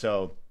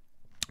 So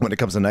when it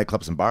comes to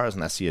nightclubs and bars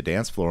and I see a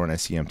dance floor and I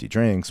see empty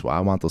drinks, well, I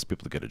want those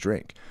people to get a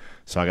drink.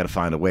 So I got to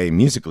find a way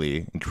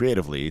musically and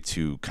creatively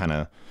to kind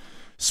of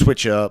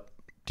switch up,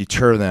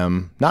 deter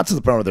them, not to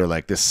the point where they're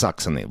like, this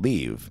sucks and they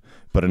leave,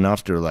 but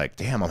enough to like,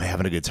 damn, I'm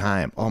having a good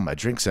time. Oh, my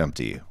drink's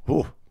empty.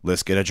 Ooh,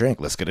 let's get a drink.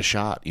 Let's get a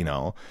shot, you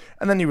know?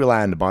 And then you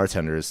rely on the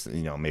bartenders,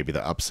 you know, maybe to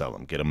upsell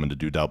them, get them to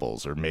do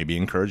doubles, or maybe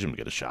encourage them to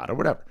get a shot or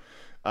whatever.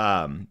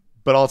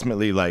 But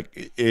ultimately, like,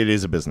 it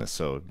is a business,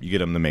 so you get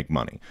them to make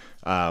money.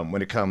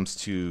 When it comes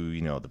to,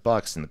 you know, the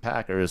Bucks and the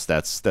Packers,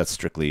 that's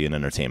strictly an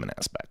entertainment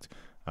aspect.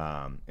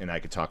 And I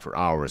could talk for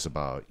hours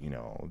about, you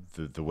know,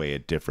 the way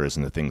it differs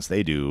and the things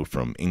they do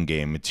from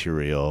in-game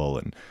material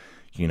and,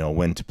 you know,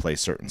 when to play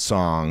certain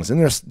songs.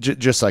 And there's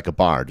just like a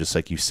bar, just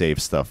like you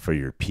save stuff for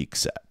your peak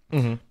set.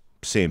 Mm-hmm.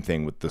 Same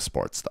thing with the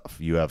sports stuff.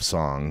 You have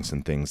songs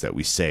and things that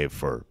we save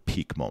for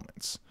peak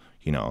moments.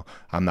 You know,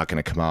 I'm not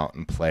going to come out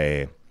and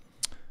play,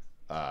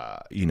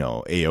 you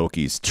know,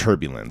 Aoki's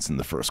Turbulence in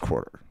the first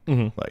quarter.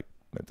 Mm-hmm. Like,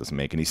 that doesn't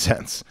make any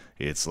sense.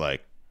 It's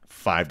like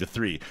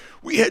 5-3.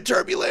 We had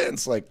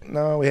turbulence. Like,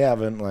 no, we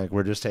haven't. Like,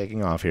 we're just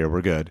taking off here.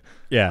 We're good.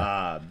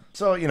 Yeah.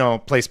 So, you know,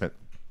 placement.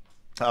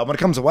 When it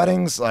comes to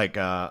weddings, like,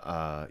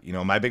 you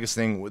know, my biggest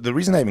thing, the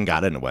reason I even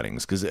got into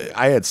weddings, because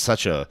I had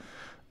such a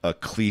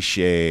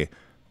cliche,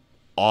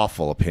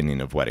 awful opinion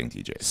of wedding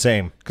DJs.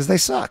 Same. Because they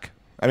suck.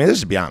 I mean, let's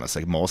just be honest.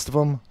 Like, most of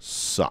them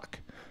suck.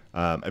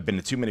 I've been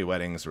to too many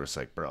weddings where it's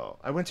like, bro,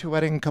 I went to a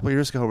wedding a couple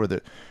years ago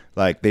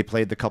where they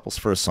played the couple's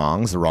first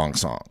songs, the wrong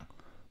song.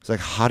 It's like,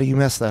 how do you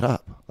mess that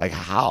up? Like,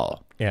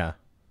 how? Yeah.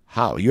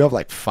 How? You have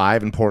like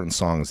 5 important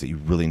songs that you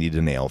really need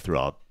to nail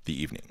throughout the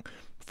evening.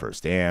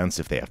 First dance,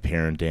 if they have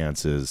parent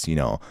dances, you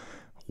know,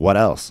 what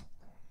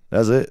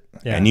that's it.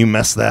 Yeah. And you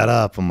mess that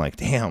up. I'm like,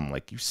 damn,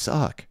 like you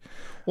suck.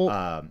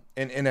 Well,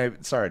 and I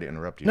sorry to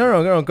interrupt you.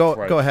 No, go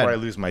ahead. Before I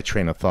lose my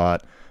train of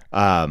thought.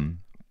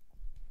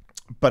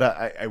 But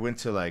I went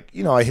to, like,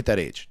 you know, I hit that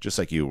age just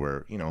like you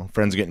were, you know,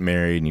 friends are getting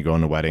married and you go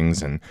into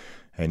weddings and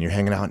you're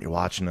hanging out and you're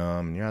watching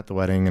them and you're at the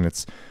wedding and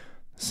it's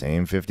the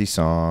same 50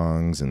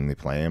 songs and they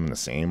play them in the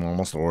same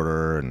almost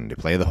order and they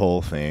play the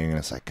whole thing and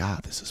it's like,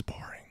 God, this is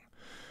boring.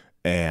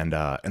 And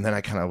then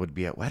I kind of would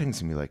be at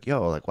weddings and be like,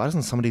 yo, like, why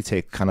doesn't somebody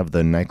take kind of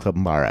the nightclub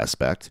and bar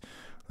aspect?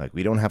 Like,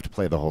 we don't have to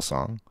play the whole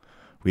song.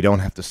 We don't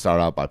have to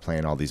start out by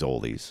playing all these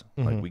oldies.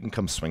 Mm-hmm. Like, we can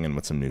come swinging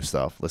with some new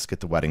stuff. Let's get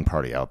the wedding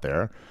party out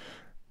there.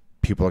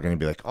 People are going to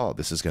be like, oh,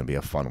 this is going to be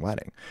a fun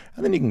wedding.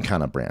 And then you can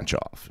kind of branch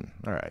off and,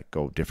 all right,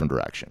 go different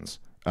directions.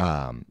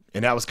 And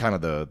that was kind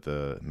of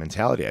the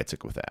mentality I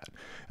took with that.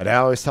 And I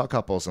always tell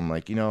couples, I'm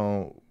like, you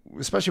know,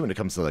 especially when it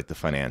comes to like the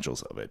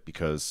financials of it,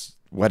 because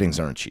weddings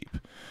aren't cheap.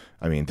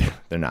 I mean,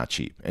 they're not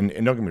cheap. And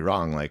don't get me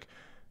wrong, like,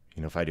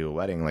 you know, if I do a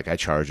wedding, like I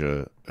charge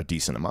a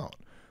decent amount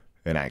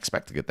and I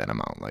expect to get that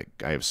amount. Like,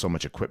 I have so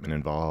much equipment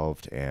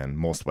involved and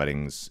most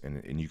weddings,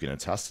 and you can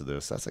attest to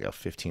this, that's like a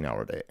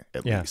 15-hour day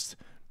at least,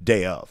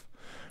 day of.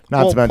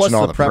 Not to mention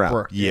all the prep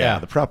work. Yeah,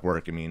 the prep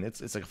work. I mean,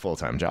 it's like a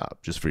full-time job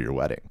just for your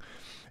wedding.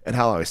 And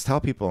how I always tell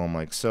people, I'm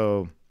like,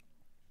 so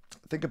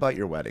think about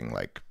your wedding,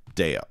 like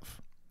day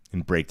of,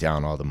 and break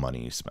down all the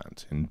money you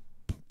spent and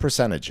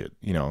percentage it.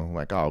 You know,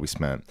 like, oh, we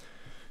spent,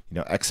 you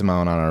know, X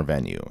amount on our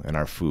venue and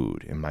our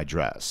food and my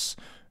dress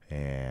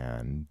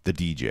and the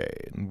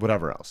DJ and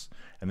whatever else.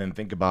 And then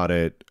think about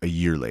it a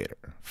year later,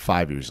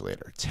 5 years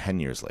later, 10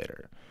 years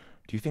later.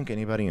 Do you think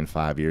anybody in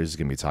 5 years is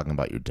going to be talking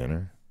about your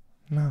dinner?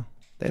 No.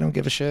 They don't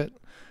give a shit.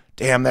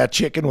 Damn, that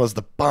chicken was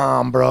the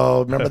bomb,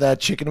 bro. Remember that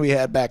chicken we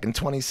had back in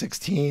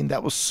 2016?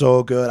 That was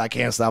so good. I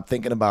can't stop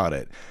thinking about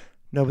it.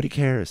 Nobody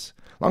cares.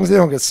 As long as they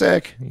don't get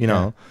sick, you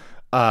know.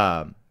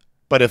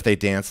 But if they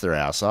dance their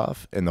ass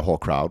off and the whole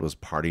crowd was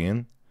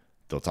partying,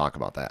 they'll talk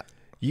about that.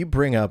 You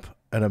bring up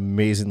an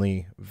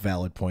amazingly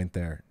valid point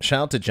there.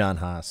 Shout out to John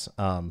Haas.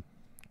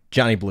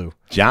 Johnny Blue.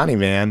 Johnny,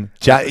 man.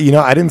 You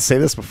know, I didn't say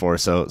this before.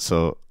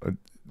 So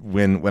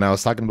when I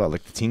was talking about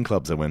like the teen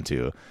clubs I went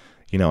to,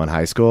 you know, in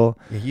high school.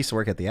 He used to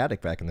work at the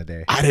Attic back in the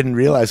day. I didn't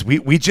realize.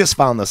 We just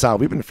found this out.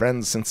 We've been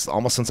friends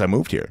almost since I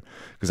moved here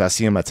because I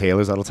see him at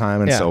Taylor's all the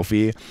time and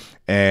Sophie.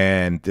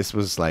 And this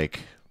was like,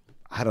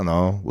 I don't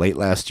know, late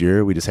last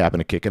year. We just happened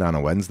to kick it on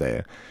a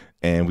Wednesday.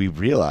 And we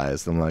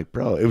realized, I'm like,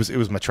 bro, it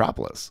was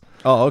Metropolis.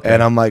 Oh, okay.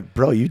 And I'm like,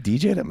 bro, you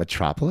DJ'd at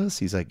Metropolis?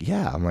 He's like,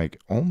 yeah. I'm like,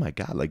 oh my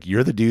God. Like,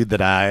 you're the dude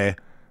that I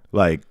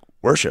like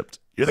worshipped.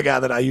 You're the guy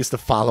that I used to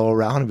follow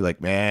around and be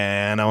like,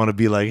 man, I want to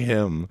be like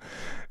him.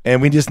 And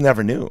we just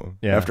never knew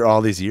after all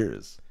these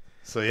years.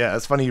 So yeah,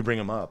 it's funny you bring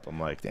him up. I'm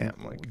like, damn.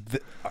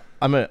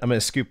 I'm gonna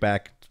scoot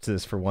back to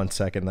this for 1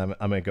 second. I'm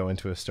gonna go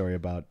into a story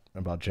about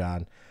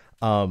John.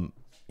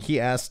 He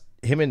asked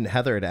him and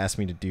Heather had asked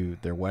me to do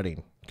their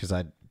wedding because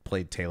I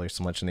played Taylor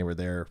so much and they were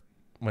there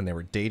when they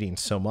were dating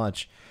so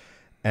much.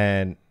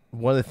 And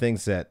one of the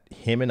things that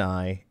him and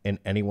I and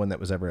anyone that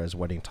was ever at his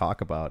wedding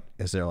talk about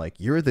is they're like,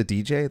 you're the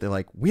DJ? They're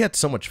like, we had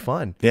so much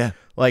fun. Yeah.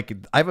 Like,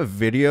 I have a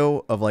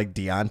video of like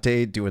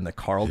Deontay doing the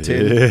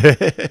Carlton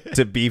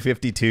to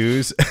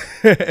B-52s.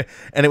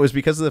 And it was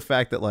because of the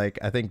fact that like,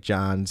 I think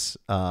John's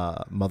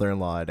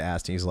mother-in-law had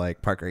asked, and he's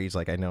like, Parker, he's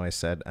like, I know I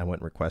said I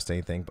wouldn't request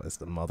anything, but it's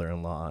the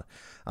mother-in-law.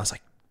 I was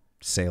like,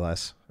 say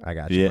less. I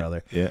got you,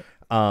 brother. Yeah.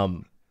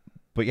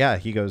 But yeah,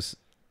 he goes,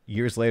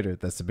 years later,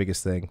 that's the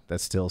biggest thing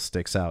that still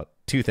sticks out.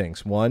 Two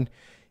things. One,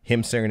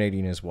 him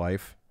serenading his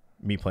wife,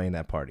 me playing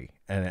that party.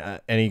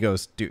 And he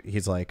goes, dude,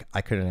 he's like,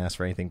 I couldn't ask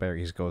for anything better.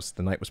 He goes,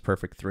 the night was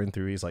perfect through and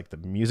through. He's like, the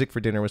music for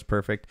dinner was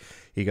perfect.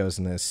 He goes,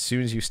 and as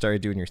soon as you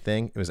started doing your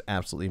thing, it was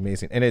absolutely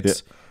amazing. And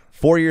it's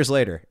 4 years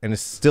later, and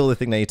it's still the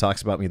thing that he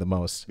talks about me the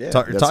most. Yeah,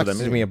 talks that's what I to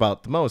mean. me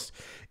about the most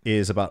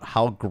is about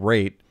how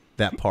great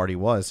that party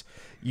was.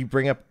 You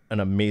bring up an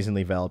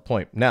amazingly valid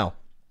point. Now,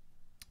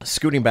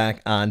 scooting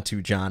back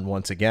onto John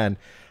once again,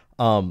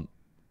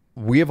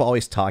 we have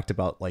always talked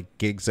about like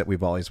gigs that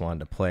we've always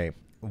wanted to play.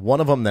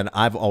 One of them that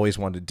I've always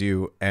wanted to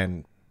do,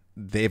 and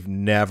they've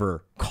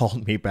never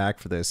called me back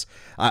for this.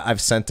 I've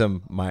sent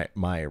them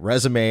my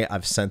resume.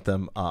 I've sent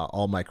them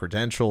all my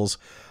credentials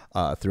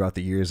throughout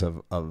the years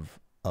of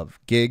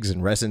gigs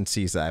and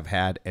residencies that I've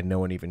had, and no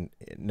one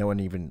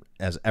even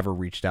has ever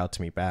reached out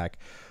to me back.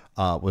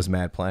 Was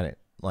Mad Planet.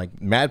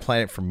 Like Mad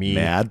Planet for me.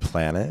 Mad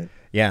Planet.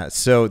 Yeah,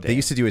 so they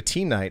used to do a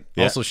teen night.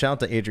 Yeah. Also, shout out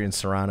to Adrian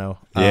Serrano.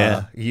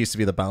 Yeah. He used to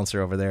be the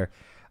bouncer over there.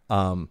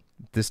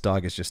 This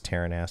dog is just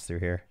tearing ass through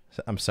here.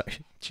 So, I'm sorry.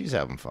 She's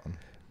having fun.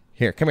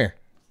 Here, come here.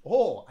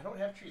 Oh, I don't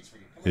have treats for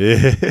you. Come Yeah.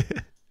 here.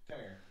 Come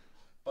here.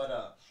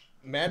 But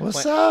Mad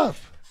What's Pla- up?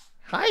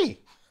 Hi.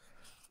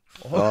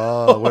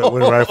 Oh,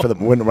 went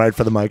right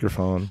for the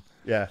microphone,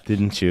 Yeah,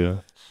 didn't you?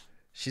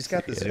 she's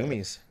got the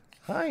zoomies.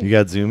 Hi. You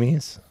got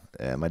zoomies?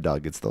 Yeah, my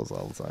dog gets those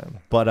all the time.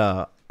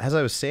 But as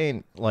I was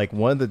saying, like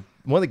one of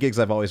the gigs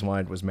I've always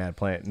wanted was Mad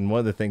Planet, and one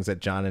of the things that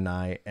John and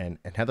I and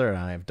Heather and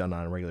I have done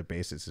on a regular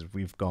basis is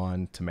we've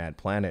gone to Mad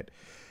Planet,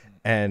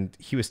 and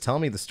he was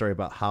telling me the story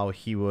about how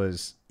he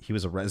was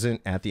a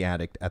resident at the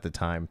Attic at the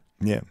time,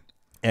 Yeah.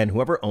 and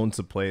whoever owns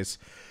the place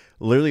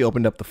literally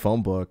opened up the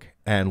phone book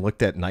and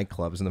looked at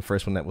nightclubs, and the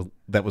first one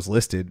that was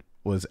listed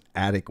was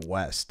Attic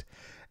West,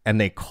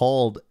 and they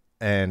called,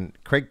 and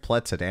Craig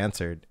Pletz had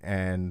answered,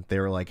 and they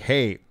were like,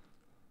 hey,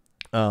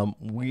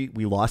 we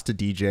lost a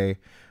DJ.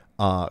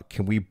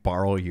 Can we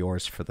borrow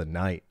yours for the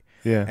night?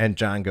 Yeah. And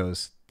John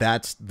goes,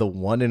 that's the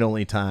one and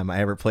only time I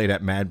ever played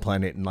at Mad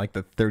Planet in like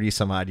the 30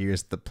 some odd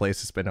years the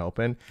place has been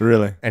open.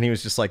 Really? And he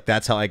was just like,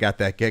 that's how I got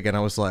that gig. And I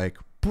was like,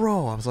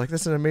 bro,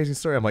 that's an amazing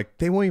story. I'm like,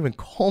 they won't even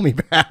call me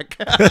back.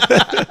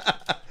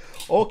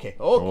 Okay.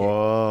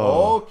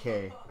 Whoa.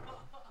 Okay.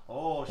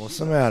 Oh, What's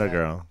the matter,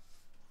 girl?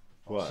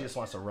 She just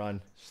wants to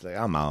run. She's like,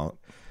 I'm out.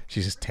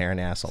 She's just tearing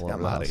ass all over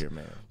I'm the out house. of here,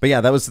 man. But yeah,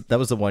 that was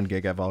the one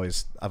gig I've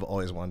always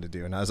wanted to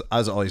do, and I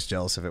was always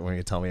jealous of it when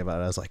you tell me about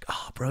it. I was like,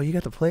 oh, bro, you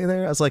got to play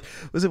there. I was like,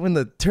 was it when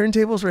the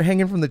turntables were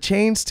hanging from the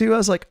chains too? I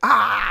was like,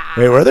 ah.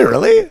 Wait, were they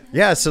really?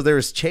 Yeah, so there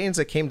was chains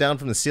that came down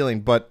from the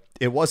ceiling, but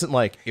it wasn't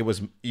like it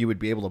was you would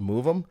be able to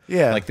move them.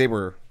 Yeah, like they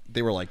were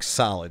like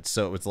solid,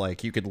 so it was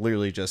like you could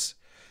literally just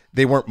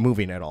they weren't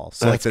moving at all.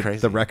 So That's like crazy.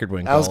 the record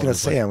wouldn't. I was go, gonna it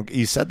say, like,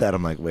 you said that.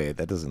 I'm like, wait,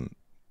 that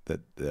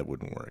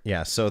wouldn't work.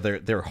 yeah, so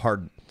they're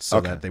hard so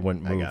Okay. that they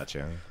wouldn't move. I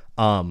gotcha.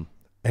 And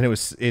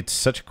it's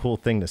such a cool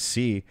thing to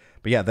see.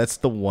 But yeah, that's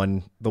the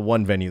one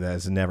venue that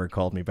has never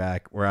called me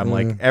back. Where I'm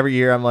like every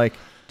year I'm like,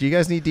 do you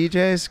guys need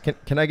DJs?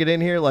 Can I get in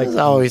here? Like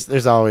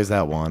There's always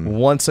that one.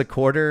 once a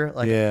quarter.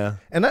 Like Yeah.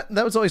 and that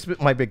was always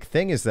my big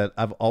thing is that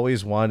I've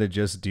always wanted to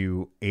just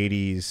do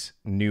 80s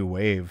new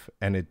wave,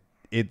 and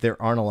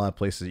there aren't a lot of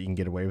places that you can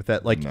get away with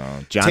that. Like No,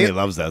 Johnny Ta-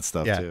 loves that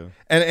stuff yeah, too.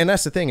 and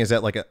that's the thing is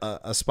that like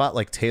a spot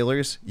like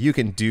Taylor's, you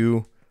can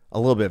do a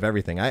little bit of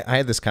everything. I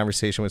had this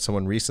conversation with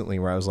someone recently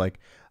where I was like,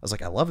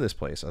 I love this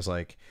place. I was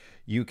like,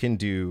 you can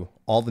do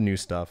all the new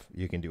stuff.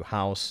 You can do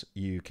house.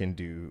 You can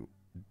do,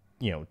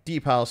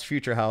 deep house,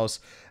 future house,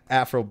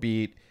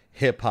 Afrobeat,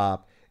 hip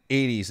hop,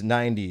 80s,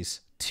 90s,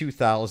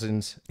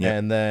 2000s, Yep.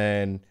 and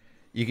then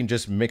you can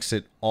just mix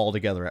it all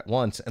together at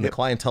once. And the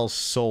clientele's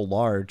so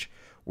large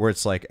where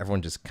it's like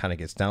everyone just kind of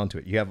gets down to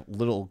it. You have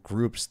little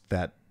groups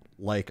that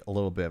like a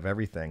little bit of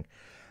everything.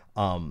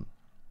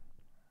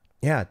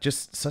 Yeah,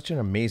 just such an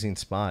amazing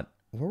spot.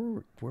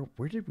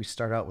 Where did we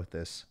start out with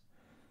this?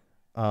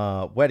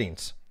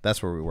 Weddings.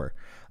 That's where we were.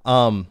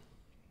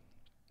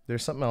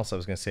 There's something else I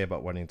was going to say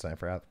about weddings, and I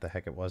forgot what the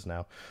heck it was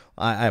now.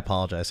 I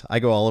apologize. I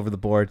go all over the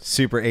board.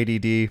 Super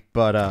ADD,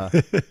 but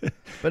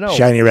no.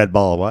 Shiny red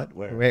ball. What?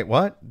 Where? Wait,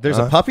 what? There's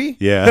a puppy?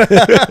 Yeah.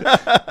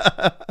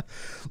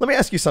 Let me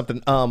ask you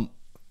something.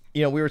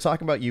 We were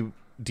talking about you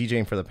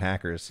DJing for the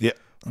Packers. Yeah.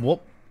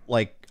 What,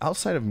 like,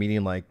 outside of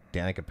meeting like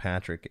Danica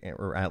Patrick,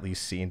 or at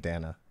least seeing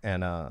Dana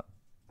and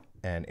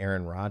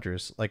Aaron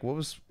Rodgers, like, what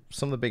was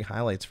some of the big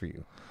highlights for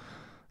you?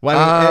 Well,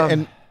 I mean,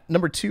 and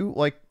number two,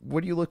 like,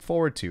 what do you look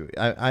forward to?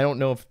 I don't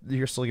know if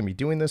you're still gonna be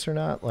doing this or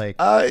not. Like,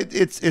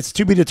 it's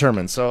to be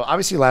determined. So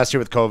obviously last year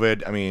with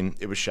COVID, I mean,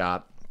 it was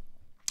shot.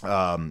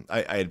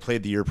 I had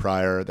played the year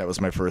prior. That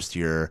was my first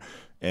year,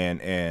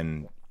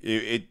 and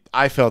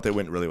I felt it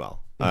went really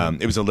well.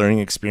 It was a learning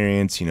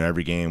experience. You know,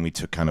 every game we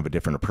took kind of a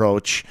different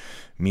approach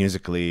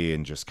musically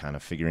and just kind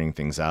of figuring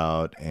things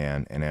out.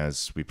 And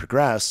as we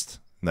progressed,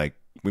 like,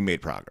 we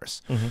made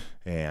progress.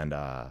 And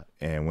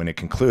when it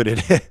concluded,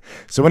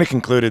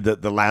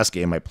 the last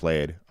game I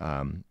played,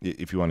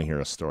 if you want to hear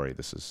a story,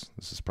 this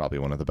is probably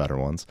one of the better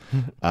ones.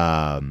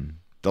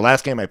 The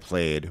last game I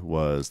played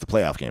was the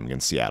playoff game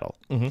against Seattle.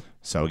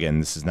 So again,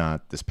 this is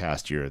not this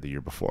past year or the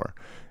year before.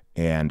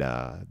 And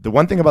the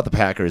one thing about the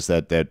Packers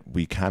that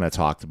we kind of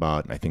talked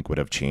about, and I think would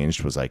have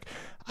changed, was like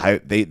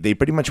they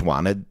pretty much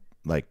wanted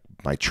like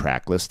my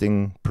track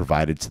listing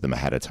provided to them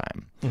ahead of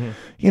time.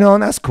 You know,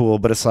 and that's cool,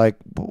 but it's like,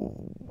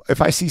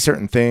 if I see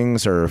certain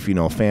things, or if, you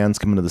know, fans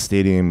come into the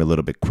stadium a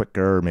little bit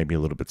quicker, maybe a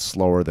little bit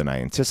slower than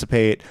I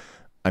anticipate,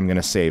 I'm going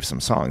to save some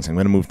songs. I'm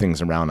going to move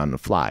things around on the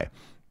fly.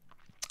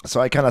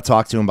 So I kind of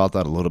talked to him about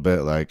that a little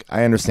bit. Like,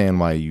 I understand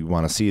why you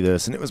want to see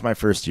this, and it was my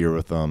first year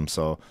with them,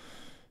 so,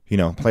 you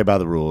know, play by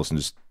the rules and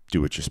just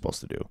do what you're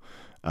supposed to do.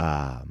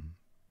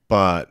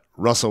 But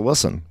Russell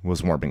Wilson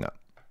was warming up,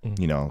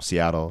 you know,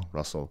 Seattle,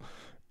 Russell.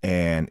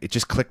 And it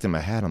just clicked in my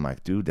head. I'm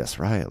like, dude, that's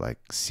right. Like,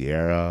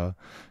 Sierra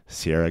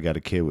got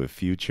a kid with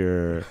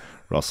Future,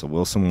 Russell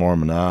Wilson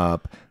warming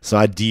up. So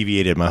I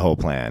deviated my whole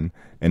plan,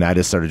 and I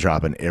just started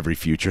dropping every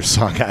Future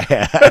song I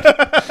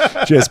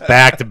had, just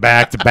back to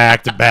back to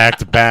back to back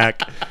to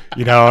back,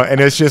 you know.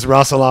 And it's just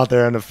Russell out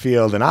there in the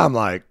field, and I'm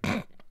like,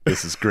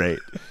 this is great.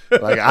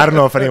 Like, I don't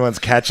know if anyone's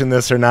catching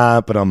this or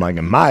not, but I'm like,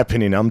 in my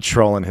opinion, I'm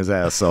trolling his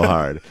ass so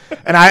hard.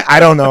 And I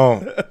don't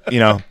know, you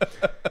know.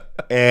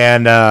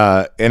 And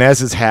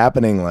as it's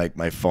happening, like,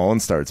 my phone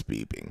starts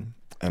beeping,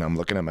 and I'm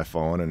looking at my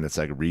phone, and it's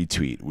like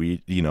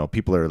retweet. You know,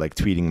 people are like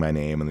tweeting my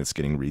name, and it's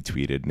getting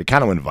retweeted, and it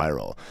kind of went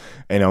viral.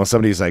 And, you know,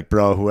 somebody's like,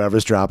 bro,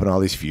 whoever's dropping all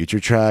these Future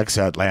tracks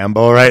at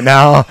Lambeau right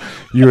now,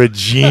 you're a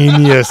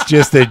genius,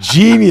 just a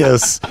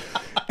genius.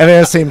 And at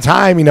the same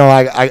time, you know,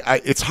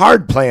 I it's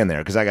hard playing there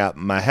because I got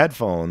my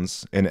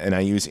headphones and I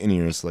use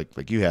in-ears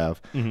like you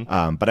have,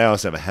 but I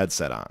also have a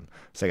headset on.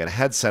 So I got a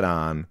headset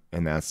on,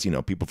 and that's, you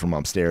know, people from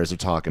upstairs are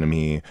talking to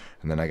me,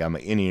 and then I got my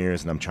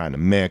in-ears, and I'm trying to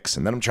mix,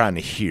 and then I'm trying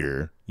to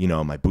hear, you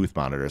know, my booth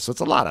monitor. So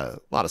it's a lot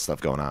of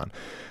stuff going on.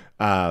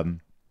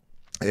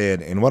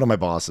 And one of my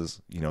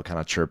bosses, you know, kind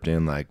of chirped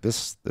in like,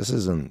 this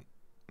isn't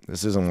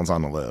what's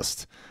on the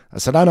list. I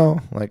said, I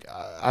know, like,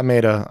 I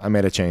made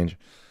a change.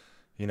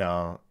 You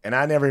know, and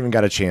I never even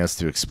got a chance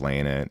to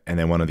explain it. And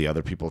then one of the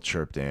other people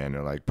chirped in.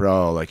 They're like,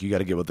 bro, like, you got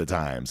to get with the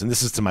times. And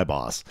this is to my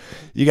boss.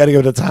 You got to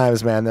get with the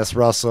times, man. That's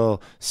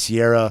Russell,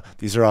 Sierra.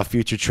 These are all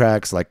Future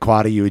tracks. Like,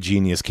 Quada, you a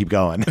genius. Keep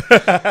going.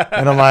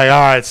 And I'm like,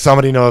 all right,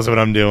 somebody knows what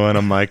I'm doing.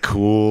 I'm like,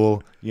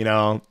 cool, you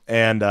know.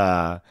 And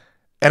I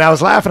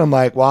was laughing. I'm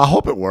like, well, I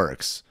hope it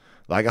works.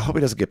 Like, I hope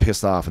he doesn't get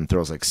pissed off and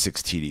throws like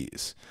 6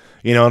 TDs.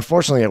 You know,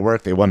 unfortunately at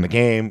work, they won the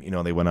game. You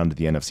know, they went on to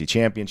the NFC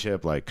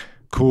Championship. Like,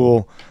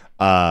 cool.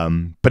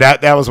 But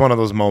that was one of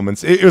those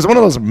moments. It was one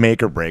of those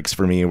make or breaks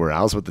for me where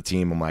I was with the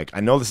team. I'm like, I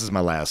know this is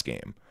my last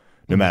game,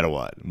 no matter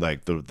what.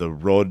 Like, the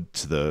road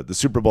to the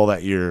Super Bowl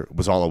that year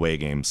was all away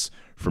games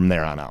from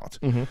there on out.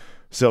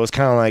 So it was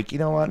kind of like, you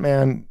know what,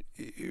 man,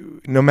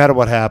 no matter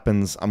what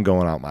happens, I'm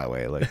going out my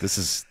way. Like, this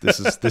is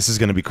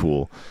going to be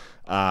cool.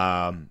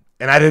 And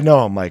I didn't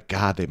know. I'm like,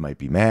 God, they might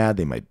be mad.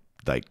 They might,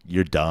 like,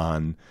 you're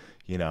done.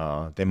 You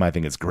know, they might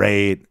think it's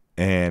great.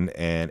 And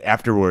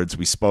afterwards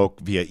we spoke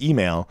via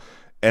email.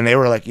 And they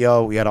were like,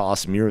 yo, we had an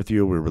awesome year with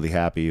you. We were really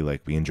happy.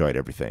 Like, we enjoyed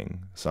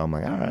everything. So I'm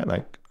like, all right,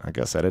 like, I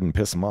guess I didn't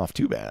piss them off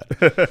too bad.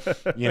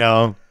 You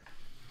know?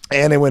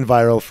 And it went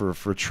viral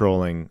for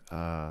trolling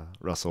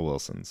Russell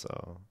Wilson.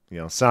 So, you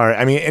know, sorry.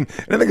 I mean, and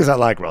the thing is, I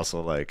like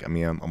Russell. Like, I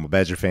mean, I'm a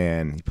Badger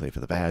fan. He played for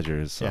the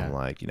Badgers. So I'm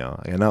like, you know,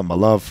 I got nothing but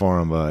love for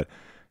him. But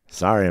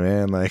sorry,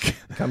 man. Like,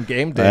 come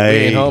game day,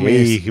 we ain't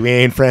homies. We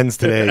ain't friends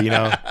today, you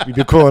know? We'd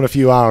be cool in a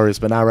few hours,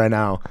 but not right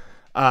now.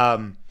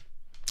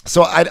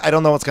 So I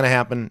don't know what's going to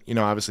happen. You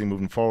know, obviously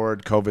moving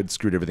forward, COVID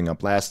screwed everything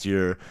up last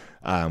year.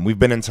 We've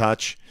been in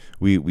touch.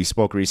 We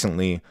spoke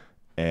recently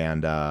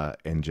and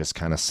just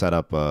kind of set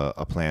up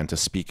a plan to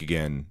speak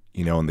again,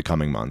 you know, in the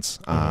coming months.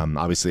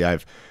 Obviously I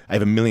have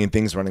a million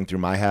things running through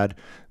my head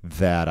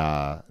that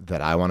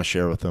I want to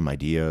share with them,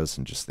 ideas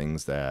and just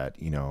things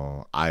that, you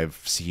know, I've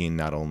seen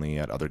not only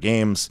at other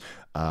games,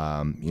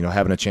 you know,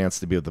 having a chance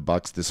to be with the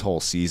Bucks this whole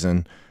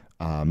season.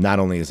 Not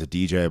only as a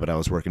DJ, but I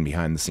was working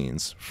behind the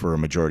scenes for a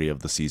majority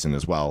of the season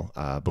as well,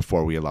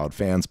 before we allowed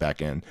fans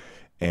back in.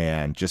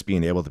 And just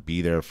being able to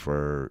be there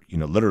for, you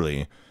know,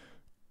 literally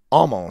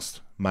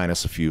almost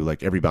minus a few,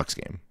 like every Bucks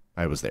game,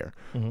 I was there.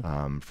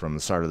 From the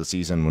start of the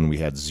season when we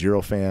had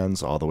 0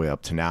 fans all the way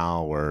up to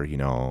now where, you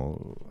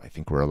know, I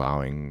think we're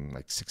allowing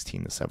like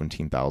 16 to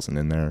 17,000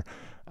 in there.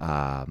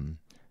 I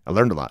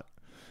learned a lot.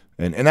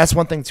 And that's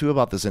one thing, too,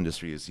 about this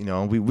industry is, you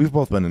know, we've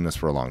both been in this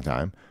for a long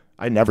time.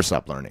 I never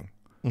stopped learning.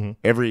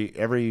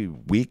 Every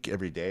week,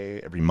 every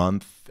day, every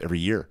month, every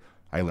year,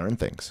 I learn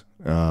things.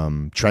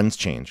 Trends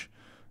change,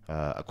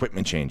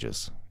 equipment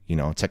changes,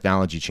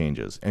 technology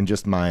changes, and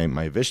just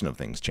my vision of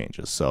things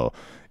changes. So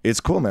it's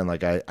cool, man.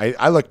 Like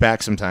I look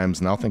back sometimes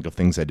and I'll think of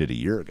things I did a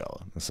year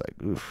ago. It's like,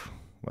 oof,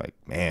 like,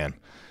 man,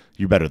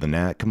 you're better than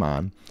that. Come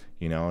on,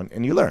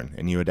 and you learn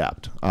and you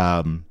adapt.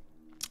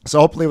 So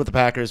hopefully with the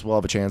Packers, we'll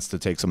have a chance to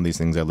take some of these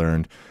things I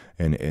learned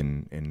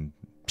and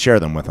share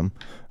them with them.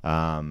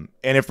 And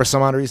if for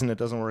some odd reason it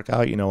doesn't work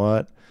out, you know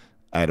what?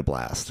 I had a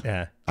blast.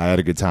 Yeah. I had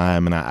a good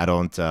time, and I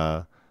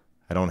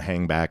don't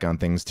hang back on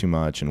things too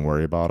much and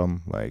worry about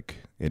them. Like,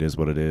 it is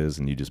what it is,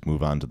 and you just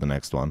move on to the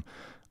next one.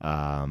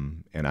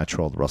 And I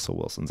trolled Russell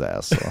Wilson's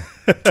ass, so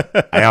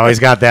I always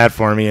got that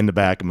for me in the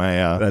back of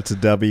my that's a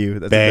W.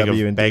 That's bag a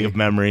W of bag of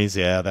memories.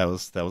 Yeah, that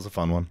was a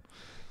fun one.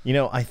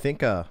 I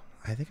think I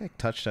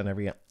touched on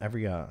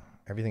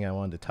everything I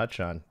wanted to touch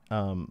on.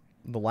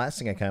 The last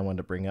thing I kind of wanted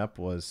to bring up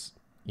was,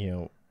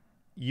 you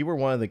were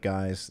one of the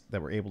guys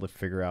that were able to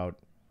figure out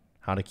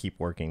how to keep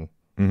working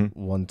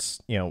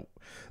once,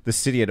 the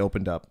city had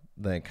opened up,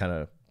 then it kind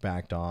of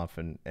backed off,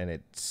 and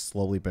it's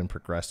slowly been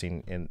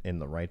progressing in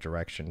the right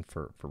direction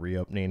for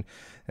reopening.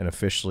 And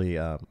officially,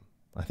 I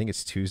think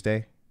it's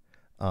Tuesday.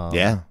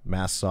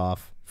 Masks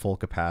off, full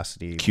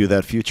capacity. Cue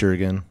that future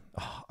again.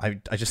 Oh, I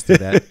just threw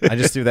that. I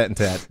just threw that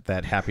into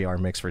that happy hour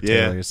mix for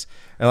Taylor's.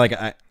 And like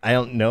I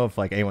don't know if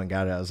like anyone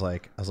got it. I was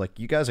like,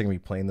 you guys are gonna be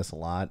playing this a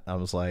lot. I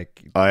was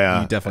like, oh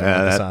yeah, you definitely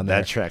want this on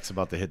there. That track's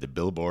about to hit the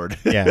billboard.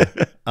 Yeah.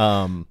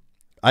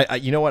 I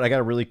you know what? I got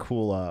a really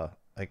cool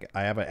like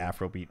I have an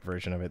Afrobeat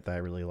version of it that I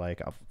really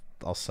like.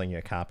 I'll send you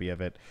a copy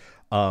of it.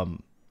 But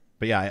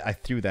yeah, I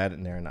threw that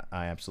in there and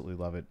I absolutely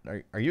love it.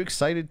 Are you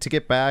excited to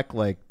get back,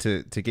 like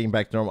to getting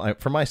back to normal?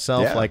 For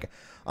myself, like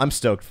I'm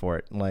stoked for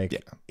it.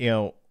 Like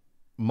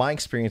my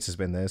experience has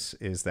been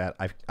is that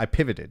I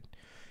pivoted.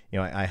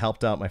 I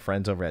helped out my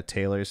friends over at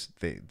Taylor's.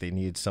 They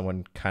needed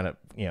someone kind of,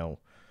 no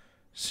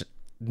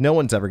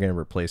one's ever going to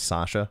replace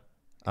Sasha.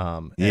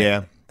 But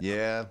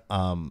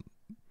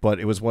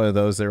it was one of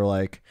those, they were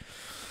like,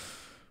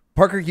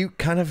 Parker, you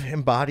kind of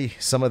embody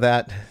some of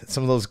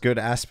those good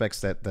aspects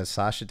that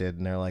Sasha did.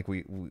 And they're like,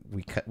 we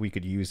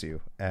could use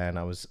you. And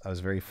I was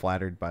very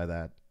flattered by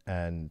that.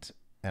 And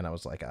I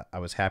was like, I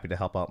was happy to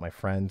help out my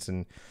friends.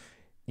 And,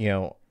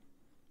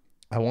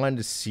 I wanted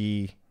to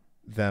see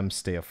them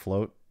stay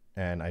afloat,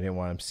 and I didn't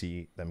want to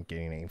see them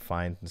getting any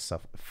fines and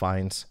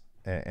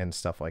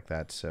stuff like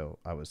that. So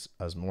I was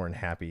more than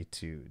happy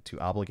to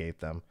obligate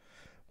them.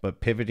 But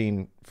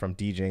pivoting from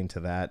DJing to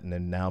that, and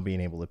then now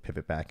being able to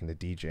pivot back into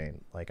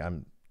DJing, like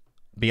I'm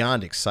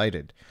beyond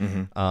excited.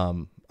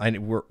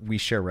 We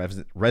share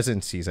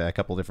residencies at a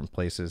couple different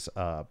places.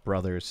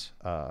 Brothers,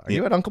 are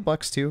you at Uncle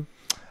Buck's too?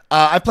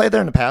 I've played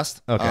there in the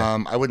past. Okay.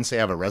 I wouldn't say I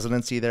have a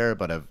residency there,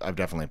 but I've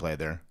definitely played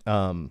there.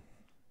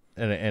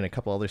 And a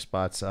couple other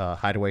spots,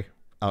 Hideaway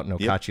out in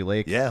Okachi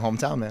Lake. Yeah,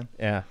 hometown, man.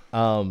 Yeah.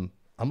 I'm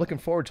looking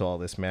forward to all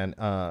this, man.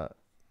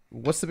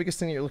 What's the biggest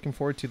thing that you're looking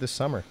forward to this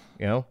summer?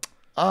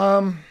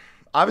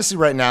 Obviously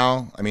right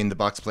now, I mean, the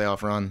Bucks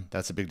playoff run,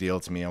 that's a big deal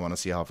to me. I want to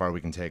see how far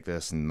we can take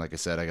this. And like I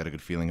said, I got a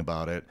good feeling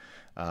about it.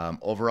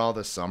 Overall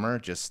this summer,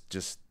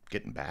 just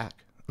getting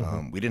back.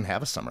 We didn't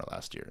have a summer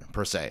last year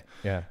per se.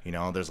 Yeah.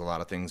 There's a lot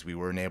of things we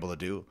weren't able to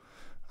do.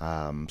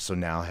 So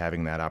now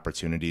having that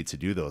opportunity to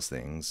do those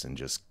things and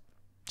just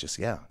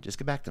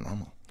get back to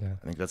normal. Yeah.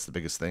 I think that's the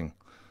biggest thing.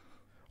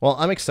 Well,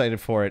 I'm excited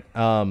for it.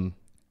 For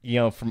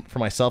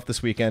myself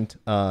this weekend,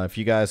 if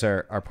you guys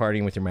are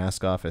partying with your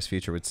mask off, as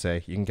Future would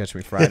say, you can catch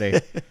me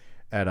Friday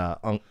at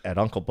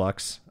Uncle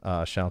Buck's.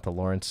 Shout out to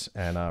Lawrence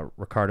and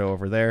Ricardo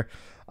over there.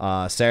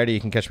 Saturday, you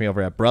can catch me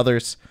over at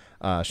Brothers.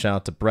 Shout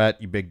out to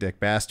Brett, you big dick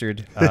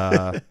bastard.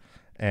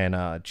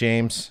 And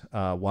James,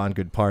 Juan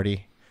Good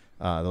Party.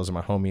 Those are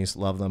my homies.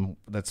 Love them.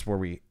 That's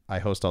where I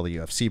host all the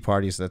UFC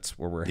parties. That's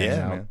where we're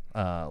hanging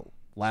out.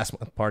 Last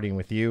month partying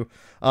with you.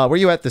 Where are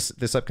you at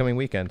this upcoming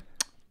weekend?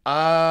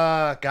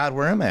 God,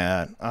 where am I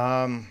at?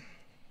 I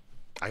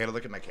gotta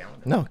look at my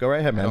calendar. No, go right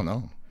ahead, man. I don't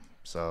know.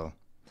 So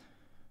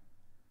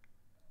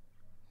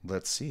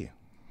let's see.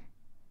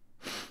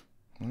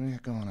 What do we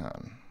got going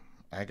on?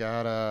 I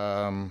got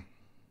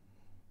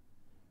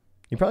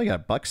You probably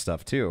got Buck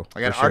stuff too.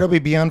 I got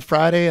RWB on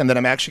Friday, and then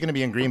I'm actually gonna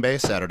be in Green Bay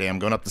Saturday. I'm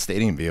going up to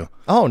Stadium View.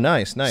 Oh,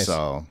 nice.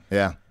 So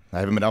yeah, I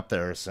haven't been up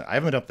there. I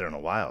haven't been up there in a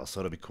while,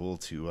 so it'll be cool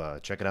to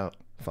check it out.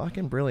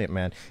 Fucking brilliant,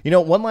 man.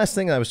 One last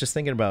thing I was just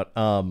thinking about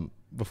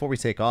before we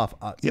take off.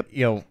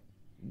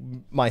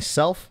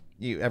 Myself,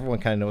 everyone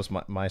kind of knows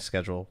my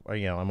schedule.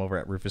 I'm over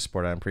at Rufus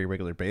Sport on a pretty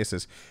regular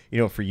basis.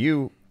 For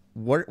you,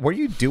 what are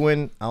you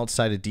doing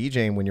outside of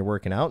DJing when you're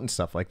working out and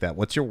stuff like that?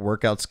 What's your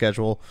workout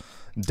schedule,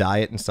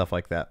 diet, and stuff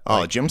like that?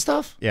 Oh, gym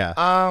stuff? Yeah.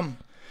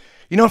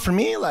 For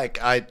me, like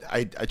I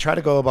try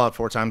to go about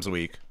 4 times a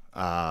week.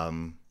 I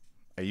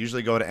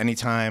usually go to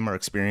Anytime or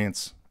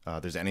Experience.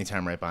 There's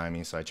Anytime right by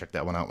me, so I check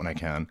that one out when I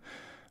can.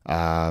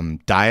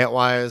 Diet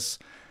wise,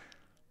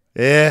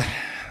 I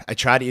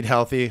try to eat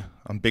healthy.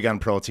 I'm big on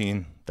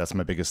protein. That's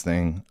my biggest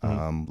thing.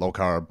 Low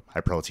carb,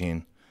 high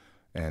protein.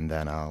 and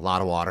then a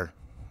lot of water,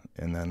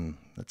 and then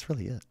that's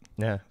really it.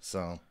 Yeah.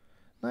 So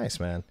Nice,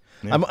 man.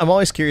 Yeah. I'm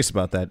always curious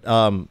about that.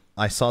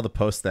 I saw the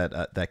post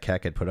that that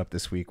Keck had put up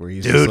this week where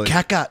he's dude, just like,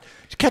 Keck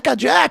got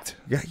jacked.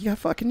 yeah,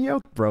 fucking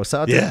yoked, bro.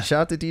 Shout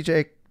out to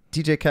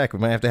DJ Keck. We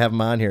might have to have him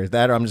on here.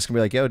 That, or I'm just gonna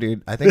be like, yo,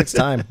 dude, I think it's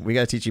time. We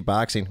gotta teach you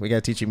boxing. We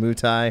gotta teach you Muay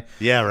Thai.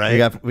 Yeah,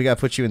 right. We gotta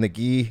put you in the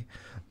gi,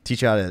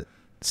 teach you how to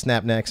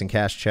snap necks and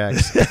cash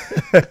checks.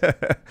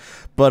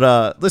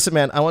 But listen,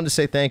 man, I wanted to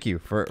say thank you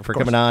for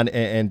coming on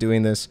and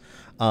doing this.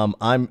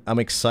 I'm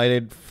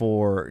excited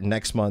for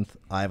next month.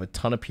 I have a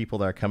ton of people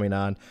that are coming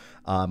on.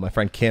 My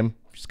friend Kim,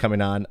 she's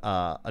coming on.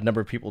 A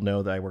number of people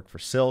know that I work for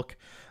Silk.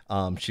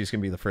 She's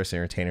gonna be the first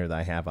entertainer that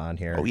I have on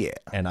here. Oh yeah.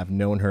 And I've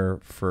known her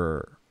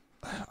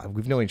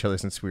we've known each other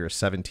since we were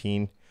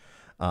 17.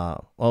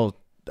 Well,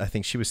 I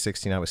think she was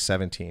 16. I was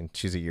 17.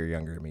 She's a year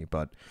younger than me,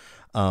 but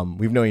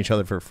we've known each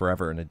other for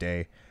forever and a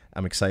day.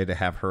 I'm excited to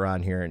have her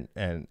on here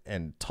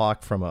and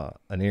talk from an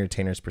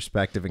entertainer's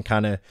perspective and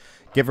kind of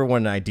give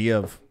everyone an idea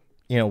of,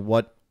 you know,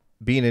 what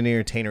being an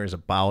entertainer is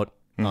about,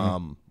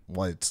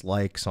 what it's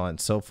like, so on and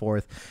so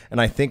forth.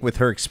 And I think with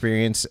her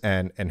experience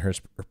and her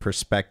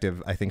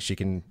perspective, I think she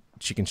can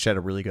shed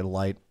a really good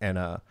light and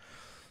a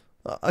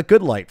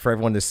good light for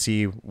everyone to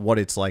see what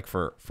it's like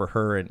for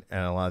her and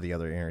a lot of the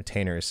other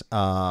entertainers.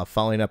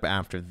 Following up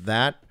after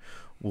that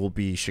will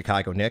be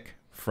Chicago Nick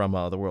from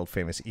the world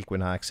famous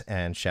Equinox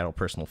and Shadow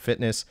Personal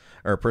Fitness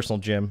or Personal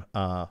Gym,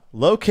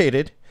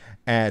 located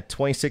at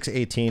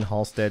 2618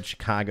 Halsted,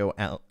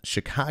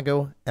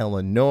 Chicago,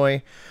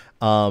 Illinois.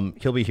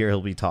 He'll be here.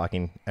 He'll be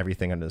talking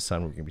everything under the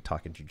sun. We're going to be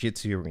talking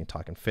jiu-jitsu. We're going to be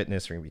talking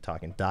fitness. We're going to be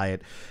talking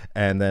diet.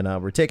 And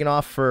then we're taking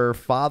off for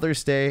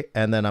Father's Day.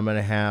 And then I'm going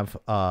to have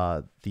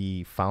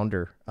the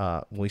founder.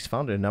 He's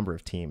founded a number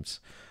of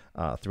teams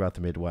throughout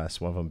the Midwest,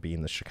 one of them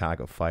being the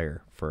Chicago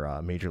Fire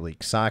for Major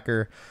League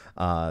Soccer,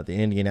 the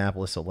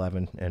Indianapolis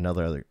 11, and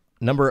another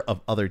number of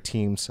other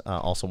teams,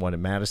 also one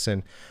in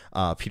Madison.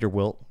 Peter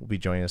Wilt will be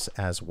joining us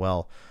as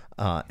well.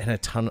 And a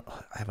ton.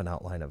 I have an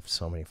outline of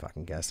so many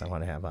fucking guests I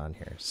want to have on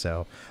here.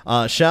 So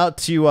shout out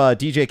to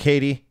DJ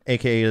Katie,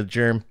 aka the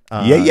Germ.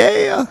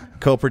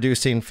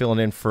 Co-producing, filling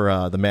in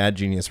for the Mad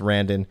Genius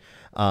Randon.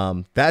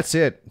 That's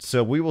it.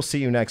 So we will see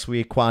you next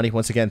week. Kwani,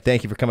 once again,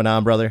 thank you for coming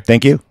on, brother.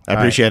 Thank you. I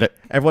appreciate it.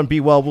 Everyone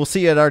be well. We'll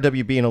see you at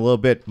RWB in a little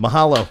bit.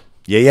 Mahalo.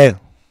 Yeah.